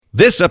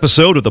This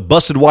episode of the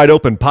Busted Wide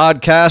Open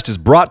podcast is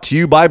brought to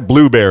you by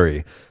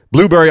Blueberry.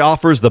 Blueberry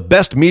offers the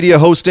best media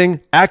hosting,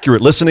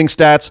 accurate listening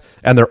stats,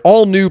 and their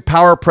all-new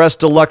PowerPress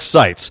Deluxe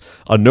sites,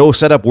 a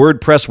no-setup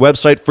WordPress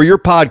website for your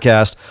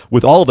podcast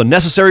with all of the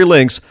necessary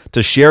links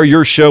to share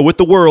your show with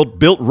the world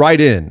built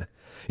right in.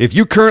 If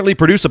you currently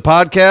produce a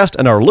podcast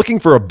and are looking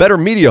for a better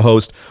media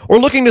host or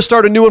looking to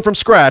start a new one from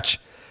scratch,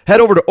 head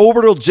over to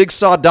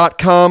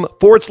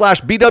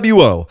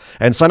orbitaljigsaw.com/BWO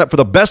and sign up for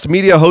the best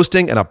media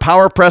hosting and a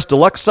PowerPress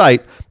Deluxe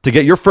site to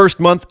get your first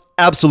month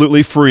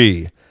absolutely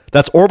free.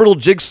 That's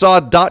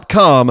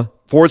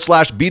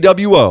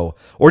orbitaljigsaw.com/BWO,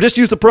 or just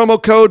use the promo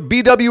code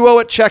BWO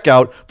at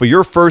checkout for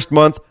your first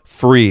month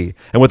free.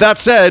 And with that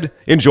said,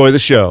 enjoy the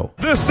show.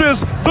 This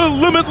is the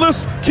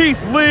Limitless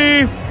Keith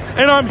Lee,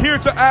 and I'm here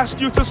to ask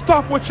you to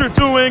stop what you're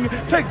doing,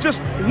 take just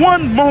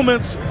one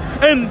moment,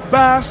 and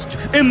bask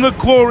in the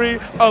glory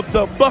of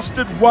the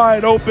Busted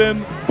Wide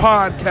Open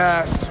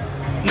podcast.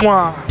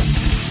 Mwah.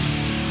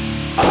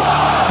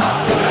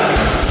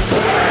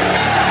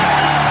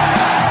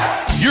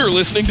 You're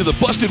listening to the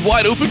Busted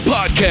Wide Open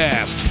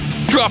podcast,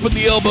 dropping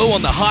the elbow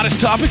on the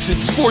hottest topics in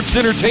sports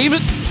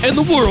entertainment and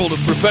the world of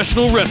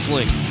professional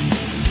wrestling.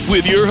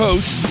 With your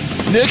hosts,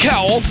 Nick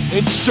Howell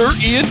and Sir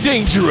Ian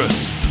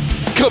Dangerous.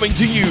 Coming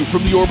to you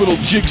from the Orbital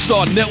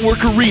Jigsaw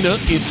Network Arena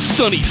in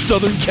sunny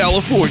Southern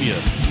California.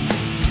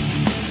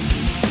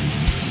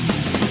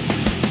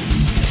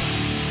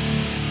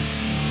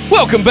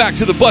 Welcome back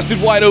to the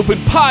Busted Wide Open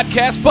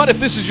podcast, but if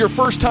this is your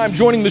first time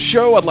joining the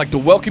show, I'd like to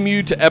welcome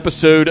you to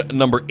episode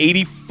number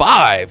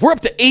 85. We're up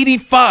to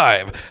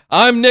 85.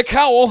 I'm Nick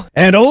Howell.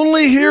 And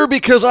only here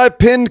because I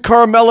pinned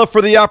Carmella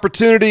for the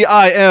opportunity,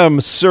 I am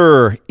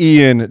Sir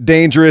Ian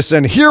Dangerous.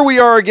 And here we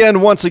are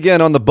again, once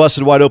again, on the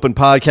Busted Wide Open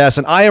podcast,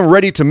 and I am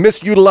ready to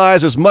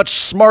misutilize as much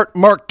smart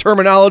mark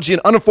terminology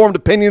and uninformed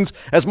opinions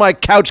as my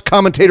couch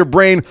commentator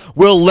brain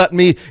will let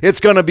me. It's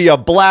going to be a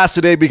blast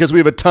today because we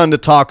have a ton to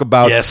talk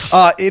about. Yes.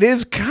 It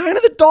is kind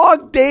of the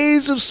dog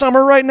days of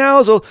summer right now.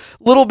 It's a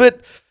little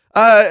bit...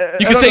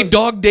 you could say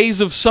dog days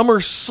of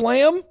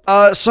SummerSlam?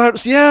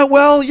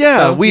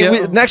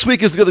 We next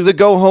week is the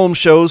go-home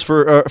shows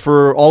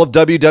for all of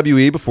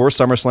WWE before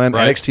SummerSlam,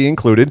 right. NXT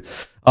included.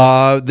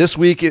 This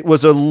week it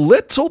was a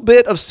little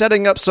bit of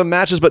setting up some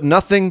matches, but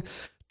nothing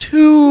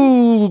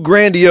too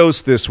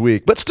grandiose this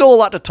week, but still a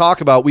lot to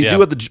talk about. We do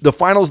have the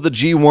finals of the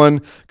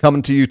G1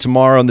 coming to you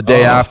tomorrow and the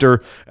day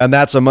after, and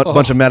that's a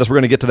bunch of madness. We're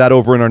going to get to that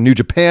over in our New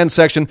Japan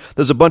section.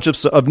 There's a bunch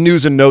of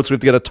news and notes we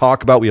have to get to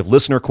talk about. We have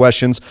listener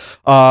questions,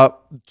 to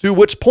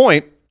which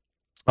point,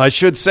 I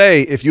should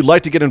say, if you'd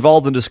like to get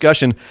involved in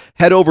discussion,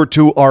 head over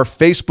to our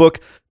Facebook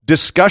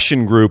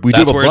discussion group. We do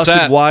have a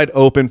Busted Wide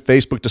Open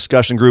Facebook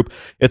discussion group.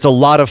 It's a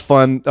lot of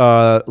fun.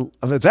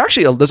 It's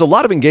actually there's a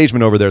lot of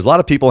engagement over there. There's a lot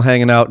of people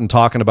hanging out and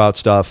talking about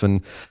stuff,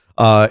 and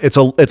it's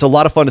a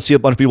lot of fun to see a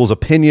bunch of people's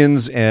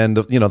opinions and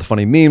the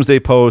funny memes they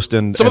post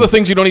and some of the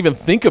things you don't even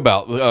think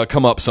about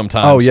come up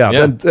sometimes. Oh yeah.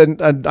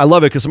 And I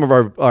love it because some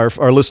of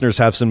our listeners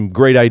have some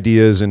great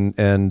ideas and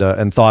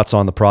thoughts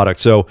on the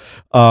product. So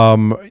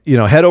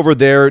head over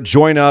there,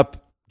 join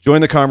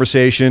the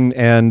conversation,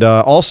 and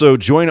also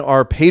join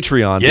our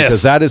Patreon,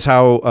 because that is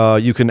how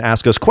you can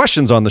ask us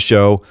questions on the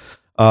show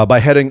by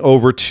heading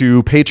over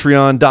to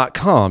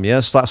patreon.com,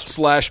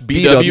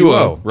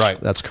 /BWO.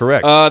 Right. That's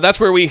correct. That's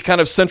where we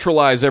kind of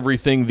centralize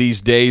everything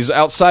these days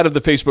outside of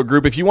the Facebook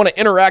group. If you want to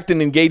interact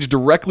and engage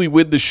directly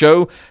with the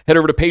show, head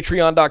over to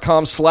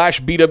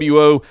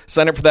patreon.com/BWO,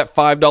 sign up for that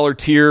 $5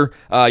 tier.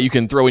 You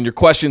can throw in your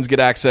questions, get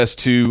access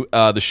to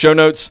the show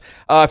notes.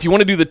 If you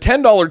want to do the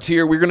 $10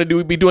 tier, we're going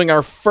to be doing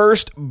our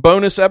first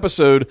bonus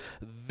episode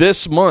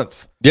this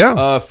month.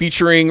 Yeah.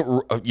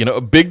 Featuring a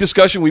big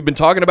discussion we've been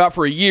talking about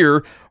for a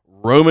year,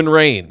 Roman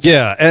Reigns.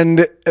 Yeah,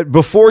 and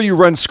before you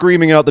run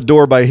screaming out the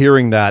door by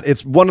hearing that,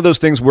 it's one of those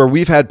things where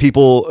we've had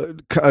people,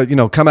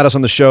 come at us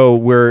on the show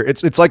where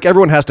it's like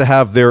everyone has to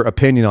have their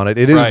opinion on it.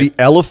 It is the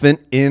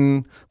elephant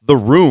in the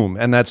room,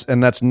 and that's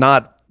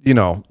not,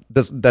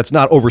 that's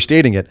not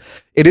overstating it.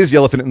 It is the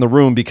elephant in the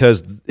room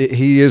because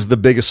he is the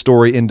biggest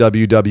story in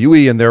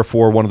WWE, and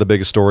therefore one of the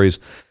biggest stories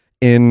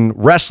in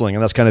wrestling,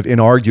 and that's kind of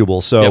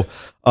inarguable. So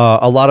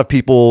a lot of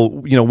people,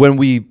 when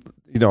we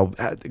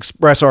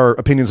express our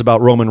opinions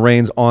about Roman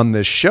Reigns on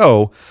this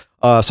show,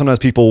 sometimes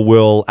people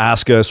will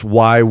ask us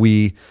why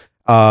we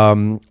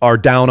are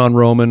down on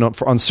Roman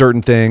on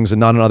certain things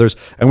and not on others,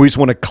 and we just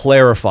want to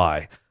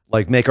clarify,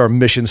 make our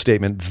mission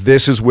statement.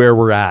 This is where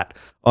we're at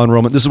on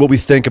Roman. This is what we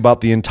think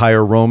about the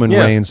entire Roman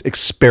Reigns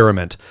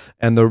experiment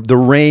and the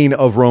reign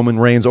of Roman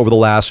Reigns over the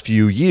last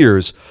few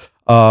years.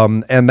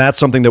 And that's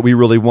something that we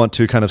really want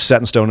to kind of set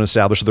in stone and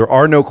establish. So there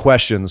are no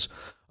questions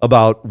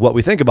about what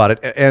we think about it.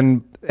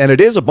 And it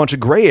is a bunch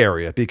of gray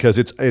area because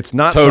it's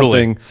not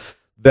something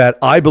that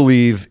I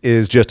believe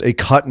is just a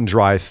cut and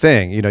dry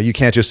thing. You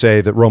can't just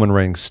say that Roman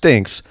Reigns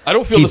stinks. I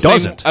don't feel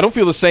I don't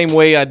feel the same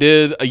way I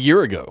did a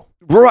year ago.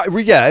 Right.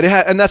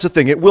 Yeah. And that's the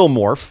thing. It will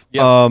morph.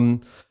 Yeah.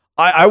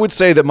 I would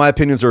say that my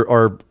opinions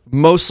are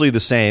mostly the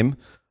same,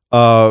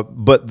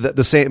 but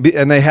the same,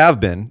 and they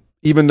have been,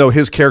 even though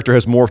his character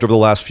has morphed over the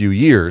last few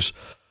years.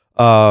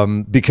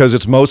 because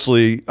it's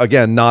mostly,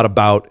 again, not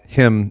about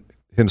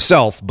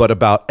himself, but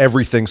about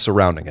everything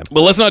surrounding him.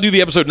 But let's not do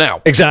the episode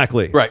now.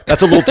 Exactly. Right.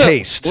 That's a little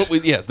taste.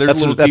 Yes,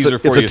 there's a little teaser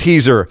for you. It's a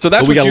teaser. So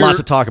that's we got a lot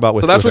to talk about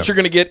with. So that's with what you're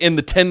going to get in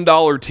the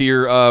 $10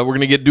 tier. We're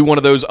going to do one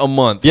of those a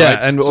month. Yeah, right?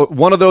 and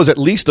one of those at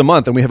least a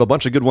month, and we have a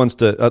bunch of good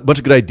ones a bunch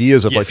of good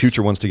ideas of like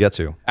future ones to get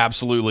to.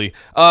 Absolutely.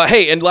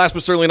 Hey, and last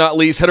but certainly not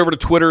least, head over to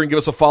Twitter and give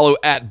us a follow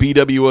at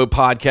BWO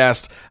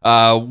Podcast.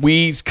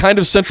 We kind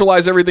of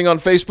centralize everything on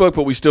Facebook,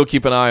 but we still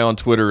keep an eye on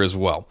Twitter as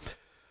well.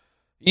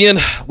 Ian,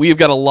 we have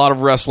got a lot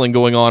of wrestling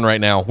going on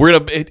right now. We're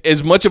in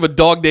as much of a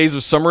dog days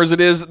of summer as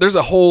it is. There's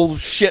a whole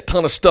shit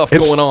ton of stuff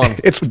going on.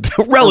 It's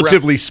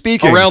relatively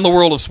speaking around the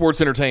world of sports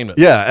entertainment.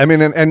 Yeah, I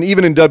mean, and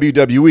even in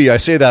WWE, I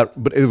say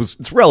that, but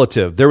it's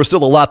relative. There was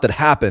still a lot that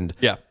happened.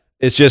 Yeah.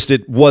 It's just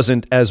it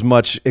wasn't as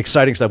much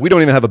exciting stuff. We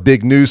don't even have a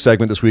big news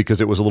segment this week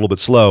because it was a little bit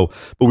slow,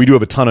 but we do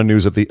have a ton of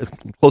news at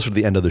closer to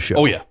the end of the show.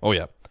 Oh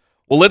yeah.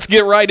 Well, let's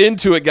get right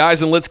into it,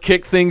 guys, and let's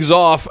kick things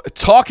off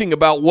talking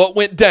about what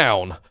went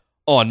down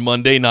on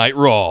Monday Night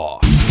Raw.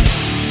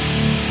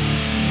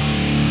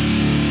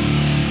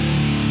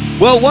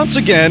 Well, once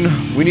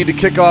again, we need to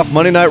kick off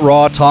Monday Night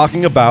Raw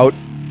talking about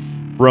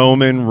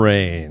Roman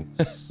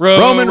Reigns.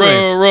 Roman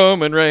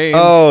Reigns.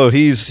 Oh,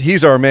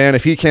 he's our man.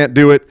 If he can't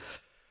do it,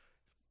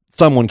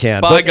 someone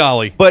can. By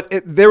golly. But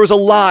there was a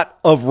lot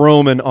of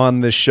Roman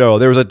on this show.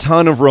 There was a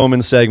ton of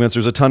Roman segments.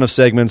 There's a ton of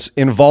segments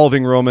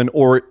involving Roman,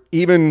 or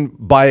even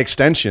by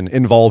extension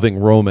involving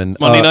Roman.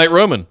 Monday Night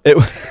Roman.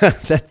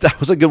 That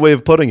was a good way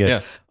of putting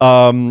it.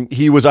 Yeah.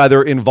 He was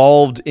either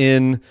involved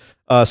in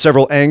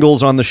several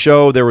angles on the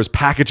show. There was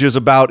packages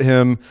about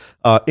him,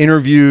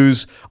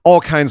 interviews,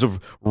 all kinds of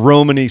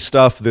Roman-y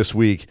stuff this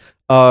week.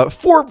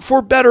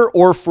 For better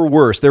or for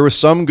worse. There was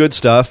some good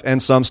stuff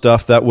and some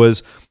stuff that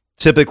was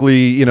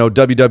typically,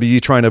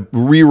 WWE trying to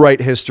rewrite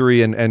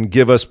history and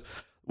give us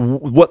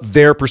what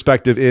their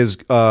perspective is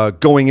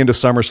going into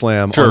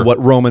SummerSlam on what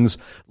Roman's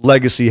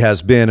legacy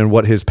has been and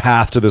what his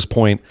path to this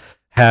point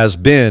has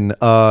been.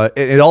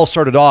 It all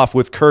started off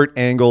with Kurt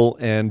Angle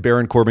and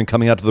Baron Corbin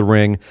coming out to the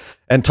ring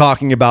and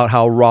talking about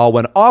how Raw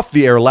went off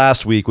the air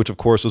last week, which of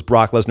course was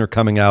Brock Lesnar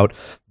coming out,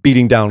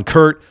 beating down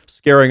Kurt,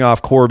 scaring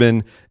off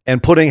Corbin,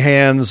 and putting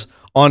hands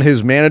on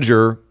his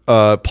manager,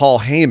 Paul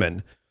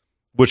Heyman,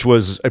 which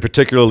was a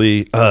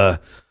particularly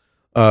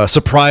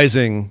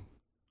surprising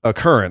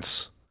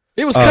occurrence.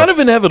 It was kind of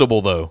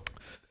inevitable, though,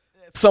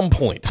 at some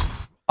point.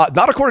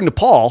 Not according to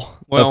Paul,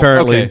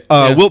 apparently. Okay.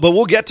 Yeah. But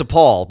we'll get to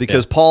Paul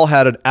because Paul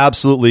had an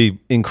absolutely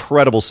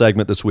incredible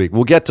segment this week.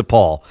 We'll get to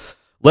Paul.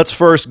 Let's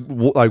first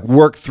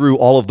work through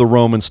all of the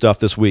Roman stuff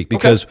this week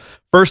because,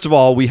 first of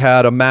all, we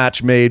had a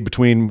match made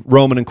between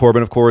Roman and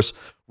Corbin, of course.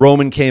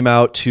 Roman came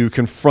out to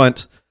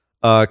confront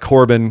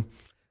Corbin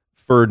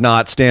for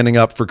not standing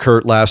up for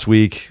Kurt last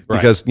week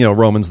because,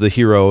 Roman's the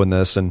hero in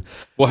this. And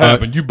what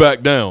happened? You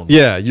backed down.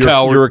 Yeah,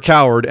 you're a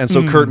coward. And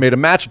so Kurt made a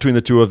match between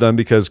the two of them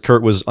because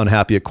Kurt was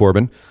unhappy at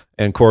Corbin.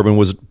 And Corbin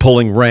was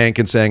pulling rank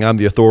and saying, I'm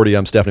the authority.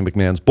 I'm Stephanie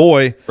McMahon's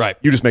boy. Right.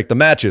 You just make the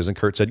matches. And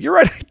Kurt said, you're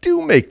right. I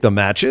do make the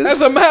matches.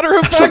 As a matter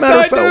of fact,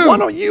 I do. Why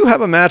don't you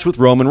have a match with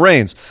Roman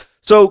Reigns?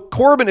 So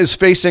Corbin is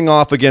facing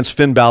off against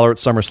Finn Balor at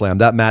SummerSlam.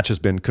 That match has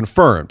been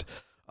confirmed.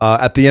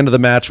 At the end of the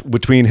match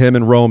between him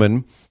and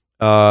Roman,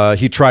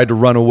 he tried to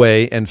run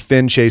away, and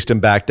Finn chased him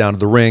back down to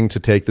the ring to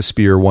take the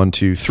spear 1,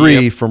 2,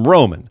 3 from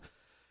Roman.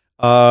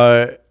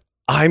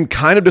 I'm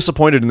kind of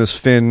disappointed in this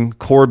Finn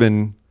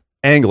Corbin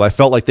angle. I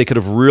felt like they could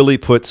have really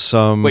put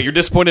some... Wait, you're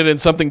disappointed in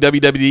something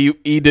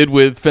WWE did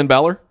with Finn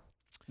Balor?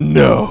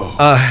 No.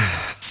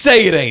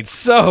 Say it ain't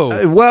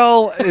so.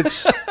 Well,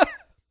 it's...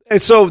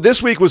 So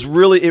this week was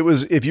really,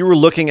 if you were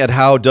looking at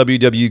how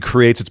WWE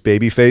creates its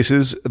baby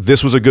faces,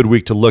 this was a good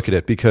week to look at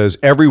it because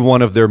every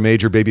one of their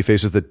major baby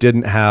faces that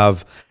didn't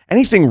have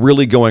anything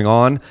really going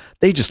on,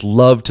 they just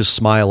love to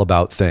smile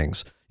about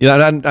things.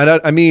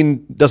 I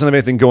mean, doesn't have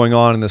anything going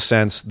on in the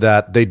sense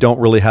that they don't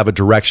really have a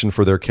direction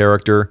for their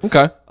character.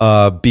 Okay.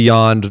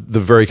 Beyond the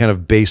very kind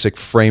of basic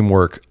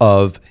framework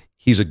of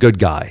he's a good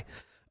guy.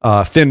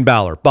 Finn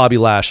Balor, Bobby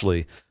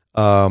Lashley,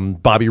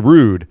 Bobby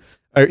Roode,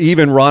 or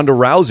even Ronda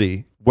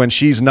Rousey. When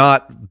she's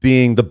not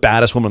being the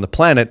baddest woman on the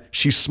planet,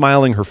 she's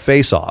smiling her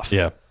face off.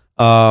 Yeah.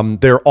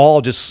 They're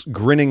all just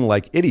grinning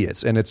like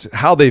idiots. And it's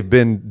how they've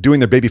been doing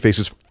their baby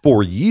faces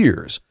for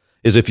years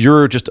is if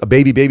you're just a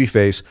baby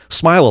face,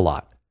 smile a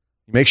lot.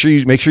 Make sure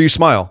you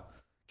smile.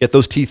 Get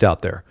those teeth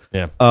out there.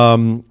 Yeah.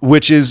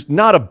 Which is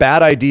not a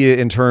bad idea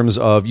in terms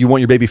of you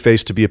want your baby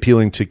face to be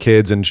appealing to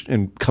kids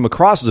and come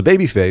across as a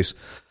baby face.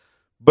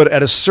 But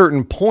at a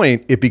certain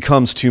point, it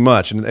becomes too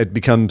much and it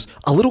becomes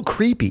a little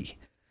creepy.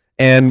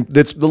 And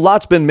the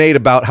lot's been made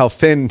about how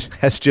Finn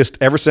has just,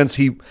 ever since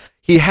he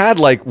had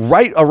like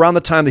right around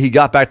the time that he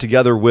got back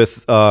together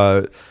with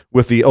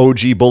the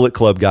OG Bullet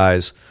Club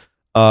guys,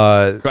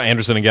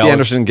 Anderson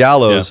and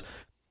Gallows,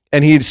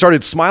 and he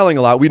started smiling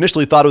a lot. We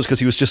initially thought it was because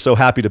he was just so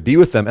happy to be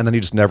with them, and then he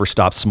just never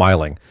stopped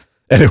smiling,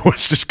 and it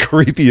was just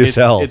creepy as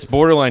hell. It's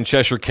borderline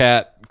Cheshire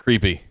Cat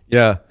creepy.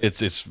 Yeah, it's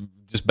just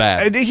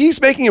bad. And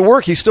he's making it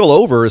work. He's still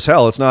over as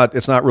hell. It's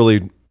not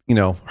really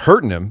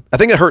hurting him. I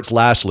think it hurts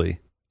Lashley.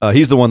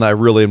 He's the one that I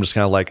really am just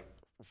kind of like,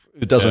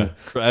 it doesn't.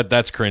 Yeah,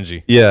 that's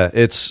cringy. Yeah,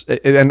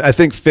 and I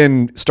think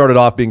Finn started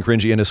off being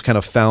cringy and has kind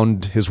of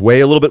found his way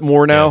a little bit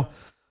more now.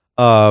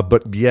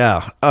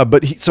 Yeah.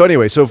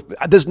 So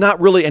there's not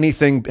really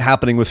anything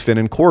happening with Finn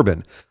and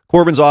Corbin.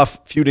 Corbin's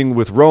off feuding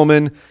with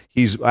Roman.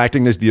 He's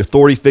acting as the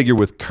authority figure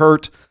with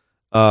Kurt,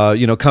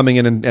 coming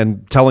in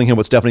and telling him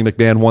what Stephanie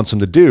McMahon wants him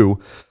to do.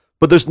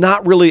 But there's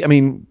not really,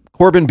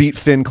 Corbin beat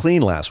Finn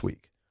clean last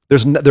week.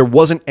 There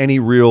wasn't any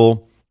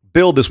real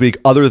build this week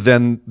other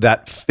than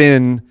that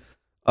Finn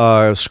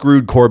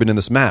screwed Corbin in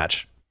this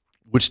match,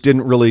 which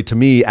didn't really, to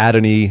me, add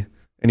any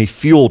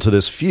fuel to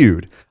this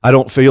feud. I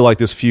don't feel like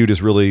this feud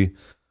is really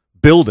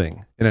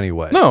building in any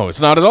way. No, it's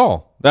not at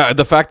all.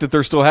 The fact that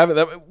they're still having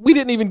that, we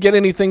didn't even get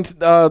anything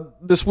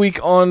this week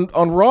on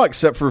Raw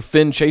except for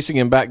Finn chasing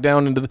him back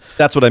down into the.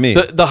 That's what I mean.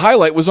 The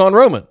highlight was on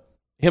Roman.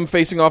 Him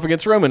facing off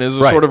against Roman is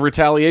a sort of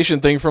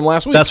retaliation thing from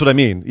last week. That's what I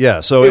mean.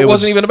 Yeah. So it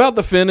wasn't even about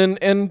the Finn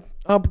and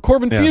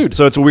Corbin feud.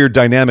 So it's a weird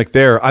dynamic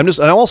there. I'm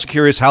also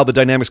curious how the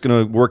dynamic's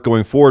going to work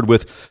going forward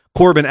with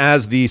Corbin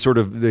as the sort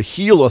of the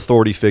heel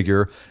authority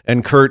figure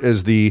and Kurt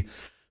as the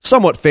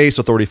somewhat face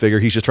authority figure.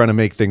 He's just trying to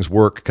make things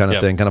work kind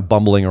of thing, kind of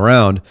bumbling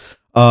around.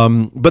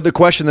 But the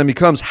question then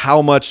becomes,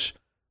 how much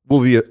will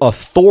the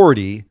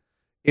authority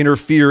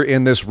interfere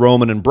in this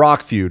Roman and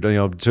Brock feud? To try.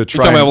 You're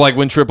talking about like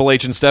when Triple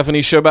H and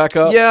Stephanie show back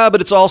up? Yeah, but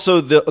it's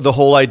also the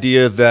whole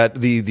idea that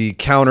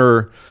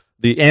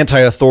the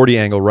anti-authority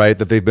angle, right?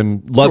 That they've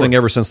been loving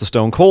ever since the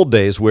Stone Cold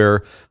days,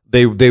 where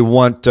they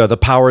want the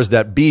powers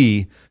that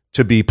be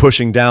to be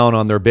pushing down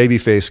on their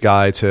babyface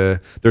guy to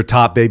their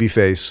top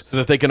babyface, so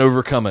that they can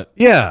overcome it.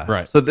 Yeah,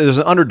 right. So there's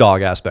an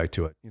underdog aspect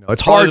to it.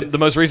 It's hard. The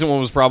most recent one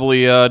was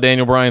probably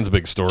Daniel Bryan's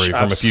big story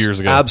from a few years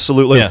ago.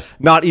 Absolutely,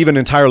 not even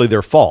entirely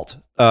their fault.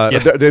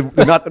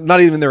 They're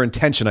not even their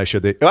intention.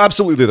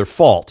 Absolutely their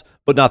fault,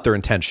 but not their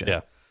intention.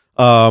 Yeah.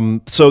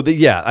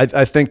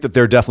 I think that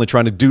they're definitely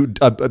trying to do.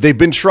 They've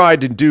been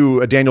tried to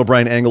do a Daniel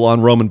Bryan angle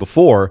on Roman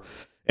before,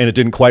 and it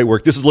didn't quite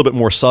work. This is a little bit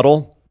more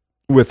subtle,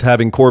 with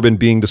having Corbin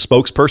being the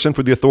spokesperson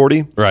for the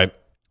authority. Right.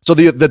 So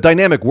the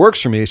dynamic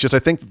works for me. It's just I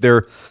think that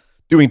they're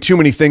doing too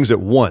many things at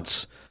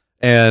once,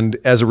 and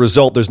as a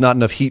result, there's not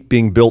enough heat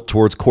being built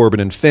towards Corbin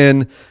and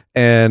Finn,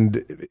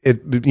 and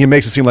it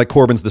makes it seem like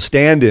Corbin's the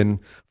stand-in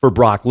for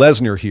Brock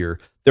Lesnar here.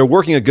 They're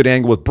working a good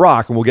angle with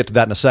Brock, and we'll get to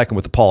that in a second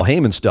with the Paul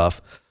Heyman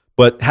stuff.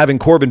 But having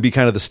Corbin be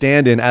kind of the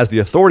stand-in as the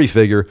authority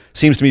figure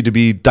seems to me to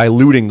be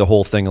diluting the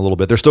whole thing a little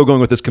bit. They're still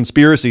going with this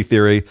conspiracy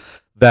theory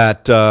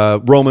that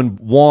Roman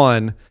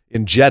won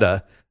in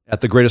Jeddah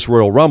at the Greatest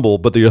Royal Rumble,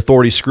 but the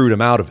authority screwed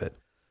him out of it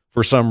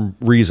for some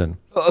reason.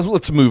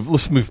 Let's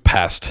move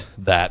past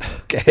that.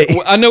 Okay.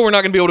 I know we're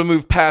not going to be able to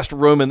move past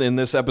Roman in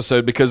this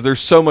episode because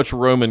there's so much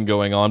Roman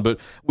going on, but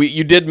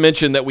you did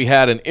mention that we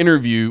had an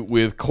interview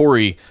with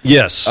Corey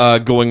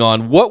going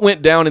on. What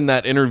went down in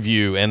that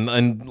interview?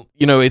 And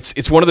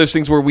it's one of those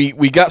things where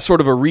we got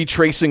sort of a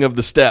retracing of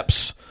the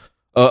steps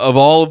of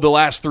all of the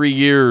last 3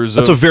 years.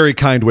 That's a very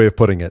kind way of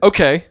putting it.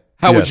 Okay.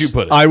 How would you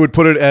put it? I would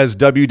put it as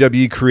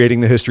WWE creating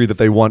the history that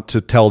they want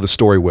to tell the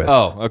story with.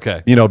 Oh,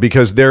 okay.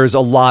 Because there's a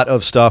lot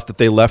of stuff that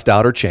they left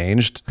out or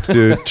changed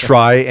to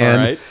try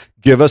and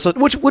give us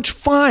which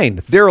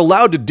fine. They're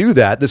allowed to do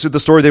that. This is the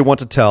story they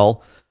want to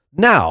tell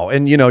now.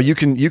 And you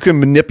can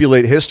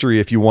manipulate history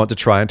if you want to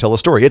try and tell a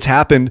story. It's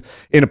happened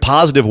in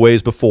positive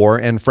ways before,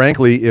 and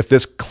frankly, if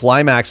this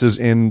climaxes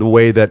in the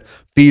way that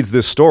feeds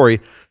this story,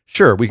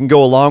 sure, we can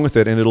go along with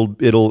it and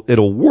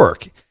it'll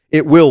work.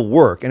 It will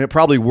work, and it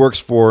probably works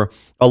for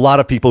a lot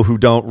of people who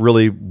don't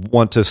really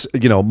want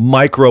to,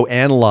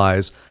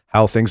 micro-analyze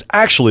how things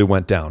actually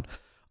went down.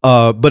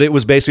 But it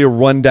was basically a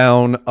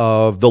rundown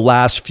of the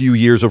last few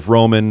years of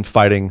Roman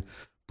fighting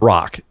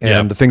Brock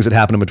and the things that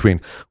happened in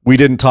between. We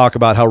didn't talk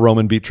about how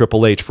Roman beat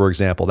Triple H, for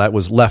example. That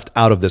was left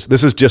out of this.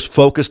 This is just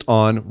focused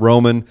on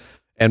Roman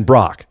and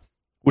Brock,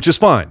 which is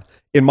fine.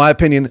 In my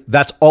opinion,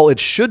 that's all it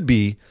should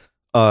be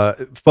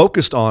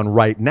focused on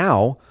right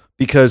now,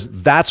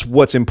 because that's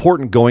what's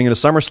important going into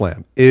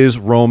SummerSlam is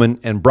Roman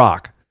and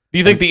Brock. Do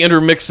you think the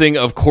intermixing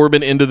of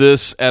Corbin into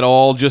this at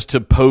all, just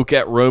to poke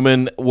at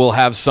Roman, will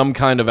have some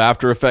kind of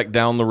after effect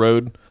down the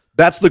road?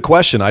 That's the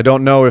question. I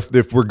don't know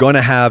if we're going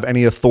to have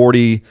any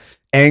authority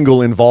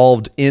angle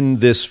involved in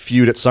this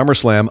feud at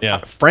SummerSlam. Yeah.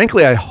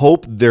 Frankly, I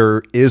hope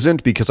there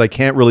isn't, because I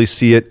can't really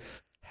see it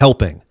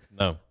helping.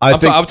 No, I'm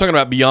talking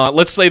about beyond.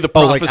 Let's say the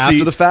prophecy, like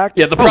after the fact.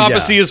 Yeah, the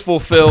prophecy is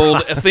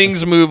fulfilled.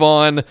 Things move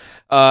on,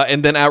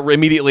 and then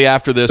immediately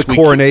after this, the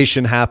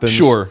coronation happens.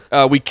 Sure,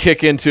 we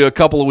kick into a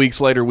couple of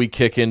weeks later. We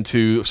kick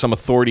into some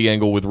authority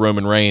angle with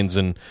Roman Reigns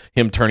and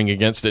him turning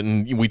against it,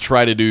 and we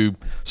try to do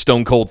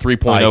Stone Cold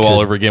 3.0 all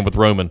over again with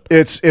Roman.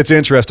 It's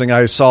interesting.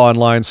 I saw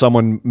online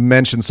someone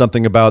mentioned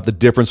something about the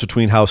difference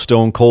between how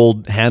Stone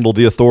Cold handled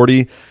the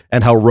authority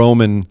and how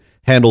Roman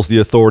handles the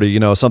authority,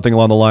 something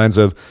along the lines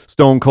of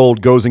Stone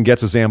Cold goes and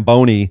gets a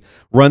Zamboni,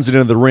 runs it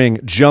into the ring,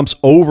 jumps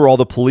over all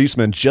the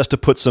policemen just to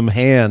put some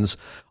hands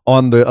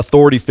on the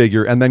authority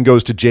figure, and then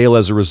goes to jail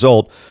as a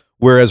result.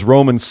 whereas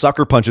Roman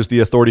sucker punches the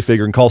authority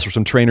figure and calls for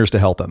some trainers to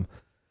help him.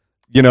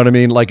 You know what I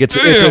mean? Like it's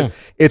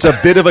a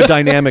bit of a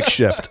dynamic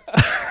shift.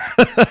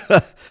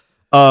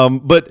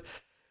 But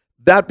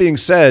that being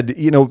said,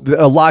 you know,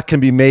 a lot can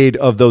be made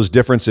of those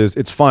differences.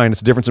 It's fine.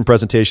 It's a difference in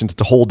presentations.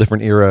 It's a whole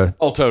different era.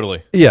 Oh,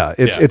 totally. Yeah,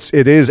 it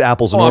is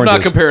apples and oranges. I'm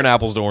not comparing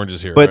apples to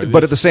oranges here.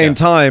 But at the same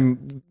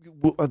time,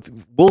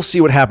 we'll see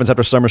what happens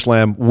after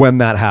SummerSlam when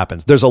that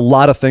happens. There's a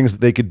lot of things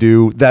that they could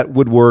do that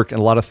would work, and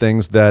a lot of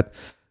things that,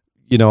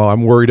 you know,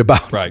 I'm worried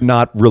about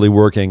not really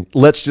working.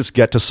 Let's just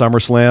get to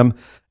SummerSlam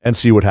and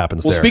see what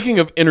happens there. Well, speaking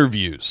of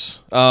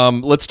interviews,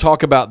 let's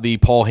talk about the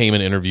Paul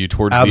Heyman interview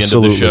towards the end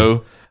of the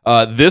show.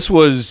 This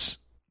was,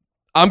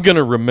 I'm going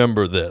to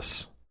remember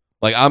this.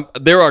 Like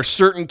there are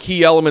certain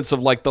key elements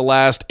of like the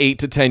last 8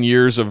 to 10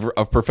 years of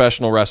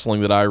professional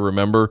wrestling that I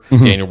remember.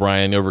 Mm-hmm. Daniel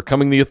Bryan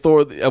overcoming the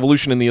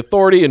evolution in the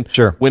authority and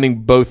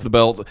winning both the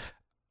belts.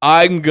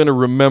 I'm going to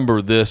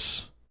remember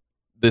this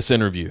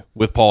interview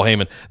with Paul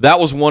Heyman. That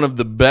was one of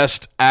the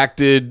best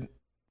acted,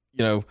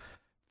 you know,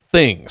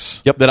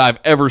 things that I've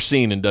ever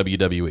seen in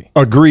WWE.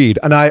 Agreed.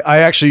 And I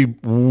actually,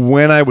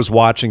 when I was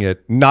watching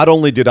it, not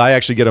only did I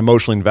actually get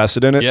emotionally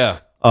invested in it,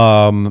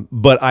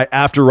 but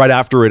right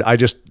after it, I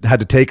just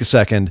had to take a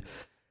second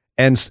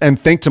and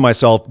think to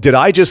myself, did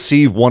I just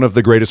see one of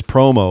the greatest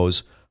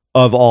promos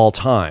of all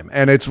time?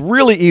 And it's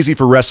really easy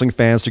for wrestling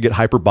fans to get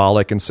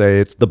hyperbolic and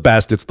say it's the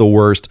best, it's the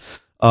worst.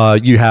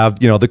 You have,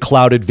 you know, the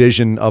clouded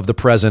vision of the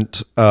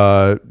present,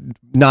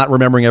 not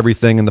remembering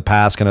everything in the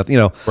past, kind of, you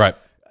know. Right.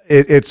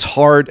 It's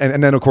hard,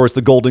 and then of course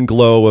the golden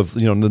glow of,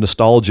 you know, the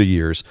nostalgia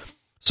years.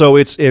 So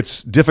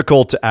it's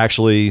difficult to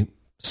actually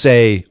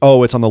say,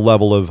 oh, it's on the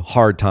level of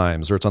Hard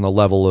Times or it's on the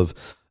level of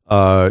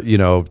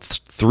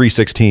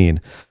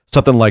 316,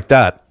 something like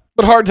that.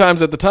 But Hard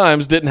Times at the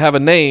times didn't have a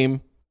name.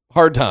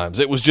 Hard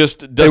Times. It was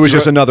just another. It was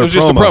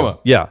just a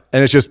promo. Yeah,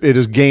 and it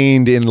has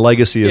gained in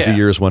legacy as the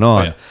years went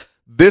on. Yeah.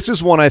 This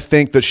is one I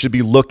think that should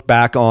be looked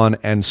back on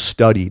and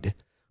studied.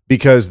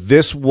 Because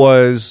this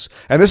is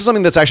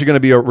something that's actually going to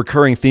be a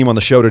recurring theme on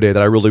the show today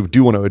that I really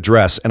do want to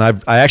address. And I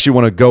actually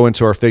want to go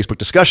into our Facebook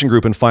discussion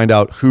group and find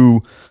out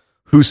who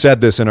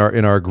said this in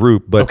our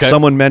group. But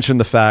someone mentioned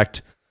the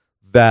fact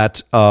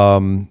that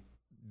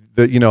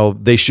you know,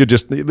 they should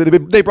just,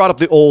 they brought up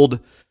the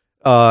old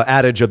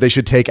adage of they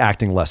should take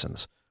acting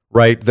lessons,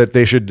 right? That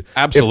they should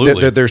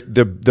absolutely.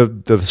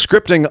 The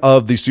scripting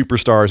of these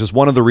superstars is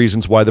one of the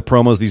reasons why the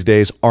promos these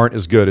days aren't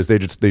as good as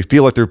they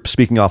feel like they're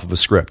speaking off of a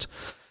script.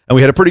 And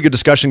we had a pretty good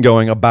discussion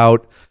going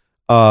about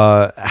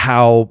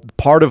how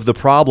part of the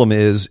problem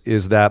is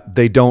that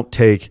they don't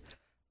take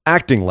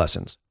acting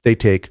lessons. They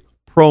take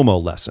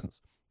promo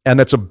lessons. And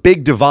that's a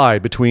big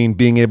divide between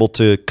being able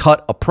to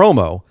cut a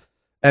promo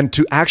and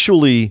to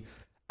actually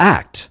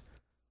act.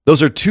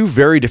 Those are two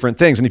very different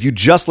things. And if you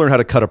just learn how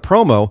to cut a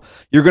promo,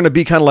 you're going to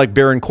be kind of like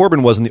Baron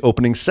Corbin was in the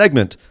opening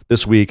segment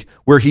this week,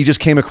 where he just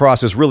came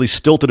across as really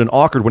stilted and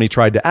awkward when he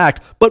tried to act.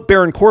 But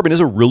Baron Corbin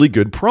is a really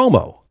good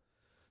promo.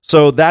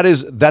 So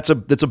that's a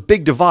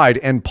big divide,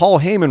 and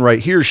Paul Heyman right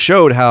here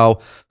showed how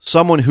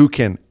someone who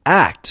can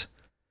act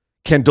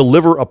can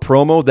deliver a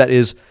promo that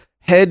is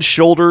head,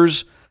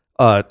 shoulders,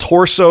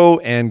 torso,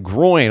 and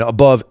groin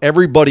above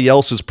everybody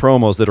else's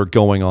promos that are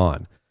going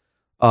on.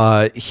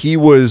 He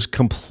was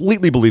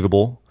completely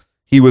believable.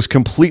 He was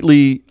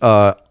completely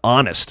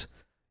honest.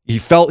 He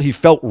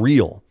felt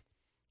real,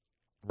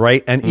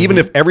 right? And even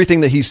if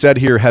everything that he said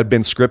here had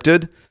been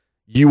scripted,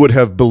 you would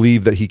have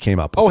believed that he came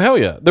up with. Oh, hell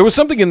yeah. There was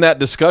something in that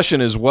discussion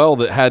as well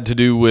that had to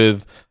do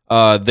with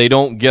they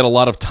don't get a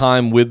lot of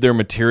time with their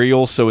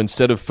material, so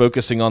instead of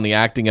focusing on the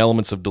acting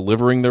elements of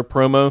delivering their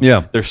promo,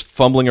 they're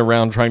fumbling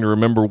around trying to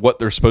remember what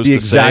they're supposed to say.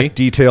 The exact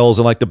details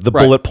and like the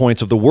bullet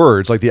points of the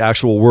words, like the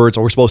actual words,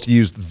 or we're supposed to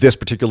use this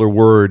particular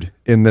word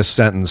in this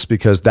sentence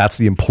because that's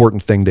the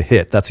important thing to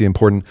hit. That's the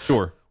important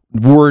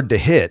word to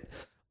hit.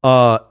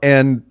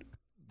 And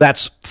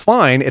that's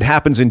fine. It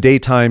happens in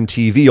daytime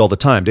TV all the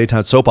time.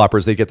 Daytime soap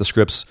operas, they get the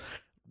scripts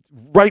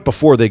right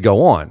before they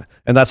go on.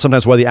 And that's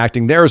sometimes why the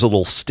acting there is a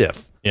little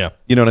stiff. Yeah.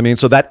 You know what I mean?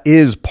 So that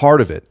is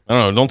part of it. I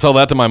don't know. Don't tell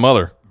that to my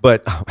mother.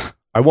 But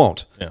I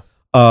won't. Yeah.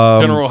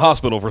 General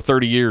Hospital for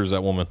 30 years,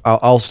 that woman.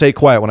 I'll stay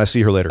quiet when I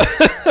see her later.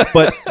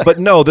 But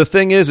no, the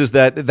thing is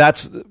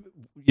that's,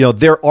 you know,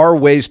 there are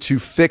ways to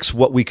fix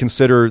what we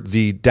consider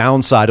the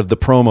downside of the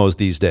promos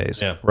these days.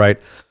 Yeah. Right?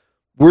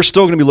 We're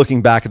still going to be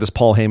looking back at this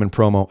Paul Heyman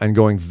promo and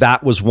going,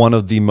 that was one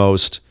of the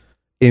most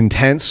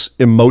intense,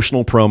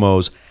 emotional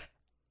promos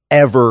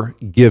ever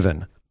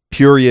given.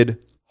 Period.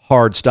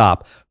 Hard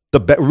stop.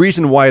 The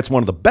reason why it's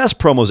one of the best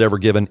promos ever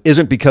given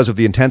isn't because of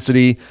the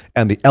intensity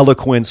and the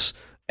eloquence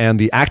and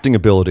the acting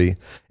ability.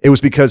 It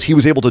was because he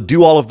was able to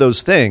do all of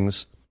those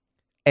things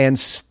and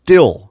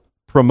still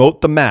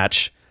promote the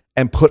match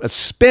and put a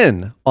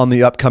spin on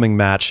the upcoming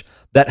match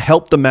that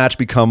helped the match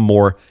become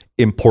more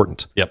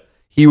important. Yep.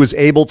 He was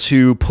able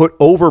to put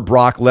over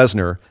Brock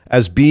Lesnar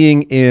as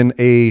being in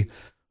a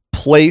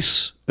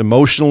place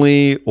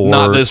emotionally or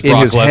not this in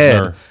Brock his Lesnar.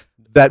 head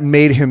that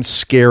made him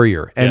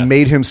scarier and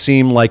made him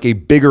seem like a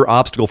bigger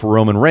obstacle for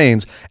Roman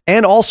Reigns,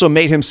 and also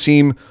made him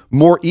seem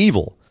more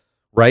evil,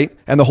 right?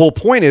 And the whole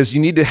point is you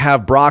need to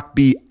have Brock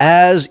be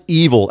as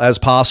evil as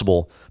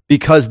possible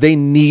because they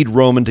need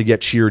Roman to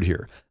get cheered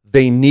here.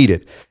 They need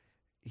it.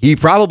 He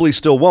probably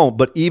still won't,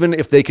 but even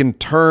if they can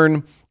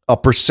turn a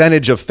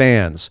percentage of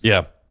fans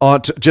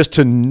on just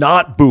to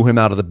not boo him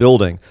out of the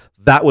building,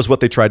 that was what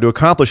they tried to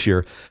accomplish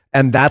here.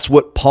 And that's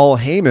what Paul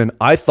Heyman,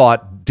 I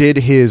thought, did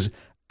his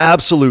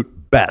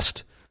absolute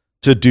best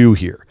to do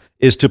here,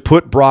 is to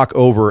put Brock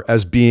over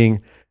as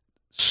being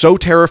so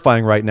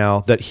terrifying right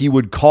now that he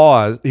would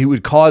cause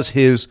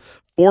his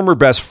former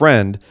best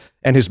friend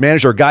and his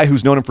manager, a guy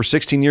who's known him for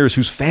 16 years,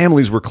 whose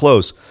families were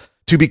close,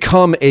 to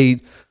become a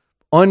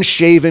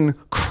unshaven,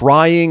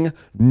 crying,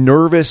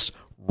 nervous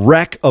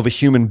wreck of a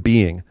human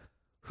being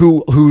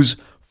whose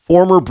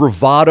former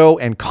bravado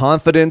and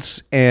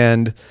confidence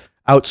and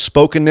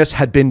outspokenness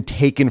had been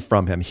taken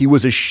from him. He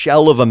was a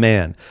shell of a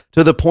man,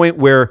 to the point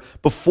where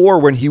before,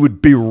 when he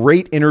would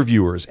berate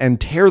interviewers and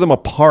tear them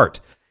apart,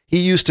 he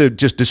used to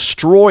just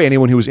destroy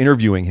anyone who was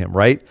interviewing him,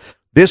 right?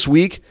 This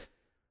week,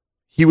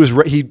 he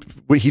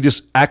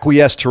just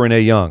acquiesced to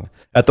Renee Young.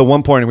 At the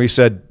one point, we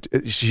said,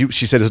 she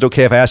said, "Is it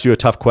okay if I ask you a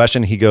tough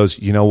question?" He goes,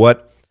 "You know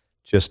what?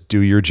 Just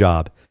do your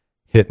job.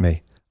 Hit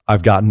me.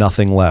 I've got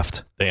nothing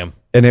left." Damn.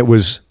 And it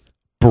was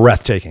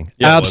breathtaking.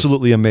 Yeah,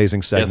 absolutely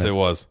amazing segment. Yes, it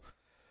was.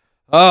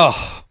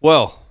 Oh,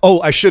 well. Oh,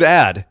 I should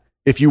add,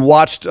 if you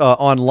watched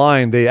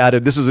online, they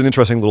added, this is an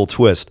interesting little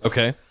twist.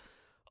 Okay.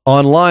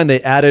 Online, they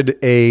added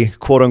a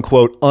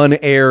quote-unquote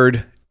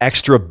unaired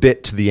extra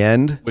bit to the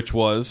end. Which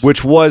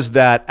was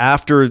that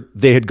after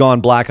they had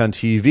gone black on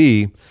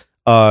TV,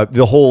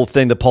 the whole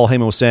thing that Paul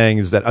Heyman was saying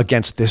is that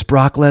against this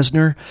Brock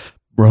Lesnar,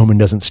 Roman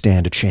doesn't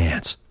stand a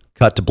chance.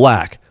 Cut to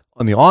black.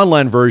 On the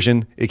online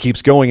version, it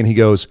keeps going, and he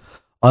goes,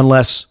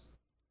 unless...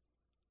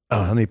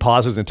 Oh, and he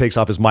pauses and takes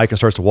off his mic and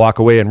starts to walk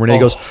away. And Renee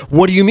goes,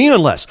 "What do you mean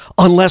unless?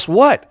 Unless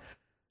what?"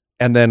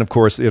 And then, of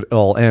course, it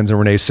all ends, and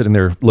Renee's sitting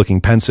there looking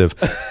pensive.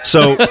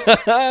 So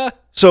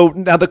drama.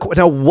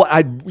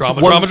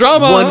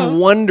 One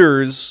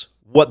wonders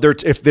what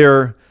if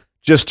they're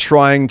just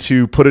trying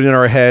to put it in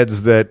our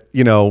heads that,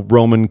 you know,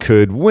 Roman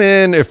could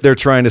win. If they're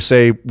trying to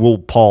say, will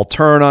Paul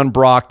turn on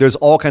Brock? There's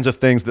all kinds of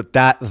things that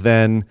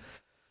then.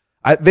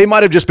 They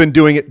might have just been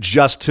doing it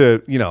just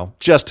to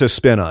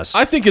spin us.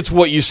 I think it's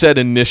what you said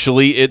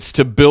initially. It's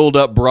to build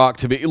up Brock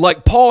to be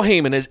like Paul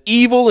Heyman, as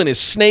evil and as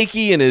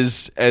snaky and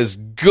as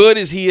good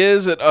as he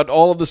is at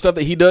all of the stuff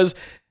that he does.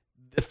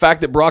 The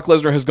fact that Brock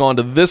Lesnar has gone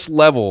to this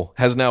level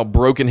has now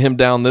broken him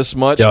down this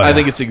much. I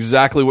think it's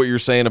exactly what you're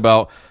saying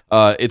about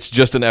it's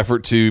just an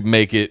effort to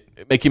make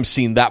him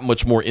seem that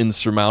much more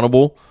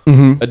insurmountable.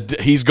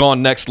 Mm-hmm. He's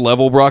gone next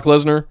level, Brock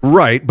Lesnar.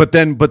 Right, but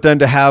then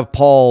to have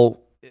Paul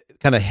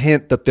kind of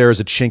hint that there's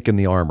a chink in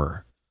the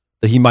armor,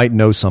 that he might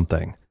know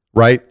something,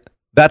 right?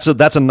 That's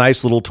a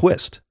nice little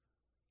twist.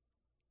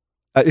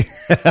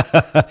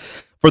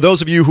 For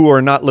those of you who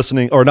are not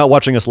listening or not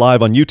watching us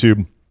live on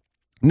YouTube,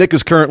 Nick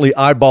is currently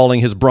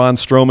eyeballing his Braun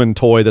Strowman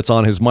toy that's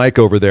on his mic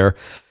over there,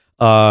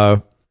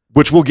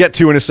 which we'll get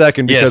to in a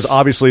second, because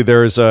obviously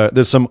there's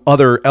some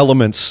other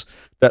elements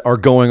that are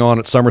going on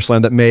at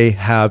SummerSlam that may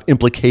have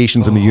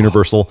implications in the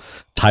Universal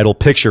title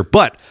picture.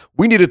 But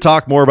we need to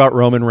talk more about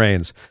Roman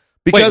Reigns.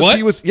 Because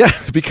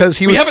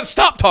we haven't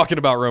stopped talking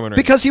about Roman Reigns.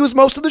 Because he was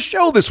most of the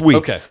show this week.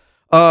 Okay.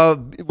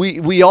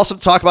 We also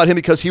talk about him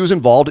because he was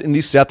involved in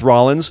the Seth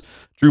Rollins,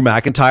 Drew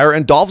McIntyre,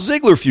 and Dolph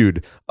Ziggler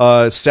feud.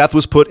 Seth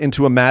was put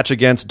into a match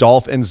against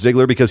Dolph and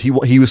Ziggler because he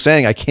was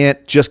saying, I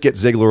can't just get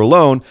Ziggler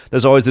alone.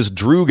 There's always this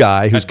Drew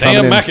guy who's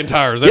coming in. Damn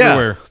McIntyre's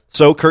everywhere.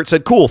 So Kurt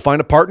said, cool,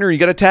 find a partner. You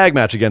get a tag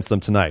match against them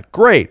tonight.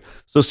 Great.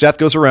 So Seth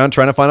goes around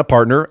trying to find a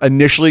partner.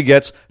 Initially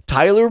gets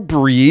Tyler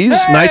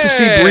Breeze. Hey! Nice to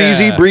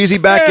see Breezy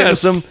back getting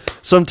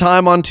some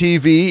time on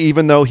TV,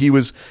 even though he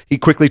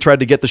quickly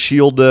tried to get the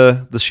Shield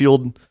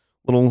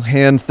little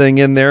hand thing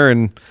in there,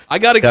 and I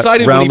got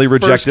excited when he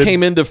first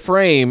came into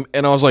frame,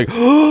 and I was like,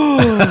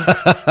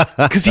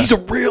 because he's a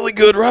really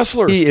good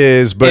wrestler. He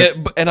is,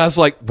 and I was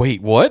like,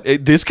 wait, what?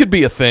 This could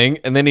be a thing.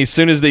 And then as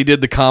soon as they did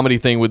the comedy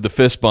thing with the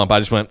fist bump, I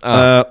just went,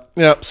 bye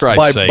Breeze.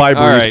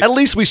 Right. At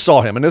least we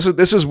saw him, and this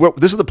is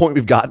the point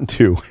we've gotten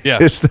to. Yeah.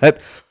 Is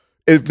that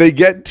if they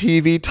get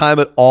TV time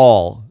at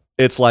all,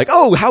 it's like,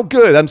 oh, how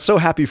good! I'm so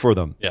happy for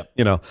them. Yeah,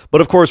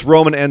 But of course,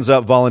 Roman ends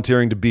up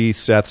volunteering to be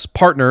Seth's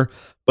partner.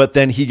 But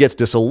then he gets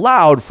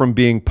disallowed from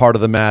being part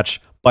of the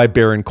match by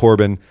Baron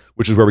Corbin,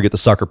 which is where we get the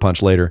sucker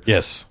punch later.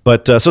 Yes.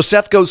 But so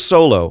Seth goes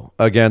solo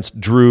against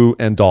Drew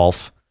and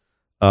Dolph.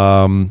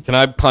 Can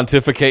I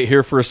pontificate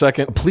here for a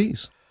second?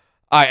 Please.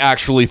 I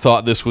actually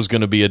thought this was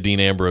going to be a Dean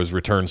Ambrose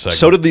return segment.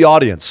 So did the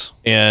audience,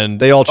 and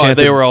they all chanted.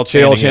 They were all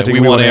chanting. We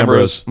want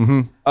Ambrose.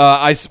 Mm-hmm.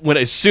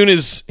 As soon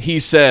as he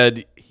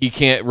said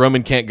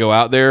Roman can't go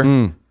out there,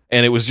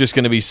 and it was just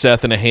going to be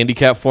Seth in a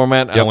handicap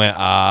format, I went,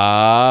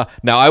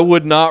 Now I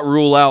would not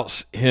rule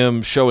out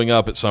him showing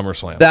up at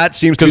SummerSlam. That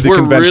seems to be the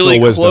conventional really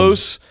wisdom.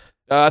 Close.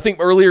 I think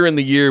earlier in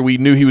the year we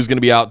knew he was going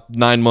to be out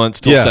 9 months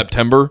till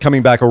September,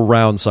 coming back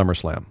around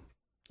SummerSlam.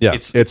 Yeah,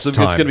 it's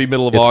going to be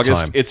middle of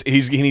August. Time.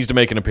 He needs to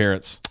make an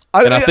appearance,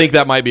 I think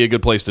that might be a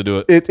good place to do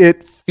it.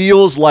 It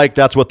feels like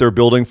that's what they're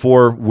building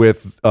for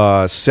with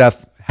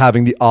Seth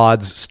having the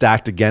odds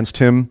stacked against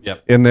him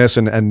in this,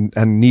 and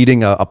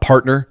needing a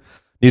partner,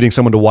 needing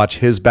someone to watch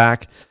his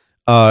back.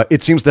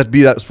 It seems that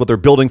that's what they're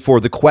building for.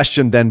 The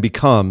question then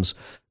becomes: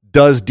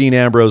 does Dean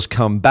Ambrose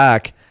come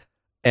back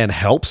and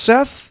help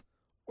Seth,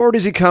 or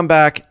does he come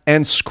back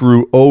and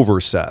screw over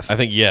Seth? I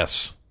think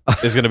yes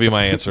is going to be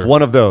my answer.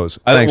 One of those.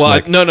 Thanks,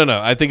 Nick. No.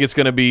 I think it's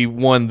going to be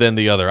one then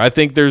the other. I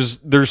think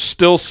there's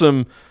still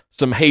some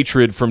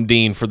hatred from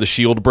Dean for the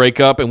Shield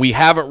breakup, and we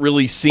haven't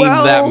really seen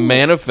that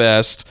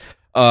manifest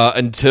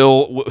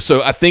until.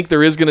 So I think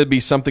there is going to be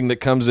something that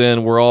comes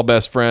in. We're all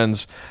best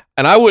friends,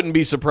 and I wouldn't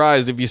be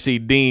surprised if you see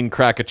Dean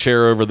crack a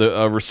chair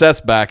over Seth's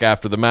back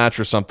after the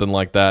match or something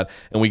like that,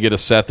 and we get a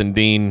Seth and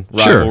Dean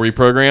rivalry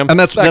program. And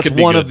that's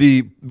one of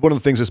the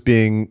things that's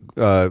being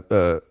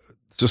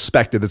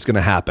suspected that's going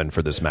to happen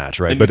for this match,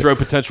 right? And you throw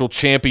potential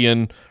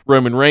champion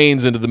Roman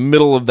Reigns into the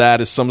middle of that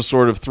as some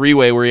sort of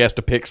three-way where he has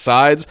to pick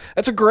sides.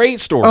 That's a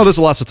great story. Oh, there's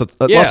lots of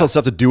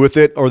stuff to do with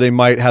it, or they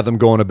might have them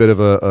go on a bit of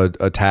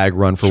a tag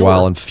run for a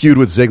while and feud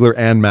with Ziggler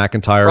and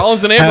McIntyre.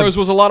 Rollins and Ambrose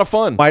was a lot of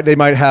fun. They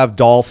might have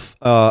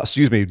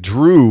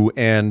Drew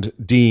and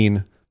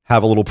Dean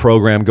have a little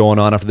program going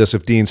on after this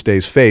if Dean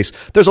stays face.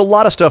 There's a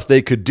lot of stuff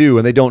they could do,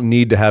 and they don't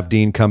need to have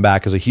Dean come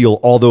back as a heel,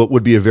 although it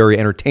would be a very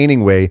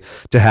entertaining way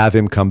to have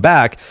him come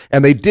back.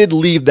 And they did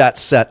leave that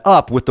set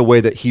up with the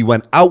way that he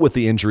went out with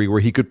the injury,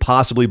 where he could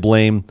possibly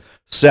blame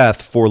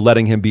Seth for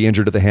letting him be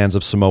injured at the hands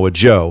of Samoa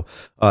Joe.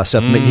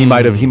 Seth, he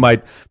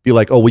might be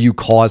like, "Oh, well, you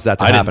caused that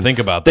to happen." I didn't think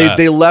about that.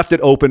 They left it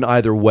open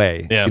either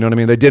way. Yeah. You know what I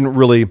mean? They didn't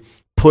really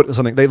put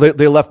something. They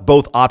left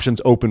both options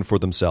open for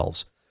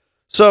themselves.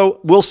 So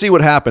we'll see what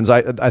happens.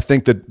 I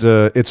think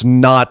that it's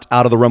not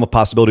out of the realm of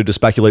possibility to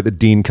speculate that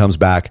Dean comes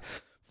back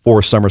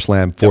for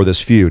SummerSlam for this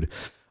feud.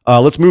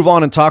 Let's move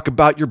on and talk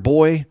about your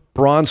boy,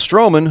 Braun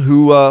Strowman,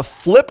 who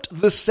flipped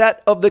the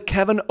set of the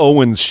Kevin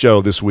Owens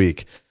show this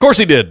week. Of course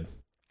he did.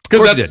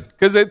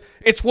 Because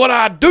it's what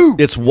I do.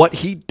 It's what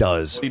he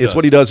does.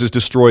 What he does is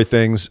destroy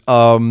things.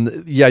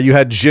 You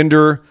had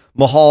Jinder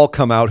Mahal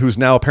come out, who's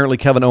now apparently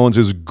Kevin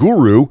Owens'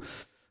 guru.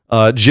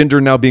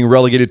 Jinder now being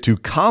relegated to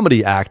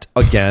comedy act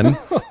again,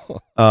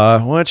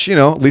 which,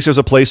 at least there's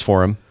a place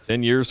for him.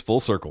 10 years full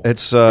circle.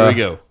 It's here we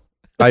go.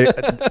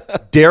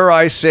 Dare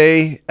I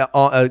say,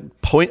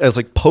 it's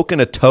like poking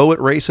a toe at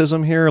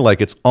racism here.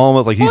 Like it's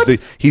almost like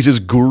he's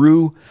his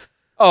guru.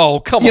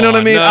 Oh, come on. You know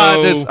what I mean?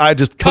 No. I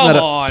just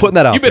putting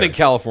that out. You've been in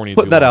California.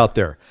 Putting that out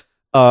there.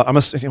 I'm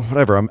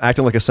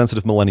acting like a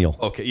sensitive millennial.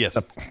 Okay. Yes.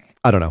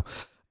 I don't know.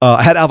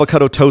 I had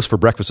avocado toast for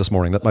breakfast this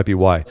morning. That might be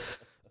why.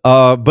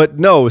 But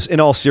no, in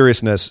all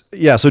seriousness,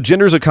 so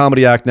Jinder's a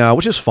comedy act now,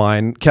 which is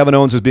fine. Kevin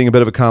Owens is being a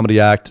bit of a comedy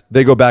act.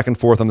 They go back and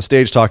forth on the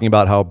stage talking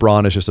about how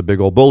Braun is just a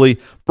big old bully.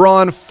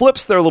 Braun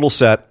flips their little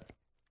set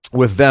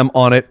with them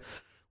on it,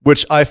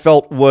 which I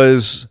felt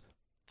was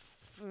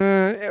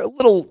a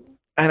little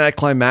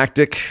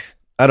anticlimactic.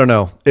 I don't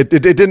know. It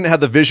didn't have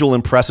the visual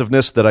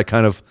impressiveness that I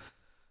kind of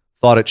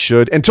thought it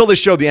should, until they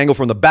showed the angle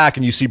from the back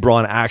and you see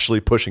Braun actually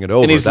pushing it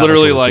over. And he's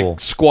literally really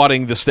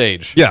squatting the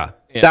stage. Yeah.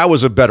 That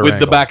was a better with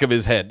angle. The back of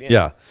his head.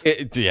 Yeah.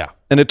 Yeah.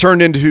 And it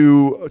turned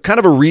into kind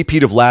of a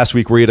repeat of last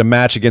week where he had a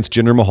match against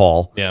Jinder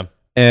Mahal. Yeah.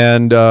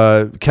 And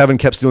Kevin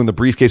kept stealing the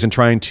briefcase and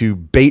trying to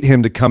bait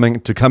him to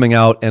coming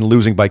out and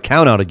losing by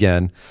countout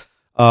again.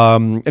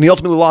 And he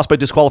ultimately lost by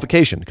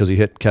disqualification because he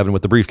hit Kevin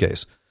with the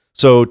briefcase.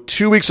 So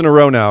 2 weeks in a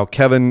row now,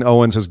 Kevin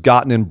Owens has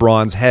gotten in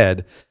Braun's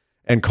head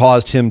and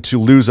caused him to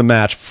lose a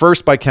match,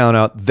 first by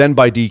countout, then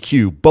by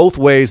DQ, both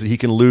ways that he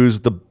can lose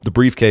the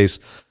briefcase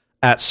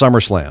at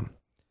SummerSlam.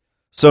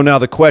 So now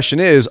the question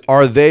is,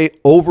 are they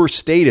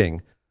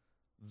overstating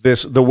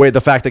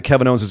the fact that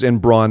Kevin Owens is in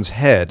Braun's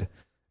head,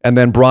 and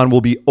then Braun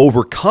will be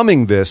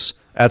overcoming this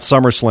at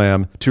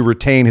SummerSlam to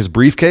retain his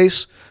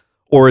briefcase?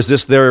 Or is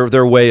this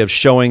their way of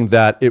showing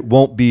that it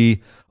won't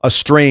be a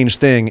strange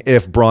thing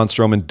if Braun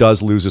Strowman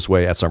does lose this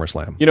way at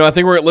SummerSlam? I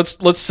think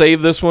let's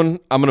save this one.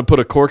 I'm going to put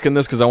a cork in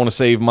this because I want to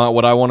save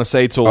what I want to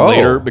say till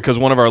later, because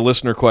one of our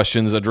listener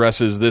questions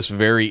addresses this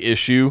very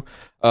issue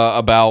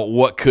about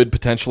what could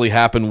potentially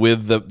happen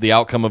with the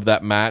outcome of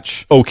that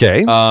match.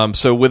 Okay.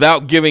 So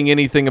without giving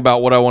anything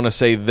about what I want to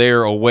say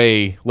there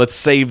away, let's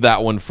save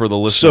that one for the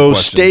listener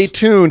questions. So stay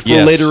tuned for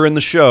later in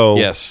the show.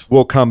 Yes.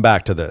 We'll come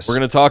back to this. We're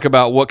going to talk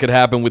about what could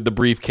happen with the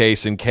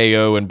briefcase and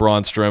KO and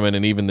Braun Strowman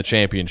and even the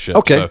championship.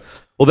 Okay.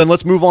 Well, then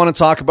let's move on and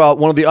talk about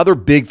one of the other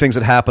big things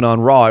that happened on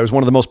Raw. It was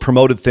one of the most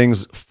promoted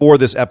things for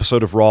this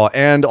episode of Raw,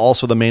 and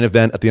also the main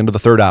event at the end of the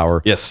third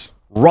hour. Yes.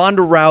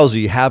 Ronda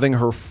Rousey having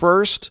her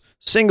first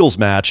singles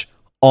match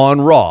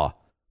on Raw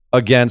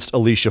against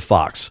Alicia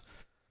Fox.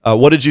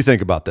 What did you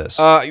think about this?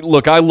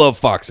 Look, I love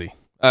Foxy,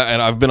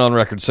 and I've been on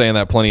record saying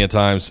that plenty of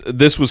times.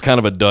 This was kind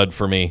of a dud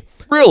for me.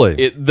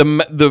 Really?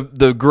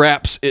 The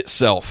graps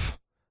itself.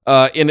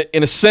 In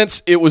a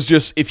sense, it was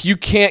just, if you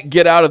can't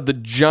get out of the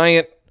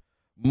giant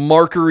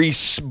markery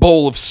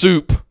bowl of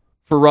soup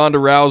for Ronda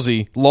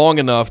Rousey long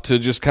enough to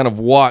just kind of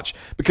watch,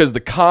 because the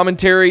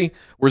commentary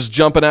was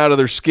jumping out of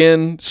their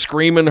skin,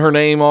 screaming her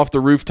name off the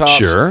rooftops.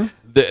 Sure.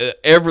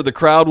 The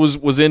crowd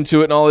was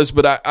into it and all this,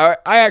 but I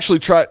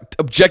actually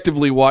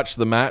objectively watched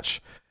the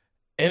match,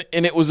 and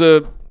it was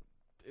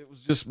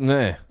just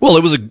meh. Well,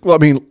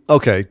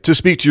 okay, to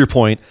speak to your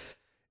point,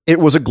 it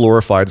was a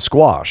glorified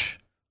squash.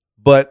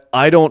 But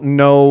I don't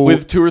know,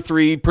 with 2 or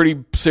 3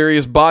 pretty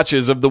serious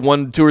botches of the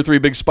 2 or 3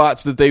 big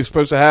spots that they were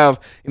supposed to have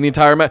in the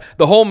entire match.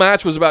 The whole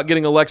match was about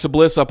getting Alexa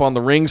Bliss up on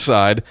the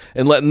ringside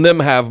and letting them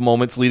have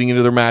moments leading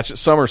into their match at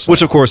SummerSlam.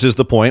 Which, of course, is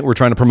the point. We're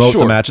trying to promote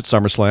the match at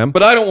SummerSlam.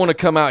 But I don't want to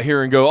come out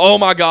here and go, oh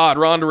my God,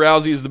 Ronda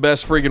Rousey is the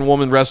best freaking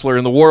woman wrestler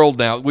in the world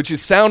now, which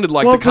sounded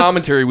like the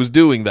commentary was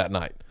doing that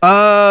night.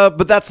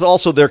 But that's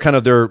also their kind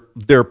of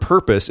their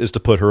purpose is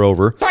to put her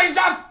over. She's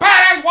the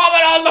baddest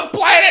woman on the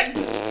planet.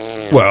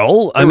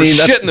 Well, I mean,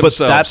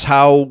 that's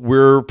how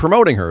we're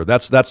promoting her.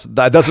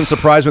 That doesn't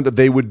surprise me that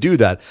they would do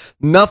that.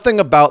 Nothing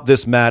about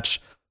this match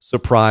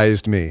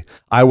surprised me.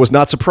 I was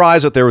not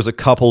surprised that there was a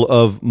couple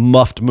of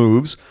muffed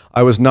moves.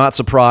 I was not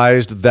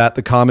surprised that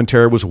the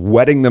commentary was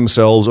wetting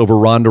themselves over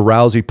Ronda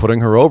Rousey putting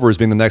her over as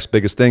being the next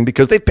biggest thing,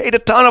 because they paid a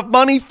ton of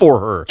money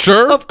for her.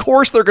 Sure. Of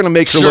course they're going to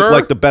make her look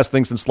like the best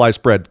thing since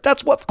sliced bread.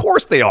 Of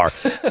course they are.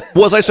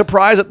 Was I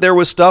surprised that there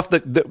was stuff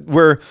that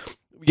where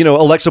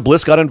Alexa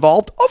Bliss got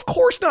involved? Of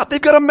course not.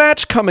 They've got a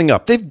match coming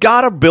up. They've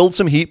got to build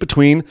some heat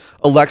between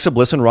Alexa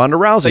Bliss and Ronda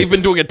Rousey. They've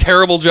been doing a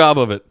terrible job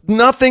of it.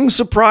 Nothing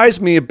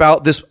surprised me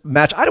about this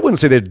match. I wouldn't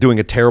say they're doing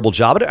a terrible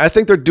job at it. I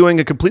think they're doing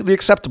a completely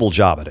acceptable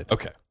job at it.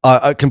 Okay.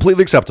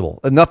 Completely acceptable.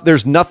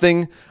 There's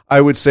nothing I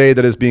would say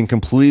that is being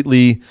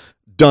completely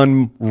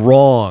done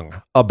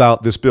wrong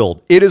about this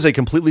build. It is a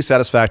completely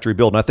satisfactory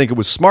build, and I think it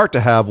was smart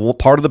to have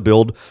part of the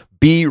build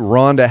be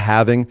Ronda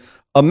having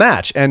a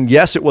match. And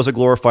yes, it was a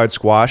glorified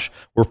squash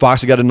where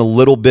Foxy got in a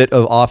little bit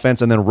of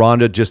offense and then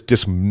Ronda just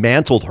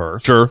dismantled her.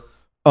 Sure.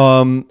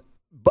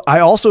 But I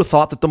also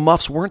thought that the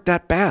muffs weren't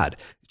that bad.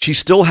 She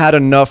still had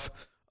enough,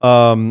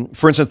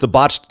 for instance, the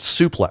botched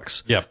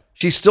suplex. Yep.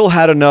 She still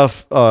had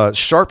enough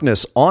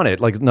sharpness on it,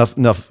 like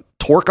enough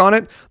torque on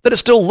it, that it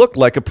still looked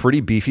like a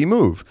pretty beefy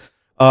move.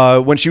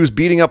 When she was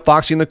beating up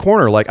Foxy in the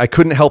corner, I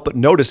couldn't help but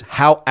notice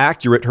how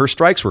accurate her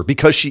strikes were,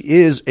 because she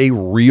is a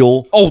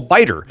real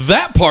fighter.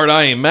 That part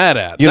I ain't mad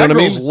at. You know what I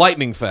mean?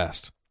 Lightning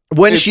fast.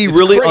 When she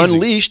really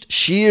unleashed,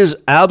 she is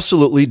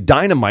absolutely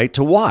dynamite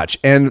to watch.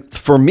 And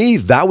for me,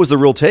 that was the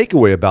real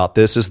takeaway about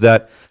this, is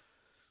that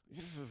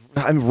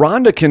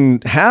Ronda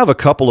can have a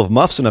couple of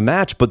muffs in a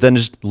match, but then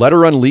just let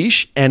her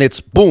unleash, and it's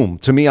boom.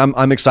 To me,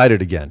 I'm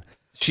excited again.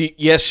 She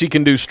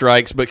can do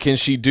strikes, but can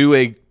she do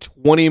a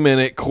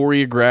 20-minute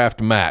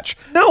choreographed match?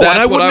 No, and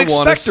I wouldn't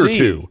expect her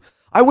to.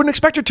 I wouldn't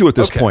expect her to at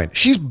this point.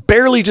 She's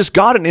barely just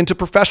gotten into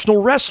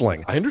professional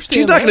wrestling. I understand.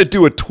 She's not going to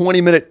do a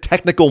 20-minute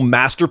technical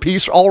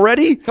masterpiece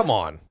already. Come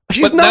on.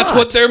 She's not. That's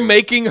what they're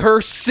making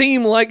her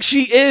seem like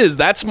she is.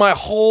 That's my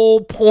whole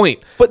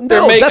point. But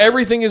no,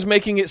 everything is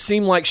making it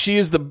seem like she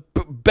is the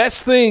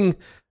best thing.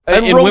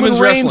 And in Roman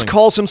women's Reigns wrestling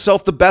calls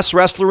himself the best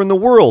wrestler in the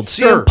world.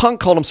 CM Punk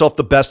called himself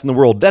the best in the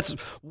world. That's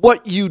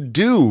what you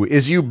do,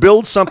 is you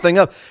build something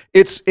up.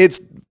 That's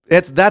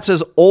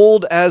as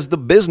old as the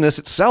business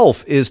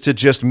itself, is to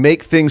just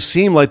make things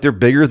seem like they're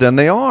bigger than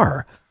they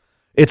are.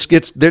 They're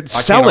selling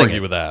can't argue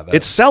it. With that.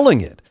 It's selling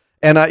it.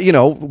 And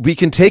we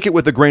can take it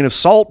with a grain of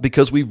salt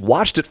because we've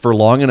watched it for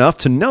long enough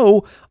to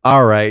know,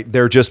 all right,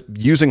 they're just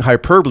using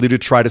hyperbole to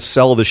try to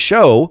sell the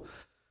show,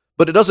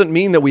 but it doesn't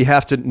mean that we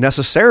have to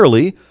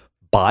necessarily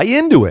buy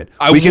into it.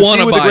 I want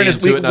to buy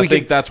into it, and I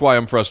think that's why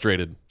I'm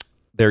frustrated.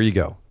 There you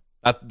go.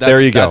 There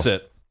you go. That's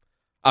it.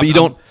 But you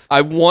don't.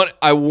 I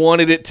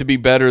wanted it to be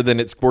better than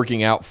it's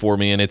working out for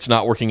me, and it's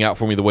not working out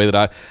for me the way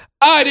that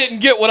I didn't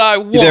get what I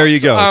want. There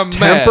you go. I'm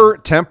mad.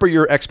 Temper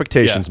your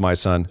expectations, my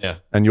son. Yeah.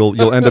 And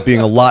you'll end up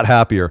being a lot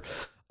happier.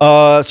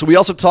 So we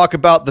also talk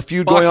about the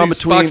feud going on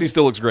between. Foxy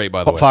still looks great,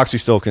 by the way. Foxy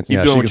still can.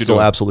 Yeah, she can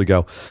still absolutely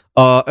go.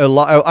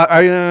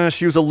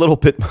 She was a little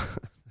bit.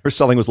 Her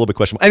selling was a little bit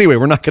questionable. Anyway,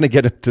 we're not going to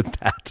get into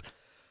that.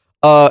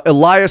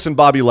 Elias and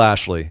Bobby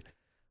Lashley.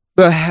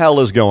 The hell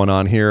is going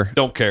on here?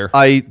 Don't care.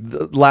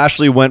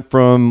 Lashley went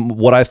from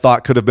what I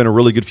thought could have been a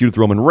really good feud with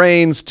Roman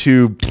Reigns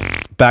to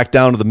back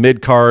down to the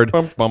mid card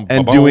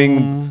and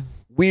doing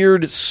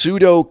weird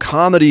pseudo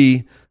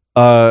comedy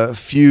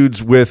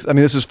feuds with. I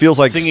mean, feels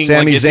like singing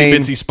Sami like Zayn. Itsy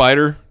Bitsy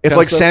Spider. It's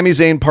like Sami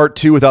Zayn Part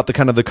 2 without the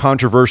kind of the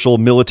controversial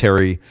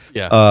military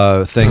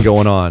thing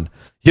going on.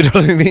 You know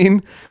what I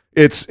mean?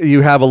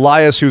 You have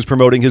Elias, who's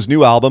promoting his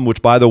new album, which,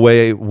 by the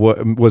way,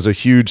 was a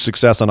huge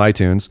success on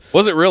iTunes.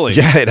 Was it really?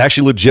 Yeah, it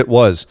actually legit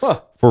was.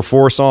 Huh. For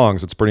 4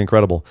 songs. It's pretty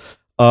incredible.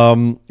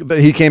 But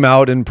he came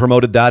out and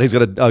promoted that. He's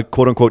got a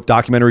quote-unquote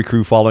documentary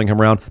crew following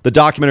him around. The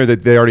documentary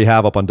that they already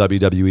have up on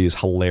WWE is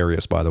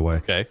hilarious, by the way.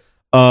 Okay.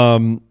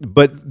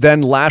 But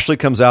then Lashley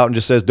comes out and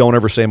just says, "Don't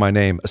ever say my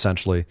name,"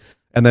 essentially,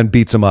 and then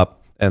beats him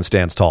up and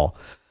stands tall.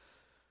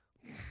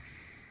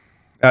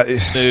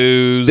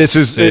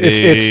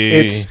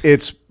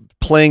 It's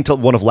playing to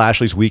one of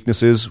Lashley's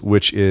weaknesses,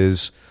 which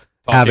is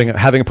having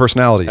a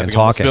personality and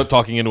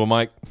talking into a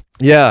mic.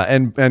 Yeah,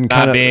 and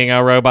kind of being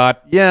a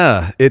robot.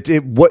 Yeah,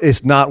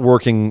 it's not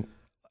working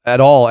at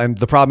all. And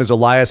the problem is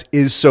Elias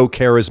is so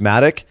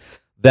charismatic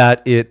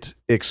that it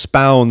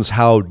expounds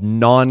how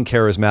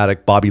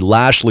non-charismatic Bobby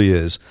Lashley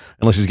is,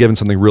 unless he's given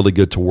something really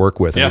good to work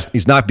with. Yeah.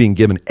 He's not being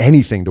given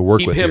anything to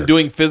work with. Keep him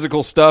doing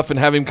physical stuff and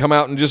have him come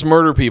out and just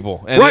murder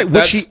people. And right,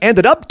 which he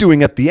ended up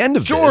doing at the end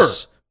of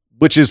this.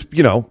 Which is,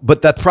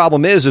 but that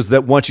problem is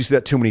that once you see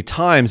that too many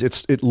times,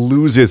 it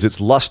loses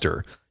its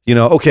luster.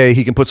 Okay,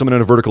 he can put someone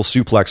in a vertical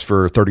suplex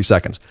for 30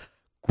 seconds.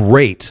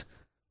 Great.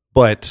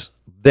 But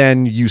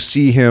then you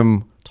see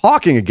him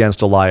talking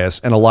against Elias,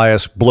 and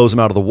Elias blows him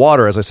out of the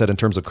water, as I said, in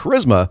terms of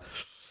charisma,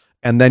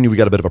 and then we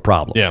got a bit of a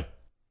problem. Yeah.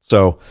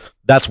 So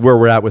that's where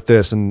we're at with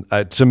this. And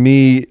to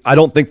me, I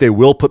don't think they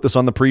will put this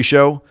on the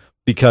pre-show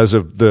because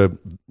of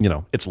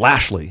it's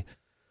Lashley.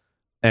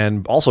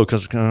 And also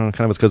because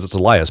it's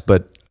Elias,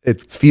 but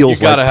it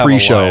feels like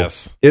pre-show.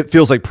 It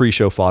feels like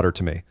pre-show fodder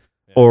to me,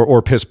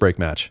 or piss break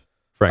match.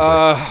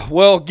 Frankly.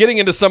 Well, getting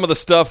into some of the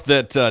stuff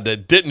that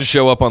didn't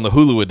show up on the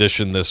Hulu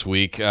edition this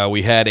week,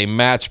 we had a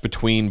match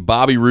between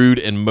Bobby Roode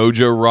and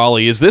Mojo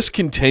Rawley. Is this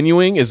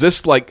continuing? Is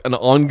this like an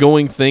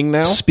ongoing thing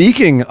now?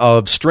 Speaking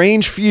of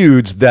strange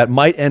feuds that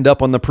might end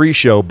up on the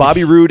pre-show,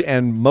 Bobby Roode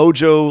and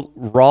Mojo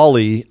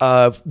Rawley,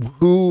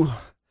 who,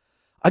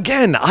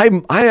 again,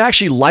 I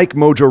actually like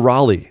Mojo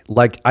Rawley.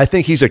 Like, I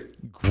think he's a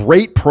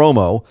great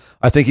promo.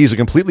 I think he's a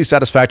completely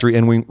satisfactory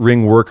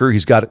in-ring worker.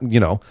 He's got,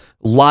 a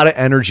lot of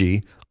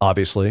energy,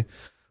 obviously.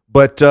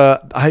 But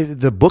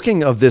the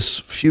booking of this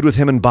feud with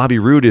him and Bobby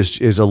Roode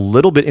is a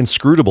little bit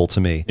inscrutable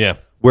to me. Yeah.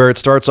 Where it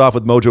starts off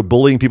with Mojo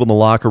bullying people in the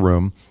locker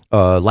room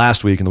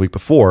last week and the week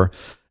before,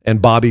 and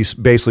Bobby's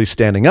basically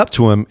standing up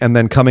to him, and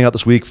then coming out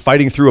this week,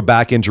 fighting through a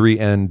back injury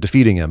and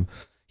defeating him.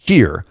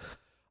 Here,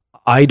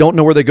 I don't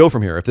know where they go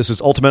from here. If this is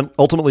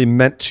ultimately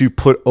meant to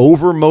put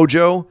over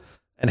Mojo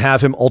and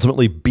have him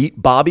ultimately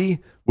beat Bobby,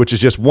 which is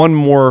just one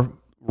more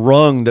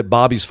rung that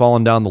Bobby's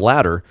fallen down the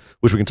ladder,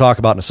 which we can talk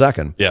about in a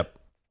second. Yep.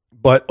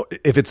 But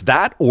if it's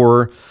that,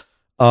 or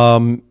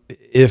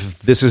if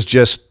this is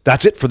just,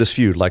 that's it for this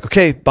feud. Like,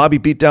 okay, Bobby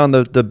beat down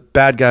the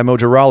bad guy,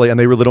 Mojo Rawley, and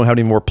they really don't have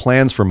any more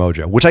plans for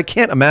Mojo, which I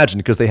can't imagine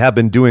because they have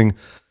been doing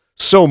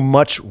so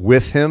much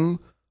with him.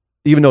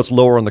 Even though it's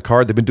lower on the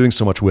card, they've been doing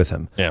so much with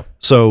him. Yeah.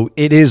 So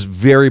it is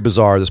very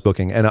bizarre, this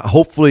booking. And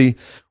hopefully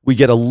we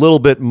get a little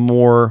bit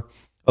more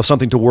of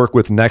something to work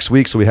with next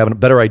week so we have a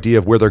better idea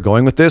of where they're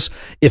going with this,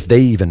 if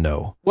they even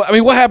know. Well, I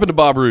mean, what happened to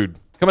Bob Roode?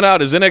 Coming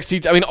out as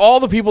NXT... I mean, all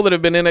the people that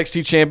have been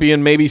NXT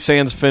champion, maybe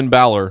sans Finn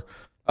Balor,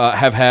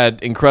 have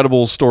had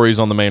incredible stories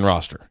on the main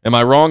roster. Am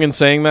I wrong in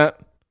saying that?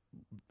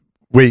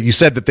 Wait, you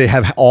said that they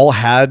have all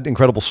had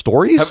incredible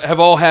stories? Have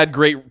all had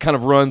great kind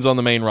of runs on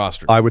the main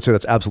roster? I would say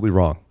that's absolutely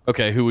wrong.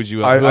 Okay, who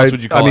else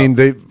would you call I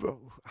mean,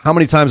 how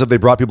many times have they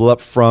brought people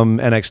up from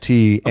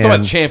NXT? I'm talking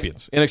about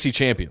champions, NXT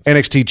champions.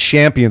 NXT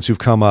champions who've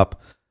come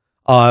up.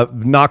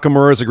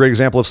 Nakamura is a great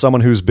example of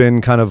someone who's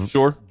been kind of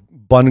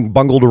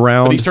bungled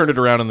around. But he's turned it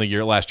around in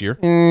the last year.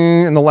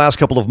 In the last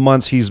couple of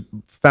months, he's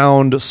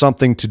found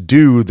something to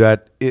do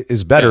that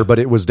is better, but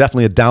it was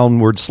definitely a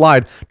downward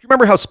slide. Do you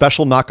remember how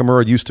special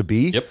Nakamura used to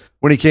be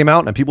when he came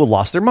out and people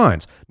lost their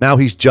minds? Now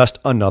he's just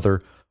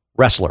another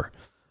wrestler.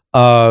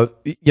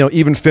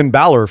 Even Finn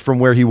Balor, from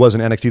where he was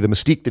in NXT, the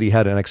mystique that he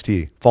had in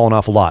NXT, fallen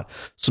off a lot.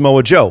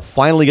 Samoa Joe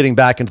finally getting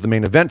back into the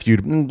main event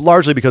feud,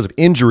 largely because of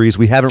injuries.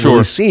 We haven't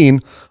really seen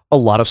a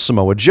lot of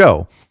Samoa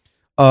Joe.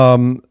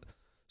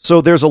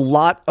 So there's a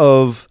lot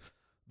of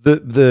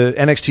the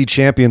NXT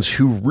champions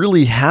who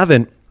really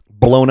haven't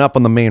blown up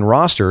on the main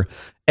roster.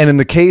 And in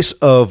the case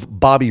of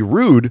Bobby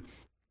Roode,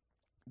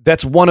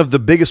 that's one of the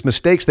biggest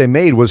mistakes they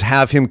made, was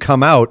have him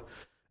come out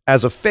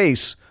as a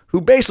face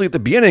who basically at the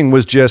beginning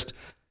was just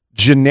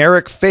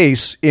generic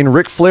face in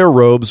Ric Flair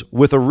robes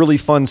with a really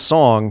fun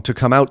song to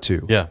come out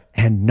to. Yeah.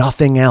 And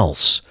nothing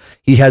else.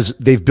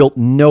 They've built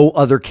no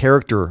other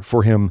character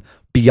for him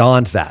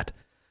beyond that.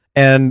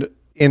 And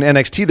in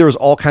NXT, there was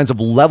all kinds of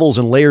levels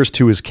and layers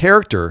to his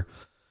character,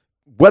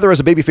 whether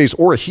as a babyface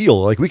or a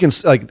heel. Like, we can,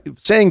 like,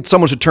 saying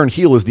someone should turn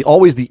heel is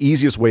always the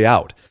easiest way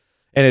out.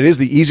 And it is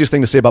the easiest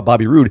thing to say about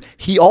Bobby Roode.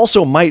 He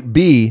also might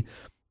be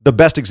the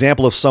best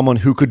example of someone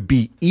who could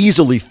be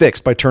easily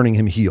fixed by turning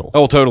him heel.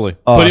 Oh, totally.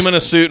 Put him in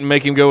a suit and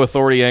make him go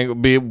authority angle,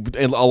 be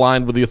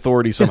aligned with the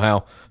authority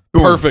somehow.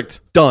 Boom.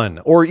 Perfect. Done.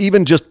 Or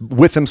even just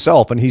with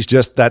himself, and he's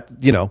just that,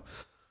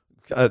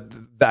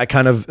 that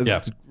kind of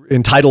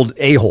entitled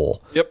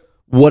a-hole. Yep.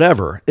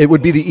 Whatever. It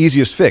would be the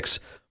easiest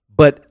fix.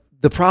 But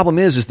the problem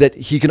is that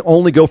he can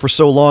only go for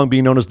so long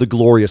being known as the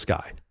glorious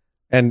guy.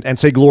 And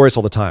say glorious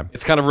all the time.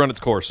 It's kind of run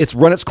its course. It's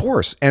run its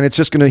course, and it's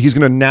just he's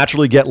gonna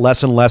naturally get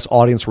less and less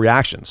audience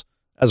reactions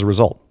as a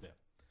result. Yeah.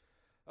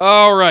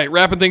 All right,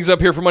 wrapping things up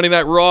here for Monday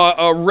Night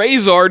Raw.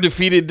 Razor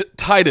defeated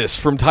Titus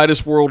from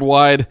Titus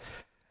Worldwide,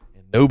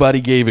 and nobody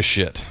gave a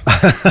shit.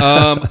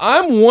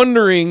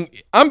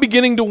 I'm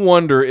beginning to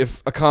wonder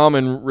if Akam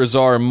and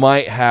Razor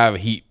might have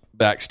heat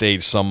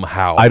backstage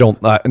somehow. I don't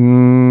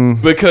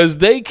because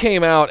they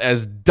came out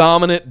as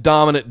dominant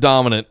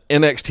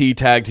NXT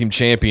tag team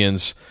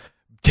champions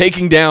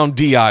taking down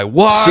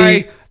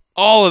DIY,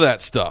 all of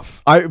that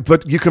stuff.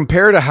 But you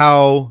compare to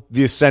how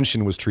the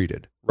Ascension was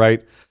treated,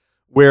 right?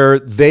 Where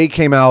they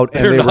came out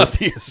and they're not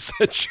the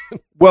Ascension.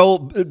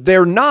 Well,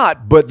 they're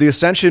not, but the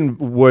Ascension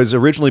was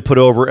originally put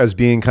over as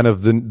being kind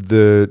of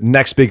the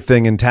next big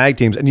thing in tag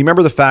teams. And you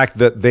remember the fact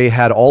that they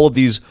had all of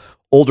these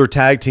older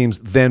tag teams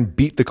then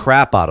beat the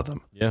crap out of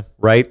them. Yeah.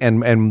 Right?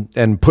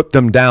 And put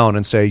them down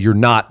and say, you're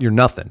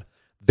nothing.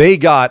 They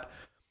got,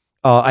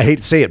 I hate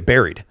to say it,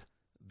 buried.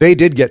 They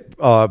did get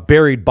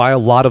buried by a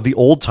lot of the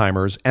old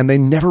timers, and they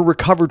never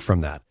recovered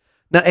from that.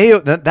 Now,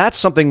 that's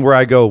something where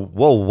I go,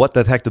 whoa, what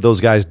the heck did those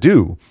guys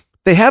do?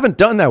 They haven't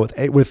done that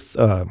with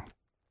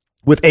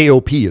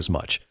AOP as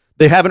much.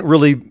 They haven't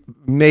really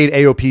made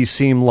AOP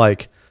seem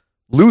like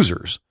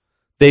losers.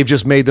 They've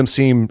just made them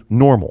seem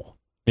normal.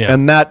 Yeah.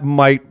 And that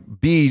might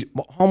be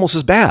almost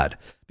as bad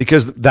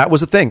because that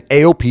was the thing.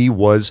 AOP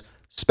was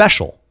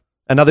special,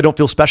 and now they don't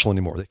feel special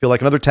anymore. They feel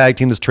like another tag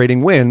team that's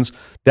trading wins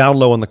down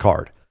low on the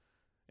card,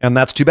 and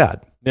that's too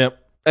bad. Yep.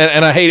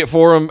 And I hate it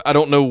for them. I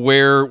don't know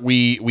where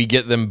we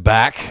get them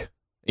back.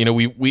 You know,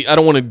 I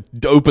don't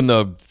want to open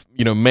the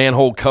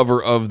manhole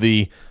cover of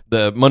the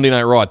Monday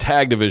Night Raw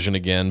tag division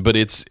again, but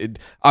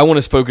I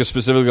want to focus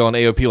specifically on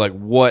AOP, like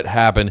what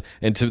happened.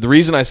 And the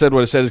reason I said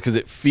what I said is because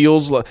it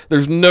feels like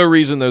there's no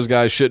reason those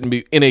guys shouldn't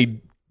be in a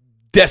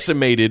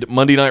decimated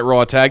Monday Night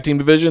Raw tag team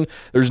division.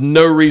 There's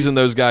no reason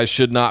those guys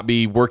should not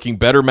be working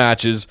better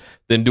matches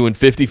than doing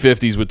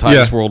 50-50s with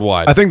Titus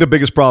Worldwide. I think the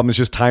biggest problem is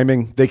just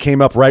timing. They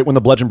came up right when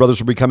the Bludgeon Brothers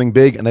were becoming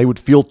big, and they would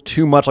feel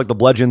too much like the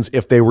Bludgeons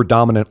if they were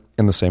dominant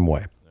in the same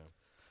way.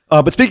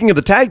 But speaking of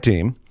the tag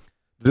team,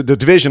 the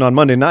division on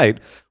Monday night,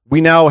 we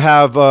now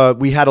have,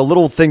 we had a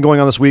little thing going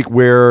on this week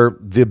where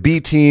the B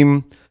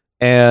team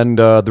and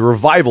the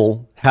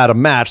Revival had a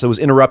match that was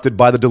interrupted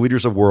by the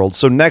Deleters of Worlds.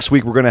 So next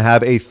week, we're going to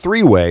have a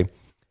 3-way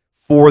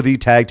for the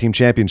tag team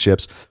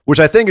championships, which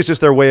I think is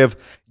just their way of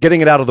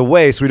getting it out of the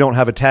way so we don't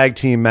have a tag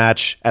team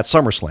match at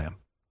SummerSlam.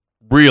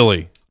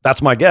 Really?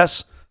 That's my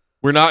guess.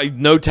 We're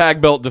no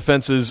tag belt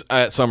defenses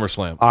at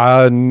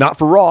SummerSlam. Not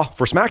for Raw,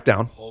 for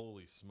SmackDown.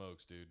 Holy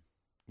smokes, dude.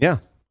 Yeah.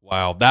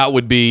 Wow, that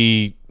would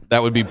be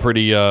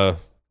pretty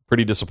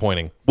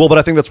disappointing. Well, but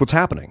I think that's what's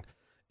happening.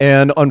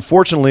 And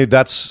unfortunately,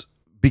 that's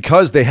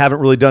because they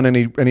haven't really done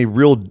any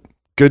real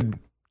good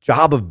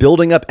job of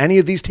building up any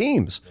of these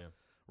teams. Yeah.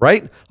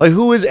 Right? Like,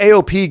 who is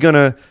AOP going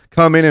to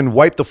come in and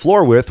wipe the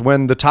floor with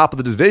when the top of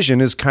the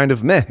division is kind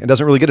of meh and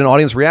doesn't really get an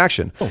audience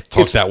reaction?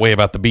 Talk that way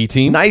about the B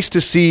team. Nice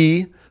to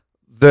see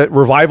the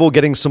Revival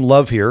getting some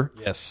love here.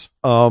 Yes.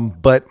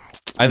 But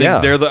I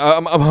think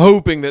I'm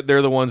hoping that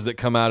they're the ones that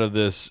come out of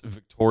this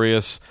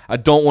victorious. I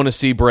don't want to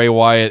see Bray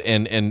Wyatt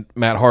and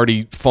Matt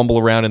Hardy fumble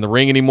around in the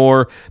ring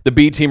anymore. The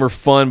B team are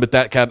fun, but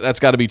that's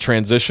got to be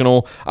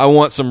transitional. I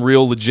want some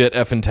real legit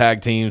effing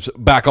tag teams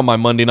back on my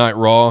Monday Night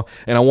Raw,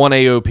 and I want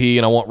AOP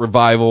and I want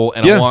Revival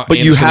and I want but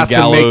Anderson you have and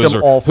Gallows to make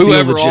them all feel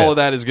whoever legit. All of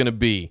that is going to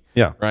be.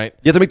 Yeah. Right?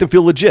 You have to make them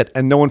feel legit,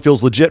 and no one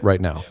feels legit right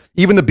now.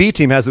 Yeah. Even the B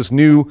team has this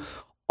new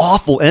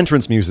awful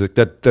entrance music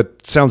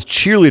that sounds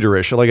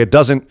cheerleaderish. Like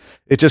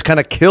it just kind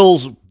of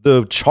kills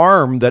the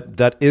charm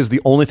that is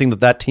the only thing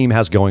that team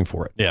has going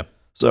for it. Yeah.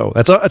 So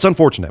that's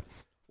unfortunate.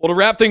 Well, to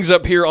wrap things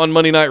up here on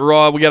Monday Night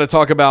Raw, we got to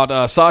talk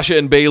about Sasha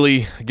and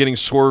Bayley getting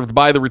swerved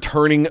by the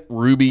returning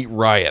Ruby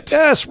Riott.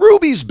 Yes,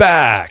 Ruby's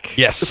back.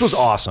 Yes. This was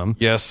awesome.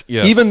 Yes.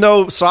 Even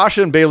though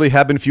Sasha and Bayley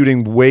have been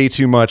feuding way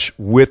too much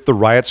with the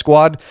Riott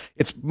Squad,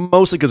 it's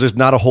mostly because there's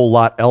not a whole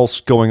lot else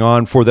going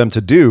on for them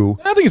to do.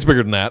 I think it's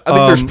bigger than that. I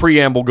think there's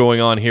preamble going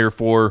on here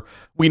for...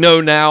 We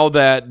know now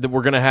that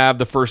we're going to have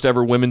the first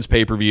ever women's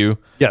pay-per-view,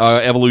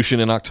 Evolution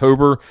in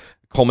October,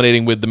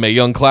 culminating with the Mae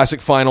Young Classic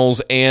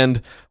finals,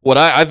 and what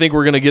I think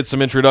we're going to get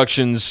some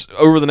introductions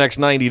over the next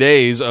 90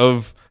 days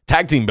of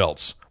tag team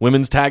belts,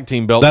 women's tag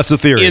team belts. That's the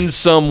theory. In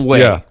some way.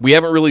 Yeah. We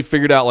haven't really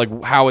figured out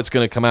like how it's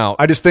going to come out.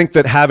 I just think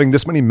that having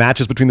this many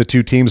matches between the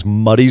two teams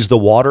muddies the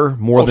water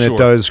more than it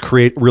does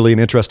create really an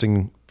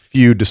interesting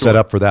feud to set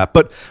up for that.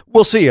 But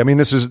we'll see. I mean,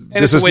 this is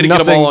a way to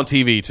get them all on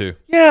TV too.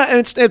 Yeah, and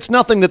it's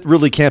nothing that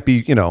really can't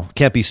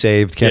be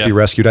saved, can't be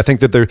rescued. I think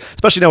that they're,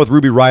 especially now with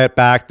Ruby Riott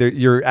back,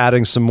 you're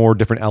adding some more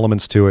different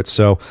elements to it.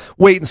 So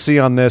wait and see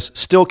on this.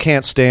 Still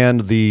can't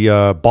stand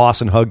the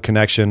Boss and Hug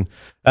connection.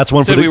 That's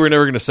one for we were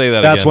never going to say that.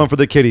 That's one for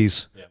the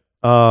kiddies.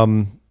 Yeah.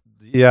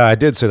 Yeah, I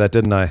did say that,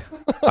 didn't I?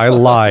 I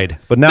lied,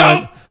 but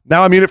now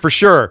I mean it for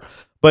sure.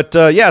 But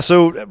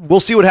so we'll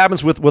see what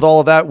happens with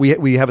all of that.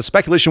 We have a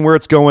speculation where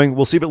it's going.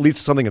 We'll see if it leads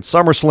to something at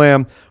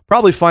SummerSlam.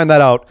 Probably find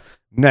that out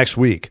next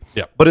week.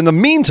 Yeah. But in the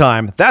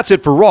meantime, that's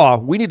it for Raw.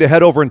 We need to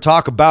head over and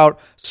talk about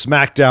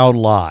SmackDown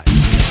Live.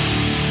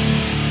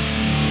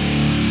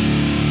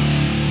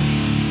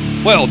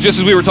 Well, just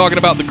as we were talking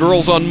about the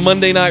girls on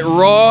Monday Night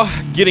Raw,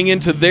 getting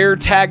into their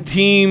tag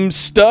team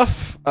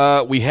stuff,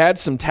 we had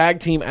some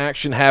tag team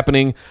action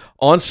happening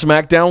on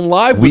SmackDown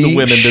Live with the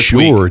women this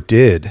week. We sure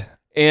did.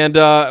 And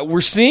we're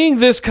seeing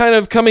this kind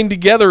of coming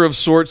together of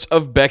sorts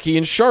of Becky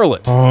and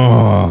Charlotte.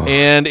 Oh.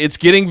 And it's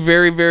getting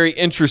very, very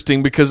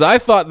interesting because I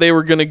thought they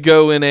were going to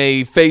go in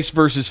a face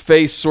versus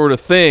face sort of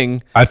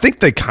thing. I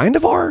think they kind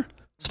of are.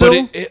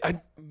 Still,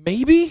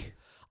 maybe.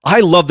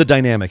 I love the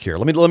dynamic here.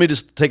 Let me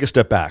just take a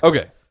step back.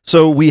 Okay.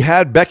 So we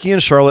had Becky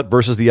and Charlotte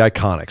versus the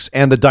Iconics,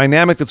 and the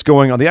dynamic that's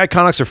going on. The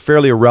Iconics are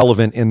fairly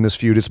irrelevant in this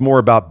feud. It's more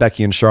about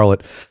Becky and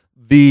Charlotte.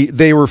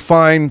 They were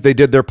fine. They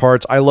did their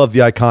parts. I love the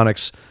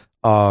Iconics.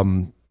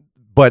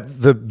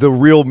 But the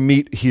real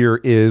meat here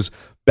is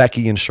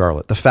Becky and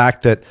Charlotte. The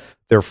fact that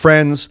they're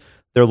friends,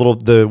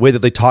 the way that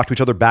they talk to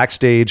each other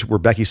backstage, where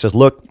Becky says,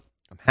 "Look,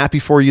 I'm happy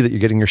for you that you're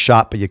getting your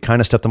shot, but you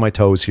kind of stepped on my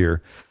toes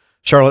here."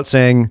 Charlotte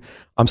saying,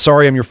 "I'm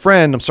sorry I'm your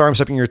friend. I'm sorry I'm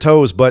stepping on your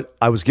toes, but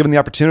I was given the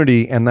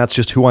opportunity, and that's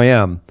just who I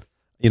am.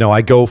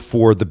 I go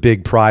for the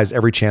big prize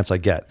every chance I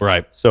get."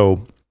 Right.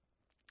 So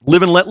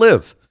live and let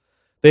live.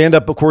 They end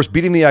up, of course,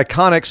 beating the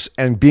Iconics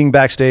and being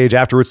backstage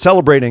afterwards,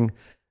 celebrating,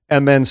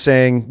 and then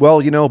saying, "Well,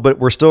 but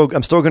I'm still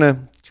going to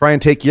try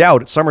and take you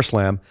out at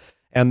SummerSlam."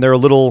 And their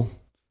little,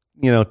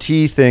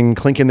 tea thing,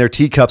 clinking their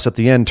teacups at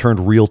the end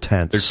turned real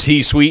tense. Their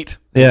tea suite.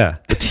 Yeah,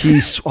 the tea.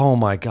 Oh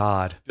my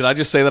God! Did I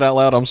just say that out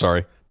loud? I'm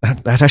sorry.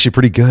 That's actually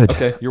pretty good.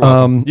 Okay, you're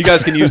welcome. You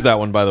guys can use that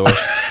one, by the way.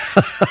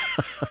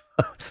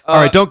 All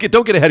right, don't get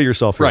ahead of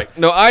yourself here. Right.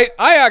 No, I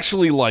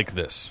actually like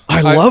this.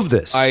 I love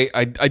this. I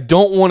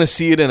don't want to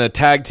see it in a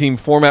tag team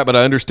format, but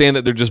I understand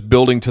that they're just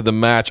building to the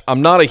match.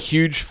 I'm not a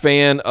huge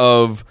fan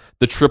of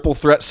the triple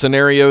threat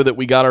scenario that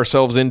we got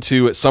ourselves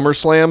into at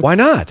SummerSlam. Why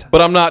not?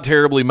 But I'm not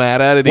terribly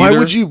mad at it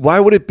either. Why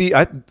would it be?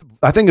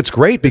 I think it's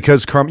great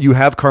because you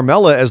have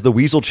Carmella as the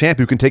Weasel champ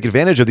who can take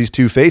advantage of these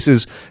two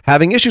faces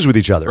having issues with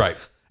each other. Right.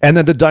 And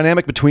then the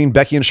dynamic between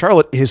Becky and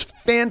Charlotte is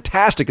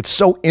fantastic. It's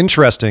so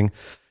interesting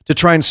to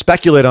try and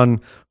speculate on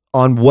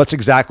what's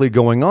exactly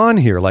going on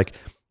here. Like,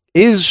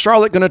 is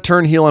Charlotte going to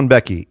turn heel on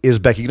Becky? Is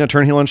Becky going to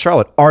turn heel on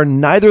Charlotte? Are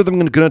neither of them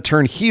going to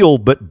turn heel,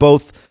 but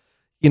both,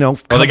 are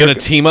they going to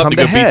team up to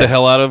go beat the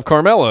hell out of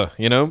Carmella,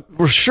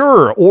 For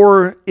sure.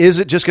 Or is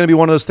it just going to be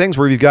one of those things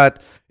where you've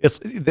got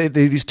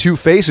these two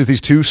faces,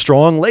 these two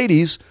strong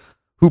ladies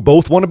who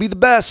both want to be the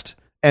best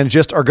and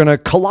just are going to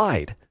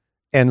collide,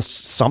 and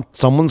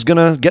someone's going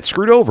to get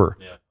screwed over.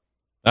 Yeah.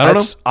 I don't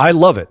know. I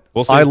love it.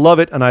 We'll see. I love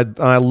it, and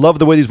I love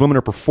the way these women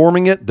are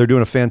performing it. They're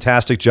doing a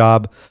fantastic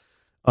job.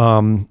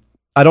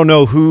 I don't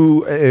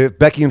know if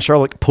Becky and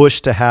Charlotte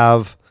pushed to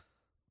have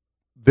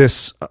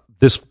this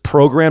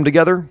program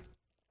together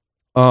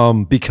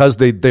because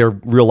they're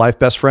real life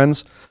best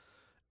friends,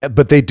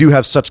 but they do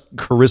have such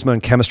charisma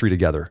and chemistry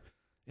together.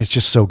 It's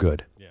just so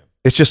good. Yeah.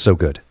 It's just so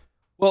good.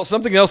 Well,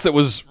 something else that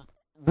was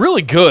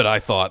really good, I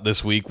thought,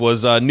 this week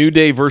was New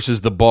Day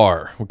versus The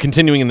Bar. We're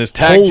continuing in this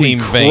tag team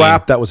vein. Holy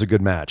crap, that was a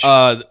good match.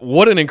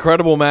 What an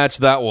incredible match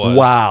that was.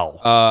 Wow.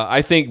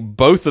 I think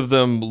both of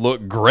them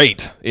look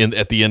great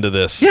at the end of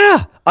this.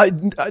 Yeah.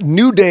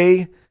 New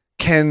Day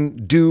can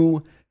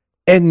do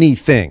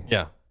anything.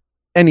 Yeah.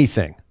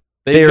 Anything.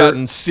 They've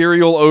gotten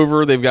cereal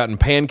over. They've gotten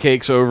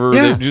pancakes over.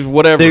 Yeah. Just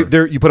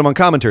whatever. You put them on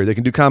commentary. They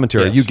can do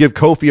commentary. Yes. You give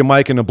Kofi a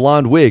mic and a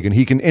blonde wig, and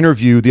he can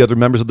interview the other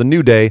members of the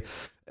New Day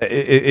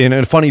in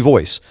a funny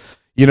voice.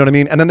 You know what I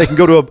mean? And then they can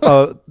go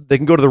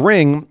to the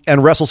ring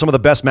and wrestle some of the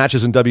best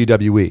matches in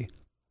WWE.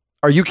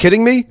 Are you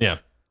kidding me? Yeah.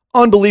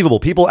 Unbelievable.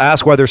 People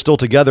ask why they're still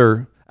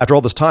together after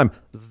all this time.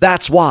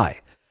 That's why.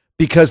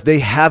 Because they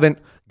haven't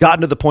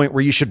gotten to the point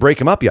where you should break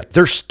them up yet.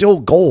 They're still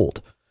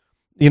gold.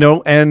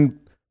 And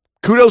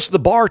kudos to The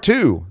Bar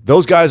too.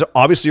 Those guys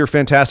obviously are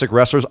fantastic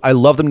wrestlers. I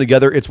love them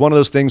together. It's one of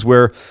those things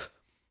where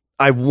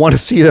I want to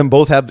see them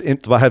both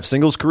have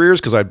singles careers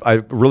because I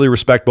really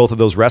respect both of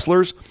those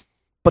wrestlers,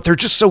 but they're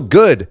just so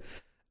good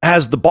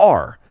as The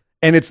Bar.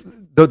 And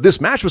this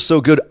match was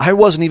so good, I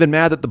wasn't even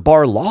mad that The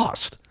Bar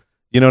lost.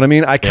 You know what I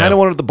mean? I kind of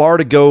wanted The Bar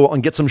to go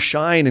and get some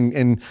shine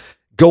and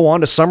go on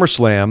to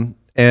SummerSlam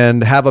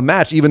and have a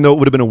match, even though it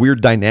would have been a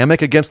weird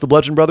dynamic against the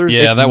Bludgeon Brothers.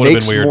 Yeah, that would have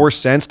been weird. It makes more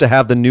sense to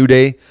have the New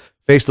Day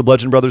face the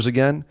Bludgeon Brothers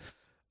again.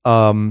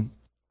 I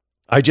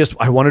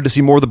wanted to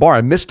see more of The Bar.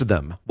 I missed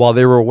them while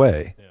they were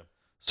away. Yeah.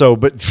 So,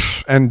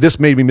 and this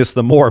made me miss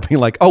them more,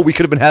 being like, oh, we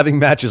could have been having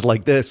matches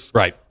like this.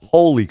 Right.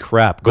 Holy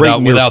crap.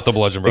 Without the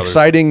Bludgeon Brothers.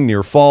 Exciting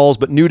near falls,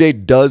 but New Day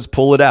does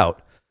pull it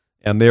out.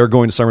 And they are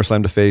going to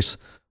SummerSlam to face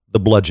the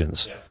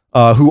Bludgeons,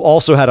 who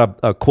also had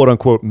a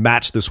quote-unquote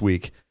match this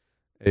week,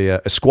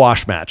 a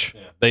squash match.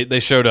 Yeah. They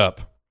showed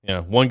up.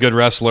 One good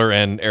wrestler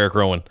and Eric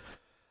Rowan.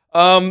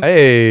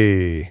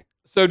 Hey.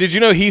 So did you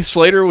know Heath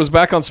Slater was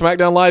back on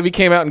SmackDown Live? He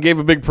came out and gave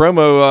a big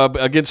promo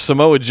against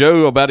Samoa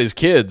Joe about his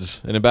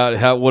kids and about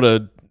how what a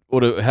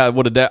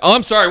dad. Oh,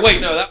 I'm sorry. Wait,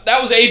 no,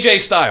 that was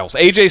AJ Styles.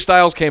 AJ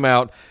Styles came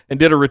out and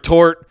did a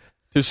retort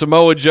to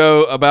Samoa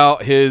Joe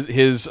about his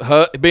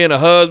being a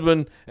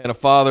husband and a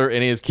father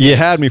and his kids. You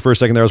had me for a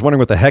second there. I was wondering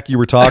what the heck you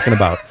were talking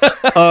about.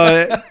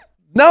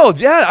 No,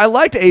 yeah, I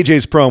liked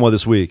AJ's promo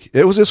this week.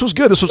 This was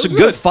good. This was a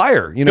good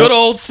fire. Good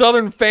old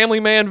Southern family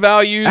man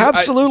values.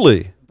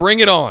 Absolutely. Bring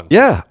it on.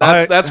 Yeah.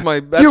 That's my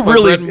bread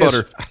and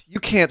butter. You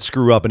can't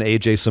screw up an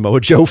AJ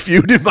Samoa Joe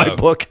feud in my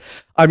book.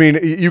 I mean,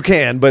 you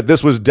can, but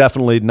this was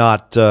definitely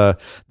not,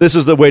 this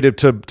is the way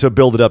to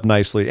build it up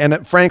nicely.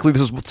 And frankly,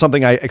 this is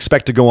something I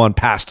expect to go on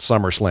past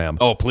SummerSlam.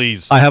 Oh,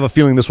 please. I have a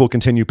feeling this will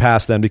continue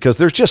past then because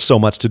there's just so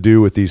much to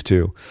do with these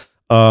two.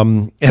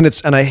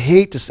 And I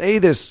hate to say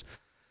this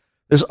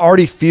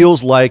already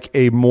feels like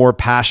a more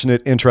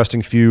passionate,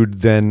 interesting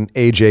feud than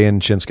AJ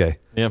and Shinsuke.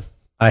 Yeah.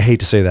 I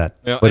hate to say that.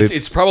 Yeah, but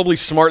it's probably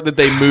smart that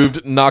they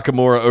moved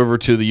Nakamura over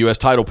to the U.S.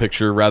 title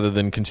picture rather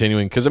than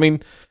continuing. Because, I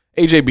mean,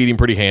 AJ beat him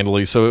pretty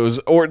handily. So it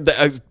was,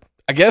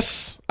 I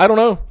guess, I don't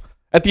know.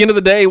 At the end of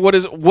the day,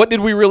 what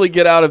did we really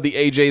get out of the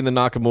AJ and the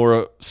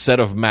Nakamura set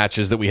of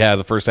matches that we had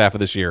the first half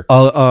of this year?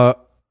 A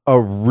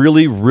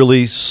really,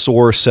 really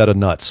sore set of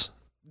nuts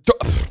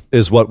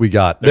is what we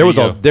got. There was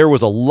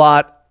a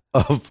lot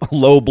of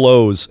low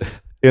blows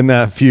in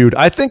that feud.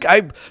 I think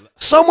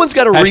someone's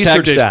got to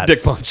research that.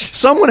 Dick punch.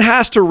 Someone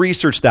has to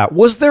research that.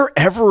 Was there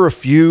ever a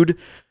feud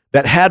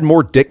that had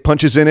more dick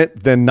punches in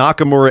it than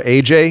Nakamura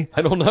AJ?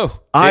 I don't know.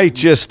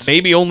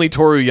 Maybe only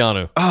Toru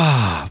Yano.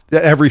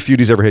 Every feud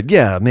he's ever had.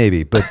 Yeah,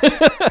 maybe. But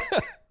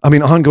I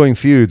mean, ongoing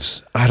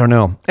feuds. I don't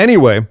know.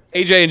 Anyway,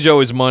 AJ and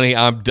Joey's money.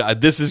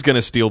 This is going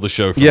to steal the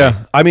show for me.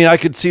 Yeah, I mean, I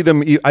could see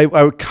them.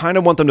 I kind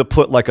of want them to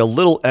put like a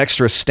little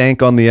extra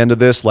stank on the end of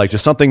this, like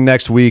just something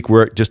next week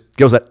where it just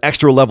goes that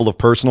extra level of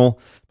personal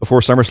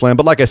before SummerSlam.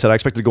 But like I said, I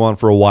expect it to go on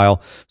for a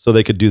while, so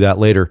they could do that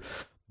later.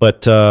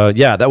 But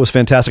yeah, that was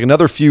fantastic.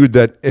 Another feud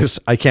that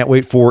I can't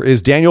wait for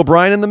is Daniel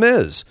Bryan and The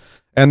Miz.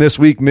 And this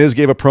week, Miz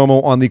gave a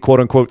promo on the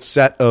quote-unquote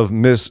set of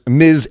Miz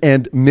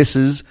and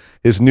Mrs.,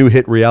 his new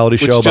hit reality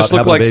show about just looked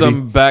having like a baby.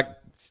 Some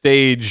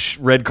backstage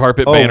red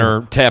carpet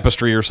banner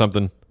tapestry or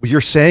something. You're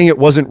saying it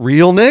wasn't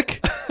real,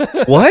 Nick?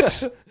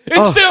 What?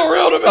 It's still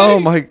real to me. Oh,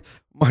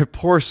 my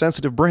poor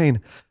sensitive brain.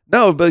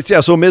 No, but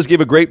yeah, so Miz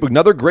gave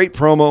another great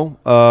promo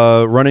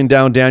running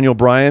down Daniel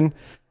Bryan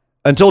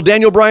until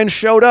Daniel Bryan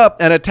showed up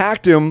and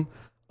attacked him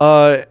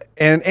and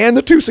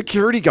the two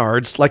security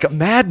guards like a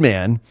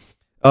madman.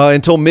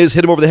 Until Miz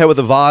hit him over the head with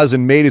a vase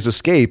and made his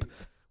escape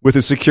with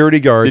his security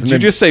guards. Did you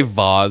just say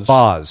vase?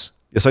 Vase.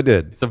 Yes, I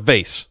did. It's a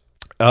vase.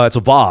 It's a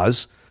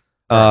vase.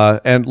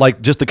 And like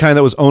just the kind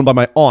that was owned by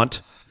my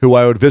aunt, who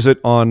I would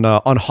visit on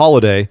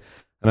holiday,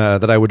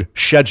 that I would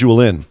schedule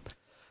in.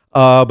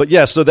 But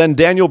yeah, so then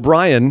Daniel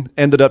Bryan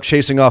ended up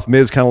chasing off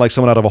Miz kind of like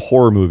someone out of a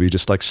horror movie,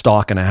 just like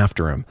stalking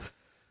after him.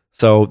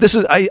 So this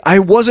is, I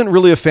wasn't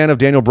really a fan of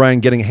Daniel Bryan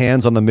getting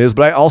hands on the Miz,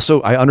 but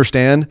I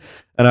understand.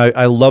 And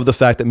I love the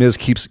fact that Miz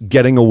keeps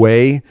getting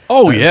away.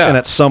 Oh, yeah. And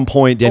at some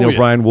point, Daniel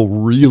Bryan will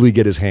really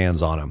get his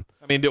hands on him.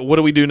 I mean, what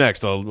do we do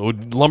next? A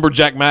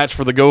lumberjack match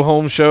for the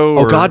go-home show?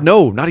 Oh, God,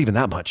 no. Not even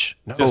that much.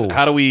 No. Just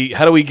how do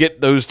we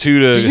get those two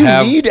to Do you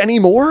need any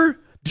more?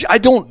 I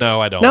don't.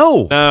 No, I don't.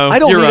 No, I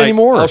don't need any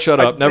more. I'll shut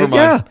up. Never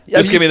mind.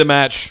 Just give me the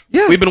match.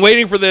 Yeah. We've been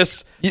waiting for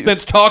this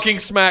since Talking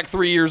Smack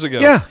 3 years ago.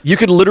 Yeah, you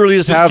could literally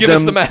just have give them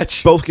us the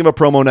match. Both give a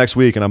promo next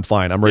week, and I'm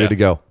fine. I'm ready to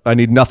go. I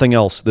need nothing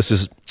else. This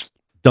is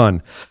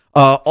done.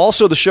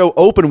 Also, the show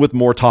opened with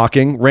more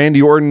talking.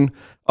 Randy Orton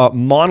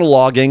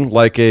monologuing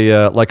like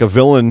a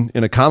villain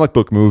in a comic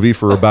book movie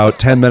for about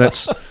 10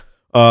 minutes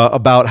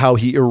about how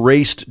he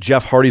erased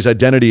Jeff Hardy's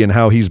identity and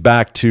how he's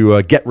back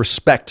to get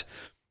respect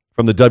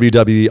from the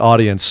WWE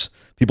audience.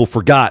 People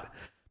forgot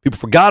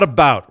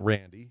about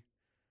Randy,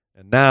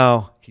 and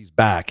now he's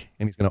back,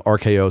 and he's going to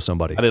RKO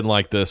somebody. I didn't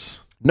like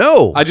this.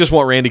 No. I just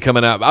want Randy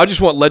coming out. I just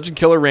want Legend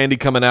Killer Randy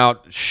coming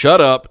out. Shut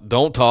up.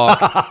 Don't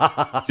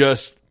talk.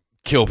 Just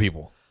kill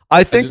people.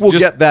 I think we'll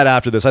get that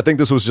after this. I think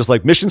this was just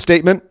like mission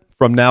statement.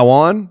 From now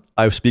on,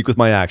 I speak with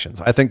my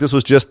actions. I think this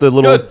was just the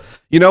little,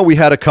 we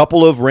had a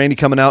couple of Randy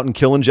coming out and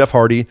killing Jeff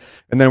Hardy,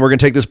 and then we're going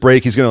to take this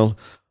break. He's going to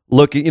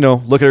look at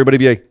everybody and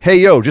be like, hey,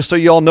 yo, just so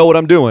you all know what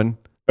I'm doing.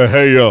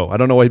 Hey, yo. I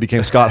don't know why he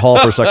became Scott Hall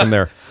for a second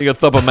there. You going to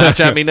thump a match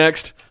at me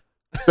next?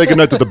 Say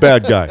goodnight to the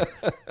bad guy.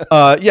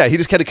 Yeah, he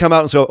just had to come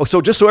out and say,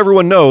 so just so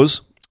everyone knows,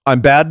 I'm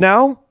bad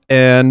now,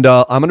 and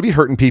I'm going to be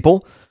hurting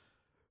people.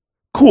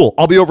 Cool.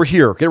 I'll be over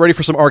here. Get ready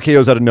for some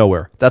RKOs out of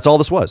nowhere. That's all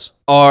this was.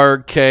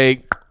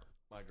 RK.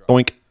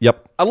 Boink.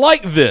 Yep. I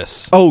like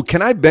this. Oh,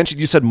 can I mention,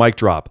 you said mic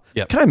drop.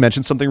 Yep. Can I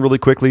mention something really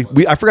quickly?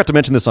 I forgot to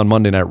mention this on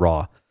Monday Night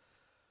Raw.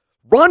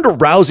 Ronda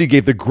Rousey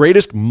gave the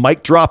greatest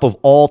mic drop of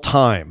all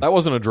time. That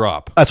wasn't a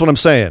drop. That's what I'm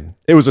saying.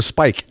 It was a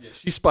spike. Yeah,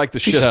 she spiked the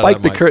shit out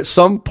of that mic.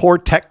 Some poor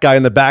tech guy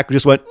in the back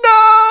just went, no!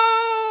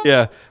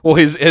 Yeah. Well,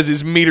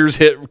 his meters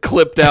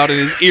clipped out and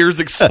his ears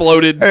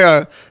exploded.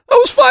 Yeah. That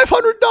was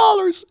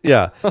 $500.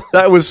 Yeah.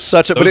 That was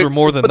such a... Those were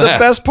more than that. But the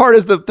best part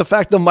is the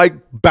fact the mic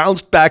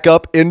bounced back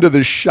up into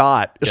the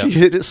shot. Yep. She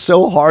hit it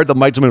so hard, the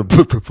mic just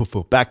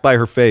went back by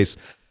her face.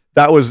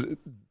 That was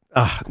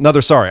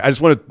another... Sorry.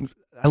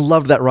 I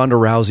loved that Ronda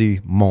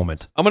Rousey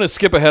moment. I'm going to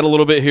skip ahead a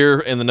little bit here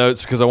in the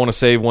notes because I want to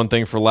save one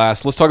thing for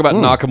last. Let's talk about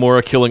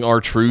Nakamura killing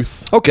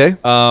R-Truth. Okay.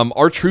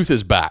 R-Truth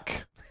is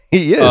back.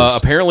 He is.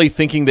 Apparently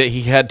thinking that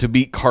he had to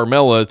beat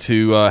Carmella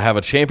to have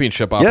a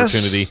championship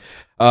opportunity.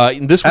 Yes.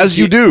 This week, as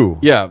you do.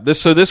 Yeah.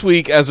 This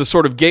week, as a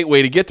sort of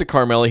gateway to get to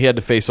Carmella, he had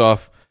to face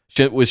off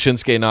with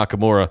Shinsuke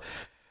Nakamura.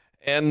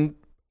 And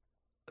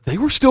they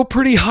were still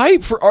pretty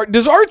hype for R.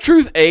 Does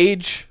R-Truth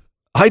age?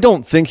 I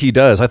don't think he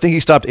does. I think he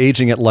stopped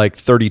aging at like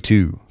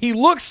 32. He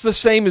looks the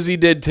same as he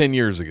did 10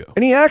 years ago.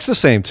 And he acts the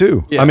same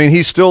too. Yeah. I mean,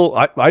 he's still,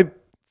 I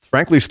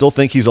frankly still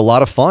think he's a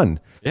lot of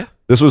fun. Yeah.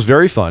 This was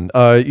very fun.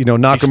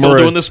 Nakamura He's still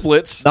doing the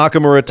splits.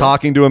 Nakamura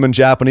talking to him in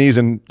Japanese,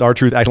 and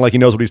R-Truth acting like he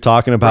knows what he's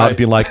talking about, and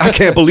being like, "I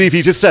can't believe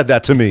he just said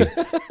that to me."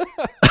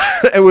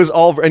 It was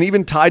all, and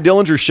even Ty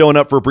Dillinger showing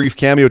up for a brief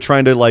cameo,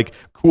 trying to like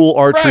cool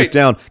R-Truth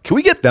down. Can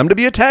we get them to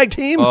be a tag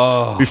team?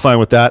 Be fine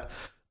with that.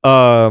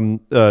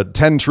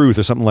 10 Truth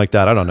or something like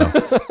that. I don't know.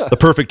 The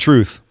Perfect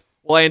Truth.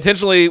 Well, I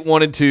intentionally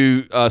wanted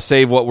to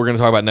save what we're going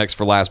to talk about next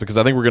for last, because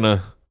I think we're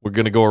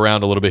going to go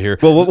around a little bit here.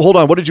 Well, hold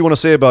on. What did you want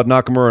to say about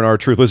Nakamura and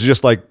R-Truth?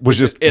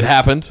 It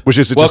happened? Was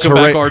just welcome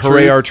hooray, back, R-Truth.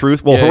 Hooray,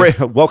 R-Truth. Well, hooray,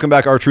 welcome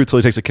back, R-Truth, till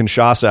he takes a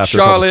Kinshasa after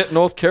Charlotte,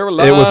 North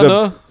Carolina. It was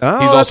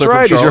he's also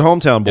right. He's your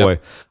hometown boy.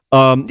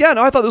 Yep.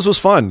 I thought this was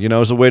fun. It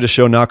was a way to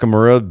show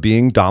Nakamura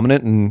being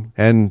dominant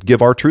and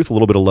give R-Truth a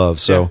little bit of love.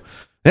 So,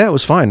 yeah, it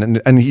was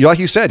fine. And like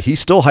you said, he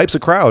still hypes a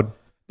crowd.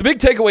 The big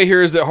takeaway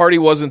here is that Hardy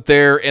wasn't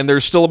there, and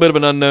there's still a bit of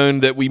an unknown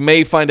that we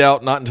may find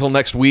out not until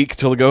next week,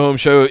 till the go-home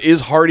show.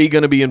 Is Hardy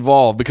going to be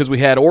involved? Because we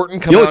had Orton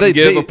come out and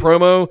give a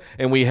promo,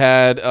 and we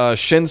had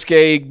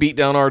Shinsuke beat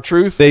down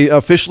R-Truth. They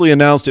officially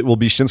announced it will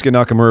be Shinsuke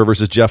Nakamura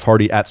versus Jeff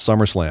Hardy at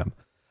SummerSlam.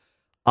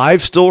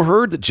 I've still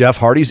heard that Jeff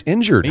Hardy's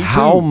injured.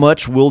 How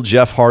much will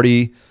Jeff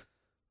Hardy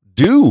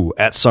do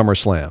at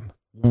SummerSlam?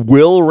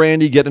 Will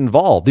Randy get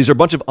involved? These are a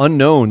bunch of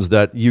unknowns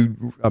that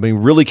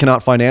really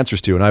cannot find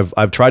answers to. And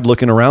I've tried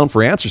looking around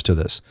for answers to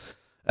this.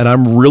 And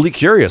I'm really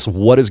curious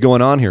what is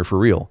going on here for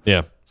real.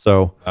 Yeah.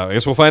 So I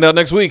guess we'll find out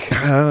next week.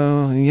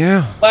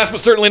 Yeah. Last but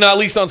certainly not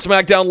least on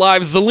SmackDown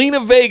Live,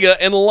 Zelina Vega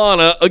and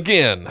Lana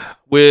again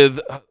with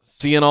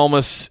Cien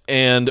Almas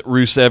and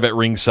Rusev at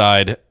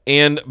ringside,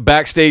 and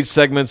backstage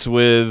segments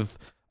with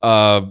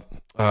Aiden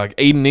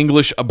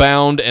English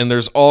abound, and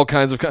there's all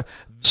kinds of...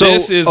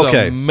 This is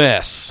a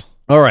mess.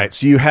 All right,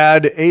 so you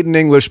had Aiden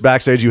English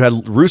backstage. You had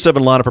Rusev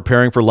and Lana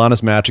preparing for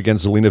Lana's match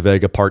against Zelina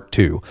Vega Part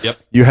 2. Yep.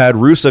 You had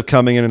Rusev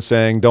coming in and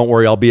saying, "Don't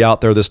worry, I'll be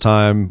out there this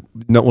time.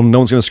 No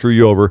one's going to screw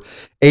you over."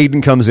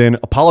 Aiden comes in,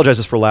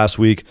 apologizes for last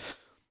week.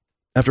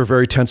 After a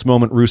very tense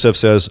moment, Rusev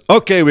says,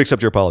 "Okay, we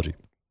accept your apology."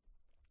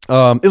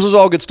 This was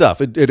all good stuff.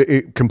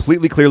 It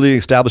completely clearly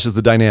establishes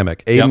the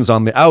dynamic. Aiden's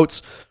on the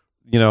outs.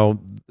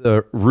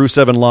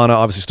 Rusev and Lana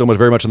obviously still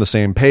very much on the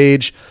same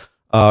page.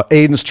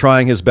 Aiden's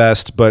trying his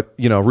best, but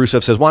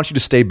Rusev says, "Why don't you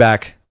just stay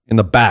back in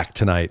the back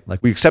tonight? Like,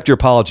 we accept your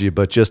apology,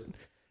 but just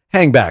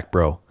hang back,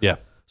 bro." Yeah.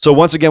 So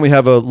once again, we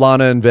have a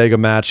Lana and Vega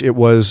match. It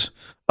was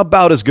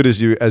about as good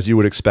as you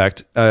would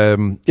expect.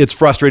 It's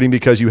frustrating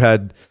because you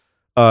had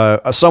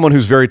someone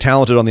who's very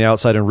talented on the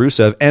outside in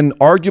Rusev, and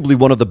arguably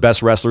one of the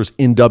best wrestlers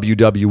in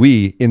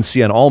WWE in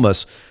Cien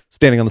Almas,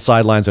 standing on the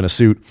sidelines in a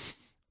suit.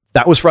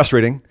 That was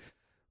frustrating.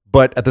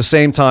 But at the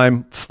same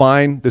time,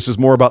 fine, this is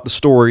more about the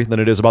story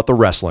than it is about the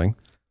wrestling.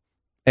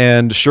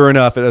 And sure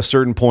enough, at a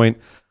certain point,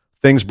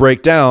 things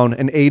break down,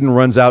 and Aiden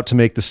runs out to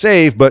make the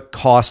save, but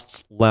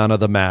costs Lana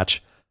the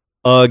match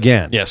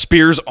again. Yeah,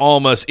 spears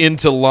Almas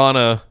into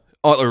Lana,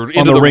 or into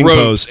on the ring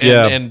ropes, post,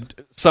 and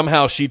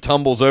somehow she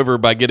tumbles over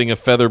by getting a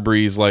feather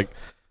breeze, like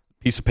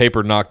piece of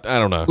paper knocked. I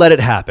don't know. Let it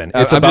happen.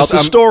 It's about the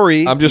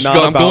story, not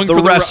about the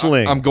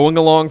wrestling. I'm going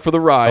along for the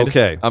ride.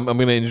 Okay. I'm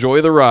going to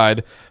enjoy the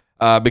ride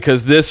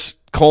because this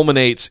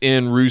culminates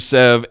in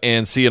Rusev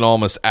and Cien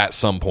Almas at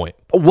some point.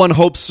 One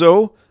hopes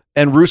so,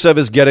 and Rusev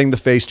is getting the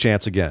face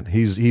chance again.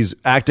 He's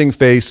acting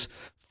face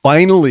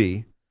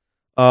finally.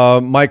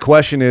 My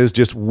question is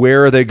just,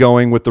 where are they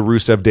going with the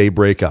Rusev Day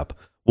breakup?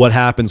 What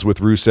happens with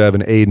Rusev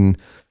and Aiden?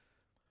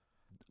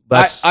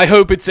 I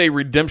hope it's a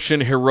redemption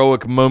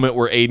heroic moment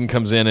where Aiden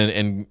comes in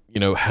and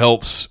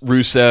helps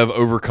Rusev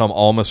overcome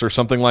Almas or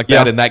something like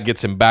that, and that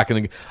gets him back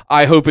in the...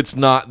 I hope it's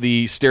not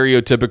the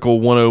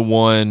stereotypical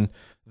 101...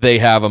 They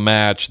have a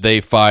match, they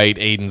fight,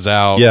 Aiden's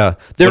out. Yeah,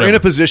 they're in a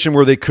position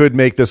where they could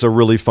make this a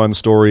really fun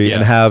story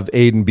and have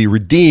Aiden be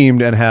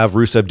redeemed and have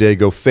Rusev Day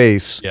go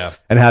face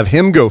and have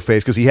him go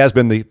face, because he has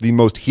been the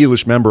most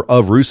heelish member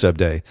of Rusev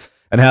Day,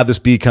 and have this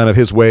be kind of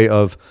his way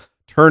of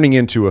turning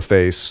into a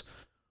face,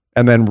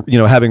 and then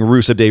having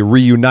Rusev Day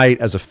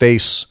reunite as a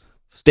face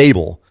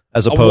stable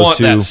as opposed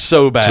to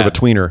so bad. Sort of a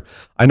tweener.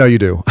 I know you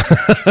do.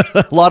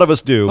 A lot of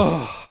us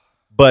do.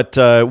 But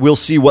we'll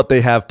see what they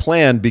have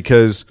planned,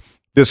 because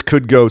this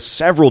could go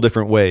several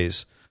different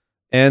ways,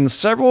 and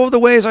several of the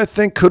ways I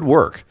think could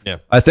work. Yeah.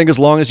 I think as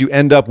long as you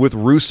end up with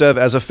Rusev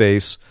as a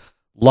face,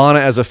 Lana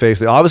as a face,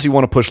 they obviously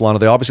want to push Lana.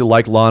 They obviously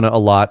like Lana a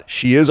lot.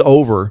 She is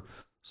over,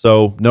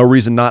 so no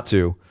reason not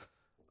to.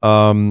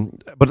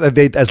 But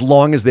as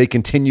long as they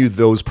continue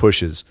those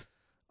pushes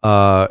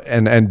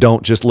and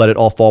don't just let it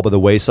all fall by the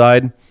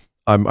wayside,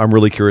 I'm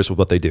really curious with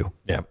what they do.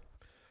 Yeah.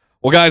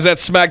 Well, guys,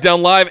 that's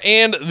SmackDown Live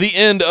and the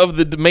end of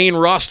the main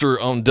roster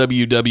on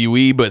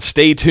WWE, but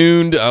stay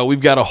tuned.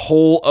 We've got a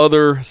whole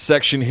other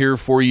section here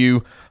for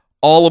you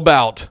all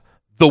about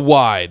the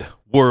wide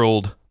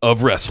world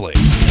of wrestling.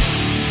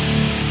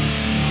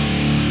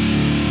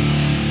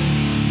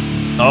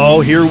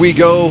 Oh, here we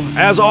go.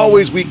 As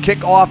always, we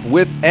kick off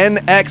with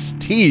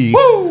NXT.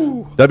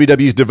 Woo!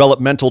 WWE's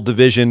developmental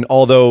division,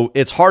 although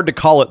it's hard to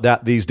call it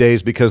that these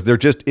days because there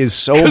just is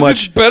so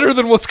much... It's better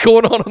than what's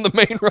going on the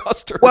main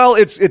roster. Well,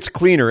 it's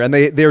cleaner, and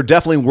they're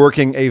definitely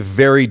working a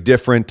very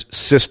different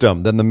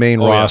system than the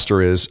main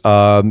roster is.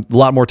 A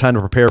lot more time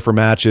to prepare for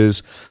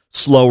matches,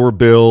 slower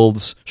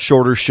builds,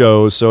 shorter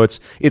shows, so it's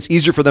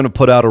easier for them to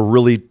put out a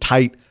really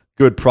tight,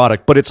 good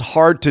product, but it's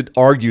hard to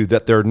argue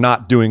that they're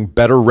not doing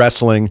better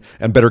wrestling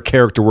and better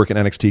character work in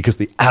NXT because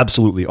they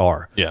absolutely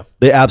are. Yeah.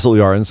 They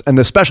absolutely are. And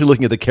especially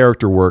looking at the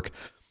character work,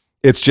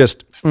 it's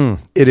just,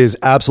 it is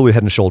absolutely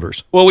head and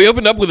shoulders. Well, we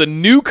opened up with a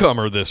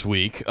newcomer this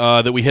week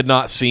that we had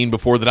not seen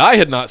before, that I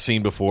had not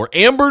seen before,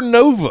 Amber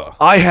Nova.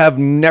 I have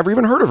never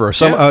even heard of her.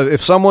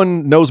 If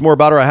someone knows more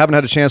about her, I haven't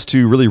had a chance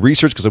to really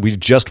research because we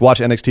just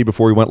watched NXT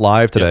before we went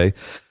live today.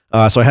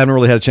 So I haven't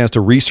really had a chance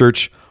to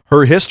research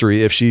her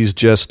history if she's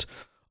just...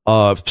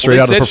 straight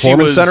out of the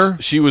Performance Center.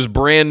 She was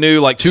brand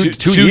new, like two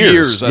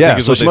years. I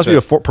think so she must be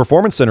a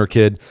Performance Center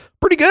kid.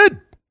 Pretty good.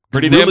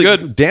 Pretty really damn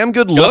good. Damn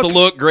good look. Got the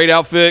look, great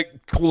outfit,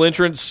 cool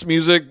entrance,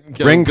 music.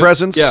 Ring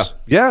presence.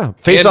 Yeah.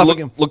 Faced off.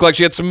 Looked like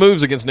she had some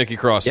moves against Nikki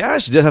Cross. Yeah,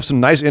 she did have some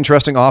nice,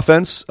 interesting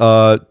offense.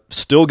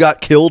 Still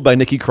got killed by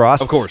Nikki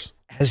Cross. Of course.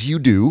 As you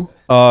do.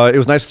 It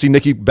was nice to see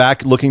Nikki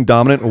back looking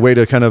dominant, a way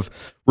to kind of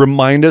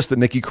remind us that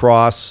Nikki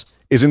Cross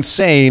is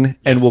insane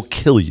and will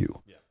kill you.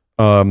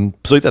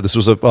 So this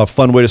was a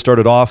fun way to start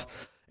it off.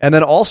 And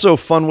then also a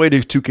fun way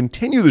to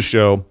continue the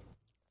show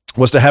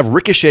was to have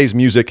Ricochet's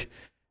music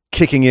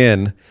kicking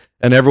in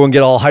and everyone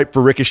get all hyped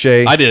for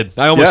Ricochet. I did.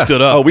 I almost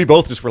stood up. Oh, we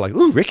both just were like,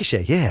 ooh,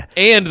 Ricochet, yeah.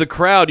 And the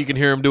crowd, you can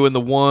hear him doing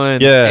the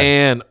one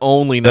and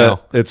only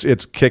now.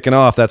 It's kicking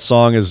off. That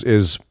song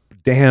is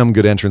damn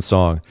good entrance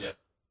song. Yeah.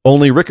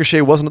 Only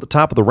Ricochet wasn't at the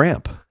top of the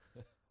ramp.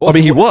 Well, I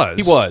mean, he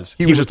was.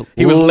 He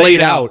was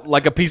laid out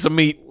like a piece of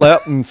meat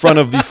in front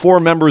of the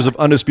 4 members of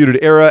Undisputed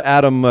Era.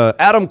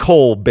 Adam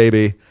Cole,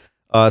 baby,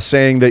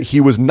 saying that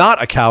he was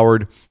not a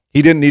coward.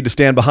 He didn't need to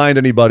stand behind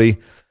anybody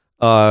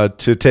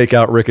to take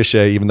out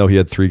Ricochet, even though he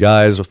had 3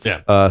 guys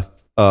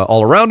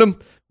all around him,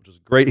 which was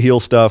great heel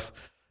stuff.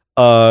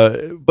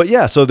 But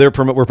yeah, so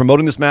we're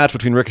promoting this match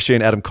between Ricochet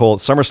and Adam Cole at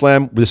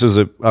SummerSlam. This is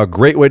a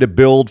great way to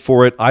build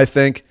for it, I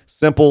think.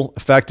 Simple,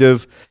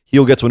 effective.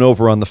 Heel gets one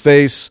over on the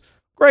face.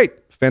 Great.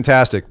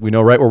 Fantastic. We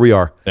know right where we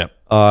are. Yeah.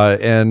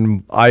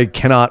 And I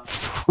cannot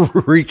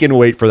freaking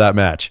wait for that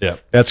match. Yeah.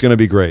 That's going to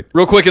be great.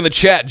 Real quick in the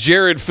chat,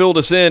 Jared filled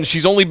us in.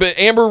 She's only been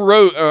Amber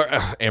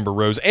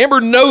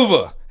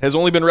Nova has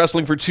only been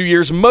wrestling for 2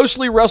 years,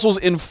 mostly wrestles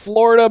in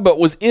Florida, but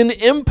was in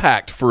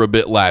Impact for a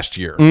bit last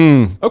year.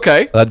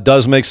 Okay. That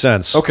does make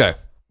sense. Okay.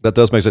 That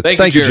does make sense.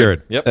 Thank you,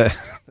 Jared. Yep.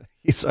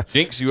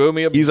 Jinx, you owe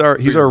me a He's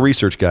our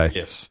research guy.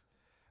 Yes.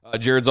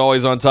 Jared's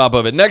always on top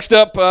of it. Next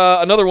up,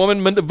 another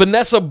woman,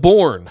 Vanessa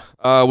Bourne,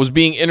 was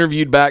being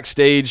interviewed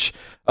backstage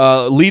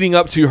leading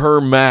up to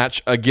her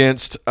match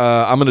against,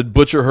 I'm going to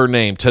butcher her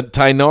name,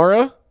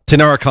 Taynara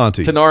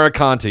Conti. Taynara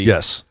Conti.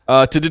 Yes.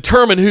 To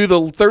determine who the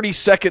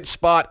 32nd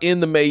spot in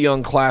the Mae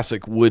Young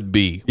Classic would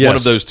be. Yes. One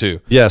of those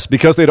two. Yes,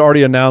 because they'd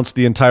already announced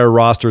the entire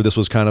roster. This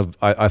was kind of,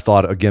 I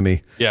thought, a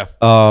gimme. Yeah.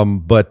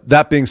 But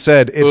that being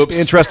said, it's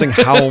interesting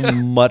how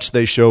much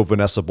they show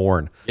Vanessa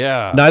Bourne.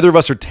 Yeah. Neither of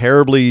us are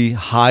terribly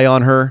high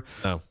on her.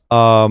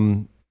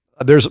 No.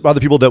 There's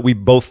other people that we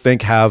both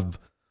think have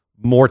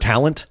more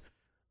talent,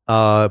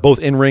 both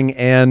in ring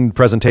and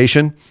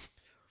presentation.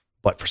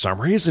 But for some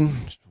reason,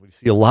 we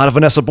see a lot of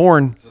Vanessa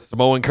Bourne. It's a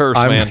Samoan curse,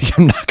 man.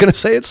 I'm not going to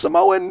say it's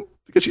Samoan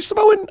because she's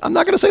Samoan. I'm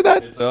not going to say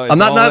that. I'm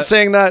not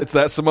saying that. It's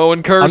that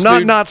Samoan curse.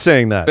 I'm not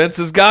saying that. Vince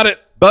has got it.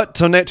 But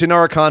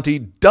Taynara Conti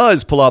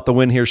does pull out the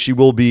win here. She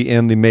will be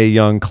in the Mae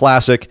Young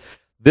Classic.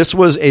 This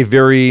was a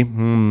very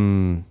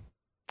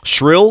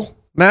shrill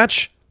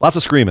match. Lots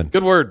of screaming.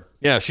 Good word.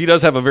 Yeah, she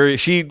does have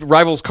she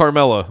rivals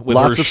Carmella with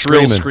lots her of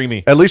shrill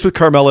screaming. At least with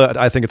Carmella,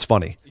 I think it's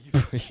funny.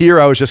 Here,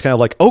 I was just kind of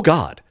like, oh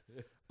God.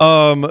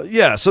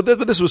 Yeah, so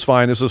but this was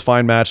fine. This was a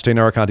fine match.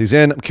 Taynara Conti's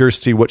in. I'm curious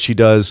to see what she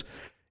does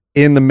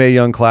in the Mae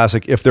Young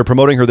Classic. If they're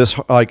promoting her this,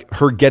 like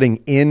her getting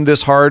in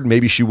this hard,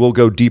 maybe she will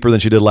go deeper than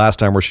she did last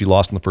time where she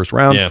lost in the first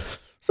round. Yeah.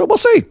 So we'll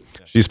see.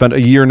 She spent a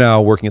year now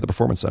working at the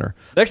Performance Center.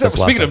 Next up,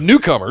 speaking of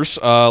newcomers,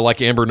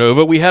 like Amber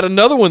Nova, we had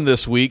another one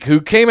this week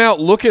who came out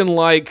looking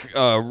like,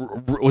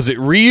 was it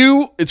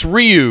Ryu? It's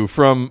Ryu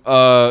from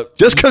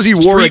just because he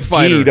wore a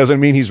Fighter. gi doesn't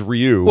mean he's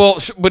Ryu. Well,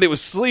 but it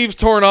was sleeves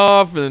torn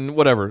off and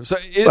whatever. So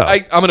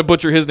I'm going to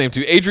butcher his name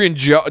too. Adrian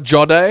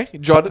Jaude?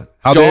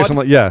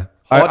 Yeah.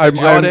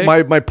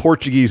 My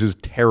Portuguese is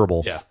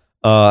terrible. Yeah.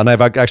 And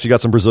I've actually got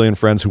some Brazilian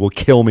friends who will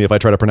kill me if I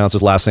try to pronounce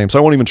his last name, so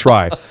I won't even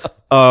try.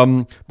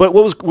 But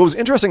what was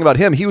interesting about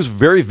him, he was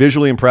very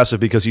visually impressive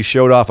because he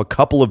showed off a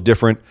couple of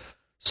different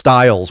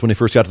styles when he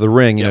first got to the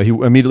ring. You know, he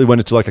immediately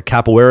went into like a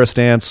capoeira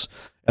stance,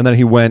 and then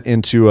he went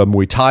into a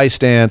Muay Thai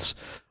stance.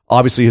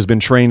 Obviously, has been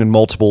trained in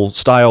multiple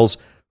styles.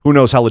 Who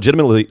knows how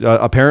legitimately?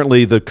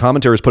 Apparently, the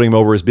commentary is putting him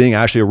over as being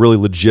actually a really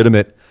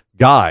legitimate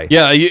guy.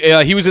 Yeah,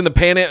 he was in the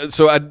Pan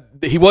Am.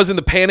 He was in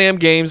the Pan Am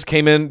Games.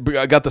 Came in,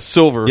 got the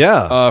silver.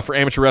 For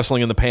amateur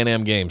wrestling in the Pan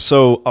Am Games.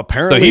 So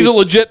apparently, he's a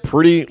legit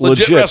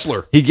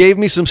wrestler. He gave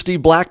me some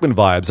Steve Blackman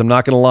vibes. I'm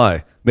not going to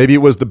lie. Maybe it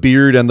was the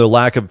beard and the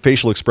lack of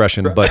facial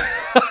expression, but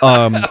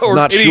or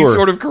not any sure.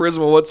 sort of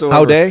charisma whatsoever.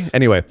 Howday?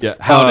 Anyway. Yeah,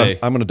 howday.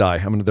 I'm going to die.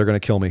 They're going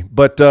to kill me.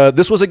 But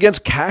this was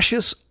against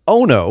Cassius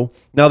Ohno.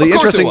 Now, the Of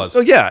course interesting... it was.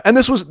 Oh, yeah, and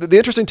this was... The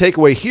interesting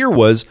takeaway here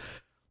was...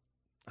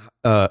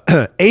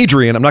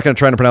 Adrian, I'm not going to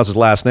try to pronounce his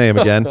last name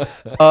again,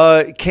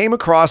 came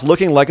across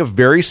looking like a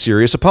very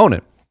serious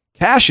opponent.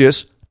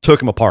 Cassius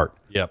took him apart.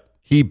 Yep.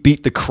 He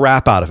beat the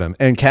crap out of him.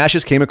 And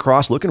Cassius came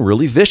across looking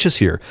really vicious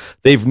here.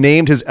 They've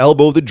named his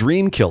elbow the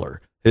Dream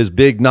Killer. His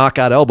big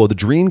knockout elbow, the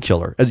Dream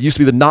Killer. It used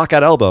to be the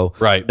knockout elbow.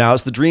 Right. Now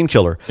it's the Dream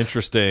Killer.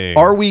 Interesting.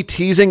 Are we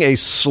teasing a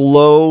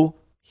slow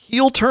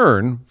heel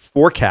turn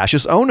for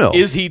Cassius Ohno?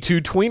 Is he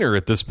too tweener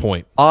at this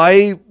point?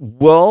 I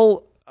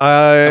don't know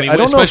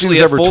if he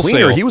was ever Full tweener.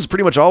 Sail. He was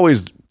pretty much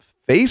always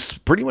face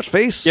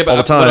Yeah, but all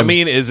the time. what I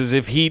mean is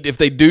if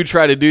they do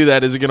try to do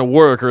that, is it going to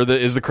work, or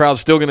is the crowd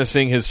still going to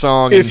sing his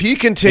song? If he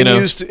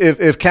continues,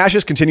 if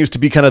Cassius continues to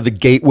be kind of the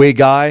gateway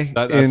guy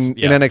in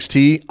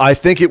NXT, I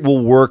think it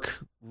will work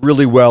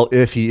really well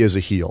if he is a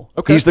heel.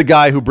 Okay. He's the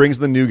guy who brings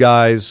the new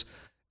guys,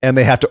 and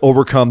they have to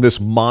overcome this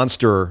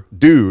monster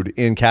dude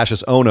in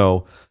Cassius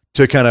Ohno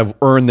to kind of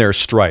earn their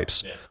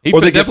stripes. Yeah. He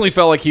definitely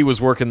felt like he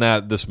was working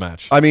this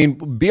match. I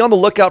mean, be on the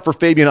lookout for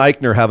Fabian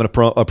Eichner having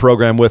a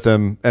program with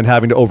him and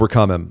having to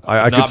overcome him.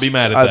 I could not be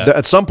mad at that.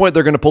 At some point,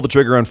 they're going to pull the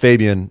trigger on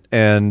Fabian,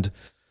 and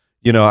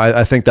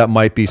I think that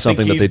might be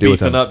something that they do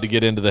with him. He's beefing up to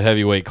get into the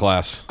heavyweight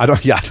class. I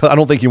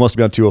don't think he wants to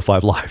be on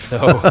 205 Live.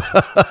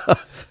 No.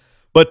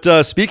 But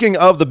speaking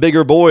of the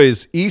bigger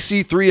boys,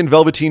 EC3 and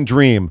Velveteen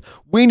Dream,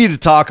 we need to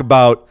talk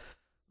about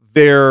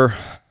their...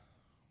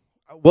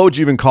 What would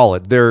you even call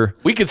it?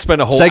 We could spend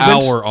a whole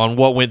hour on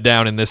what went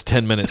down in this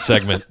 10-minute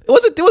segment. It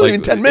wasn't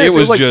even 10 minutes. It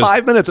was like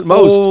 5 minutes at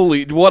most.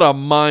 Holy, what a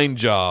mind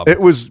job.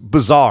 It was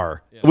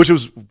bizarre, which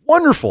was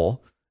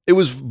wonderful.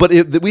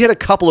 We had a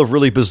couple of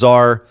really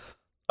bizarre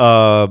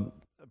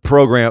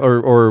program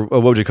or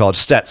what would you call it,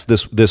 sets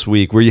this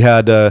week, where you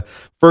had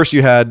first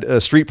you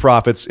had Street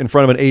Profits in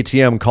front of an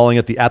ATM calling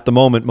it the At the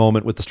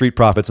Moment with the Street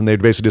Profits, and they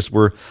basically just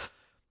were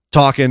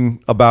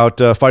talking about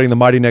fighting the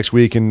Mighty next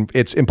week, and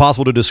it's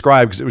impossible to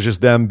describe because it was just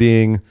them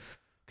being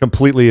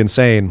completely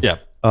insane. Yeah.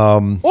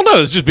 Well,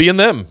 no, it's just being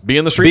them,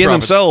 being the Street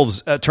Profits.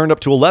 Themselves turned up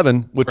to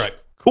 11, which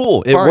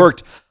cool. It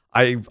worked.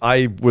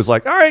 I was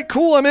like, all right,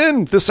 cool, I'm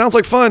in. This sounds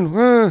like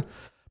fun.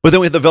 But then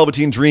we had the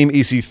Velveteen Dream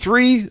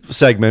EC3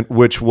 segment,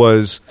 which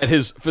was at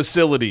his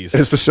facilities.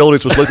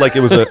 Which looked like it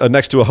was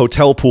next to a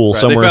hotel pool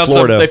somewhere in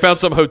Florida. They found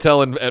some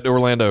hotel at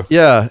Orlando.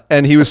 Yeah,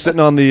 and he was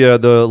sitting on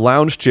the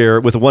lounge chair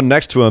with the one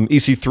next to him.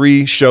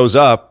 EC3 shows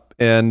up,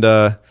 and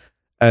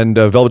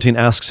Velveteen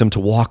asks him to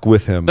walk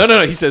with him.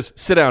 No. He says,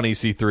 "Sit down,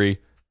 EC3."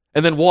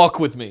 And then walk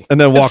with me.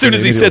 And then walk as soon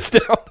as he sits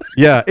down.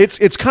 Yeah,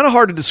 it's kind of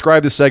hard to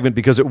describe this segment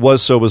because it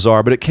was so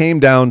bizarre, but it came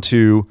down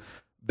to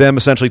them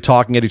essentially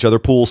talking at each other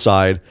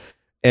poolside,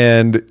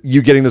 and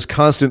you getting this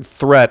constant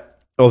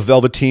threat of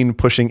Velveteen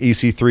pushing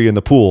EC3 in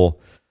the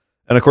pool.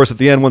 And of course, at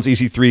the end, once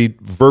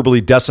EC3 verbally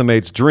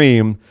decimates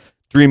Dream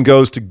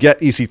goes to get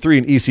EC3,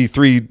 and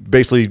EC3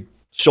 basically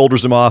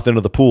shoulders him off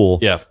into the pool.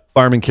 Yeah.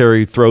 Fireman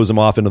Carey throws him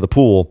off into the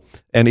pool,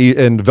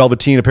 and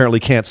Velveteen apparently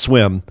can't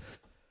swim.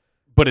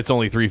 But it's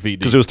only 3 feet deep.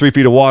 Because it was 3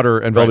 feet of water,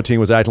 and Velveteen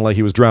was acting like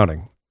he was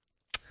drowning.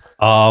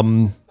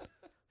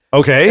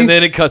 Okay. And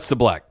then it cuts to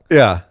black.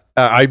 Yeah.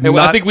 I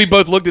think we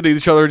both looked at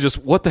each other and just,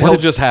 what the hell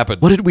just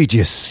happened? What did we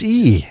just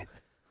see?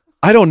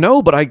 I don't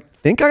know, but I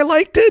think I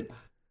liked it.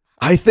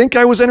 I think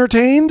I was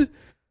entertained.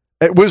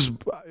 It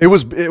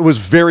was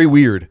very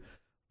weird,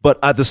 but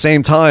at the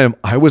same time,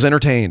 I was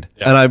entertained,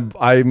 and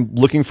I'm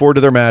looking forward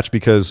to their match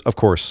because, of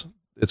course,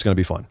 it's going to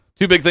be fun.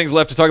 Two big things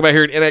left to talk about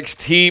here at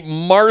NXT.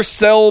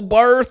 Marcel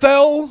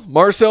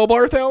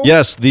Barthel?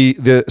 Yes,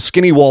 the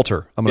Skinny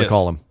Walter, I'm going to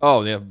call him.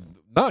 Oh, yeah.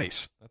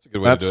 Nice. That's a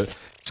good way to do it.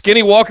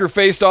 Skinny Walker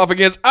faced off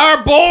against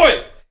our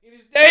boy in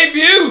his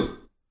debut,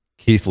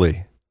 Keith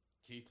Lee.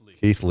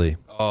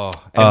 Oh,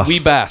 and we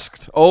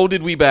basked. Oh,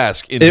 did we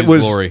bask in his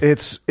glory.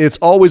 It's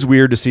always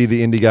weird to see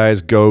the indie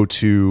guys go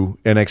to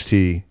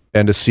NXT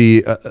and to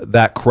see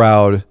that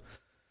crowd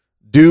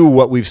do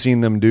what we've seen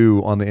them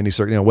do on the indie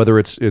circuit. Whether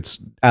it's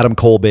Adam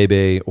Cole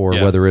Bebe or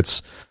whether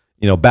it's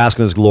bask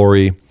in his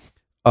glory,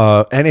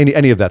 and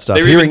any of that stuff.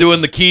 They're even doing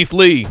the Keith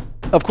Lee.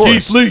 Of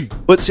course, Keith Lee.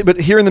 But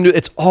hearing them do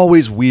it's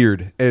always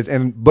weird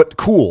but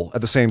cool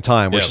at the same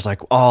time. Where it's just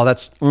like, oh,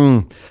 that's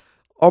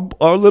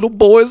our little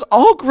boy's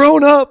all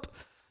grown up.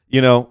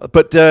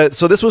 But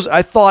so this was,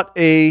 I thought,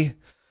 a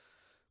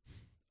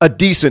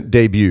decent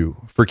debut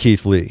for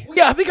Keith Lee.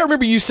 Yeah, I think I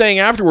remember you saying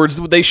afterwards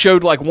that they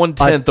showed like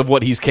 1/10 of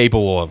what he's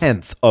capable of.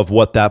 1/10 of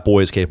what that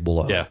boy is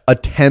capable of. Yeah.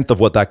 1/10 of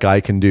what that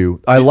guy can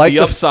do. I like the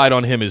upside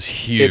on him is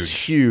huge.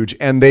 It's huge.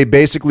 And they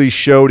basically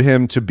showed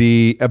him to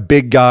be a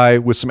big guy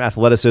with some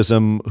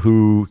athleticism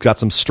who got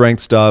some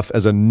strength stuff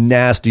as a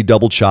nasty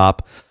double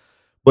chop,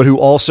 but who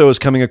also is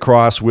coming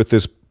across with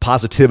this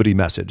positivity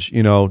message,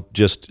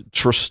 just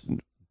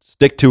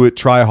stick to it,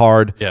 try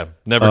hard. Yeah,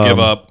 never give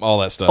up, all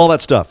that stuff. All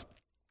that stuff.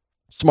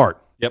 Smart.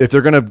 Yep. If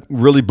they're going to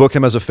really book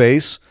him as a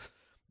face,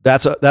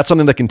 that's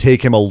something that can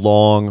take him a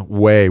long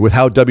way with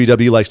how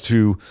WWE likes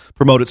to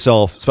promote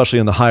itself, especially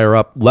in the higher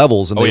up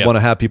levels. And they want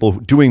to have people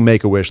doing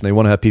Make-A-Wish, and they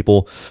want to have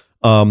people,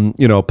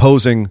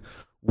 posing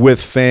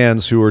with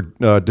fans who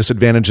are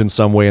disadvantaged in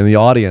some way in the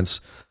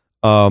audience.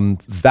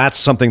 That's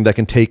something that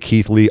can take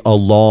Keith Lee a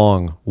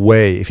long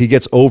way. If he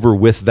gets over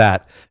with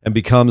that and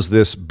becomes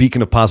this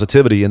beacon of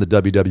positivity in the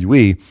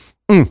WWE,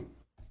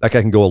 that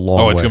guy can go a long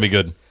way. Oh, it's going to be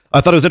good. I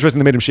thought it was interesting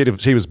they made him shave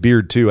his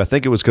beard too. I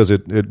think it was because they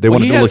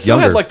wanted to look still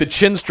younger. Had like the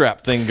chin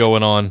strap thing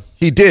going on.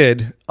 He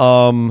did,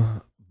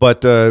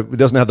 but he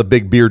doesn't have the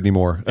big beard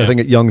anymore. Yeah. I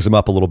think it youngs him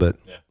up a little bit.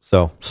 Yeah.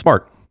 So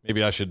smart.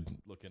 Maybe I should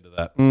look into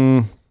that.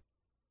 No,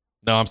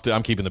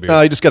 I'm keeping the beard.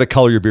 No, you just got to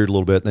color your beard a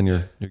little bit, then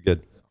you're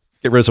good.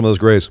 Get rid of some of those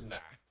grays.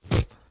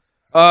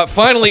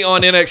 Finally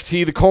on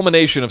NXT, the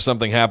culmination of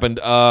something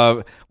happened.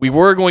 We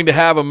were going to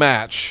have a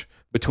match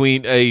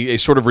between a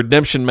sort of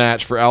redemption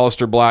match for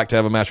Aleister Black to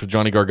have a match with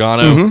Johnny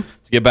Gargano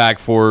to get back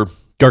for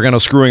Gargano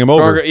screwing him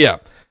over. Yeah.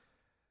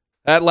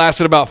 That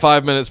lasted about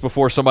 5 minutes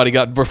before Ciampa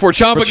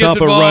gets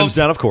involved. Runs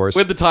down, of course,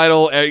 with the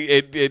title.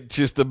 It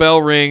just the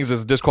bell rings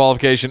as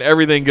disqualification.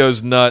 Everything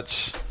goes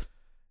nuts.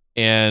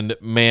 And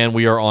man,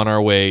 we are on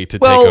our way to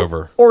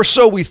TakeOver. Or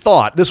so we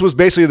thought. This was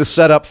basically the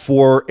setup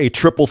for a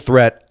triple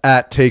threat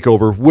at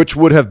TakeOver, which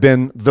would have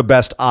been the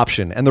best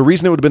option. And the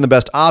reason it would have been the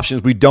best option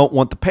is we don't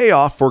want the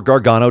payoff for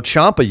Gargano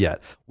Ciampa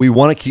yet. We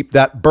want to keep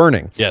that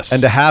burning. Yes.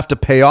 And to have to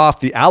pay off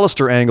the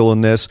Aleister angle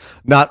in this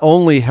not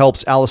only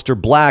helps Aleister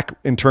Black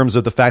in terms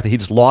of the fact that he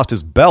just lost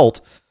his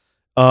belt,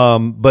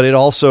 but it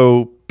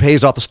also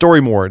pays off the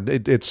story more.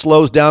 It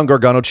slows down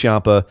Gargano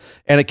Ciampa,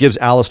 and it gives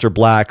Aleister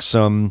Black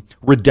some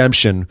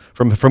redemption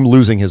from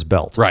losing his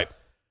belt. Right.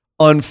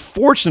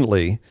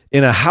 Unfortunately,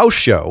 in a house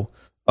show,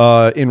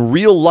 in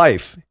real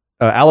life,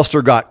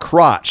 Aleister got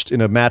crotched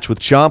in a match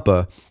with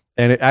Ciampa,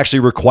 and it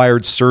actually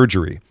required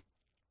surgery.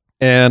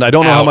 And I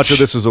don't know how much of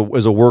this is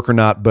a work or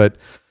not, but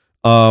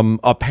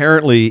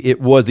apparently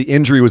the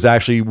injury was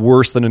actually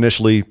worse than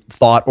initially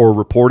thought or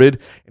reported,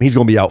 and he's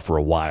going to be out for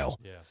a while.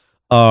 Yeah.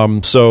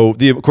 So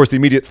of course the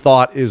immediate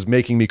thought is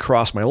making me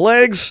cross my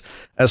legs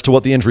as to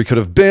what the injury could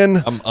have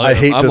been. I'm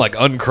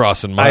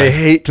uncrossing mine. I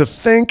hate to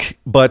think,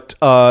 but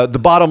the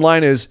bottom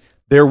line is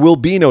there will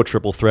be no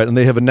triple threat, and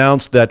they have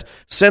announced that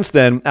since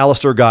then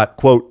Aleister got,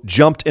 quote,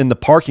 jumped in the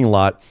parking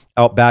lot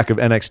out back of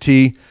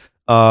NXT,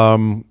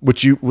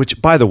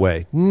 which by the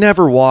way,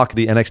 never walk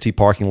the NXT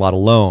parking lot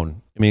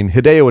alone. I mean,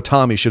 Hideo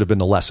Itami should have been